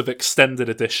sort of extended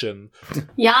edition.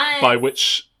 Yes. By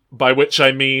which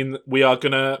I mean we are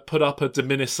going to put up a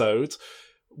Diminisode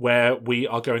where we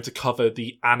are going to cover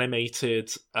the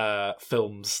animated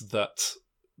films that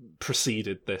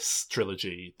preceded this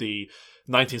trilogy. The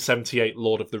 1978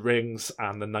 Lord of the Rings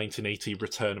and the 1980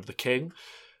 Return of the King.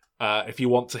 If you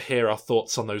want to hear our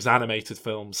thoughts on those animated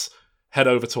films, head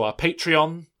over to our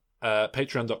Patreon,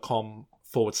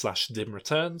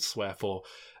 patreon.com/dimreturns, where for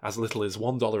as little as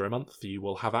 $1 a month, you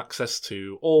will have access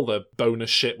to all the bonus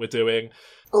shit we're doing.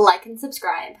 Like and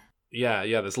subscribe. Yeah,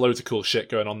 there's loads of cool shit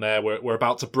going on there. We're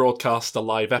about to broadcast a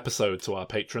live episode to our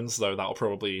patrons, though that'll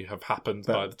probably have happened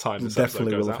by the time this episode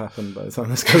goes out. Definitely will have happened by the time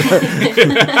this goes out.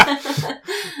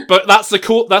 But that's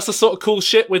the sort of cool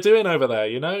shit we're doing over there,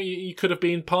 you know? You could have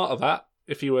been part of that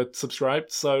if you were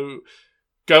subscribed, so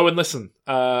go and listen.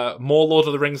 More Lord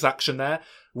of the Rings action there.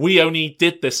 We only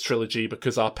did this trilogy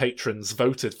because our patrons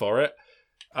voted for it.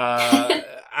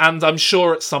 And I'm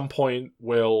sure at some point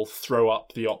we'll throw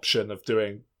up the option of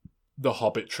doing the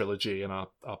Hobbit trilogy, and our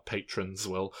patrons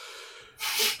will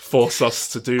force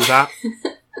us to do that.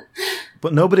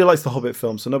 But nobody likes the Hobbit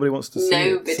film, so nobody wants to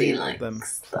see Nobody likes them.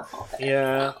 the Hobbit.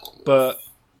 Yeah, but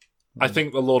I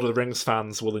think the Lord of the Rings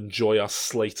fans will enjoy us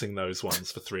slating those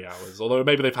ones for 3 hours. Although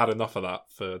maybe they've had enough of that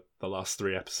for the last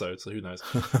 3 episodes, so who knows?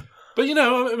 But you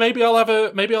know, maybe I'll have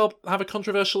a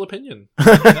controversial opinion.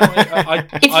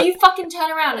 If you fucking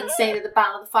turn around and say that the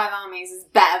Battle of the Five Armies is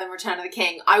better than Return of the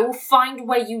King, I will find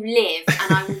where you live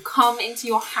and I will come into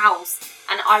your house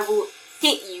and I will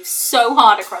hit you so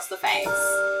hard across the face.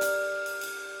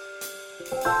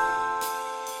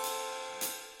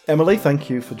 Emily, thank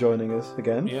you for joining us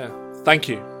again. Yeah, thank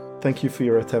you. Thank you for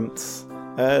your attempts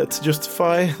to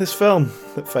justify this film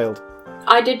that failed.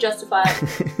 I did justify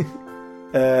it.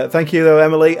 Thank you, though,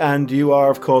 Emily, and you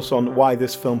are, of course, on Why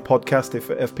This Film podcast.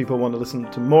 If people want to listen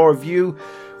to more of you,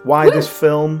 Why This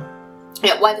Film?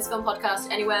 Yeah, Why This Film podcast,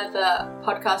 anywhere the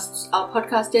podcasts are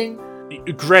podcasting.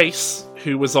 Grace,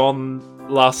 who was on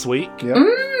last week,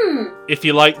 if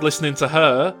you like listening to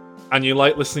her and you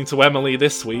like listening to Emily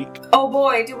this week, oh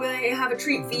boy, do we have a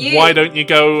treat for you? Why don't you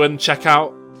go and check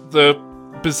out the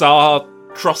bizarre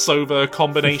crossover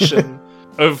combination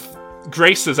of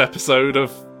Grace's episode of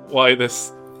Why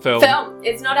This Film.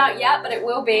 It's not out yet, but it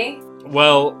will be.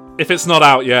 Well, if it's not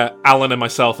out yet, Alan and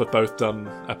myself have both done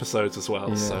episodes as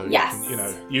well, so yes. you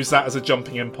can, use that as a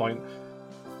jumping in point.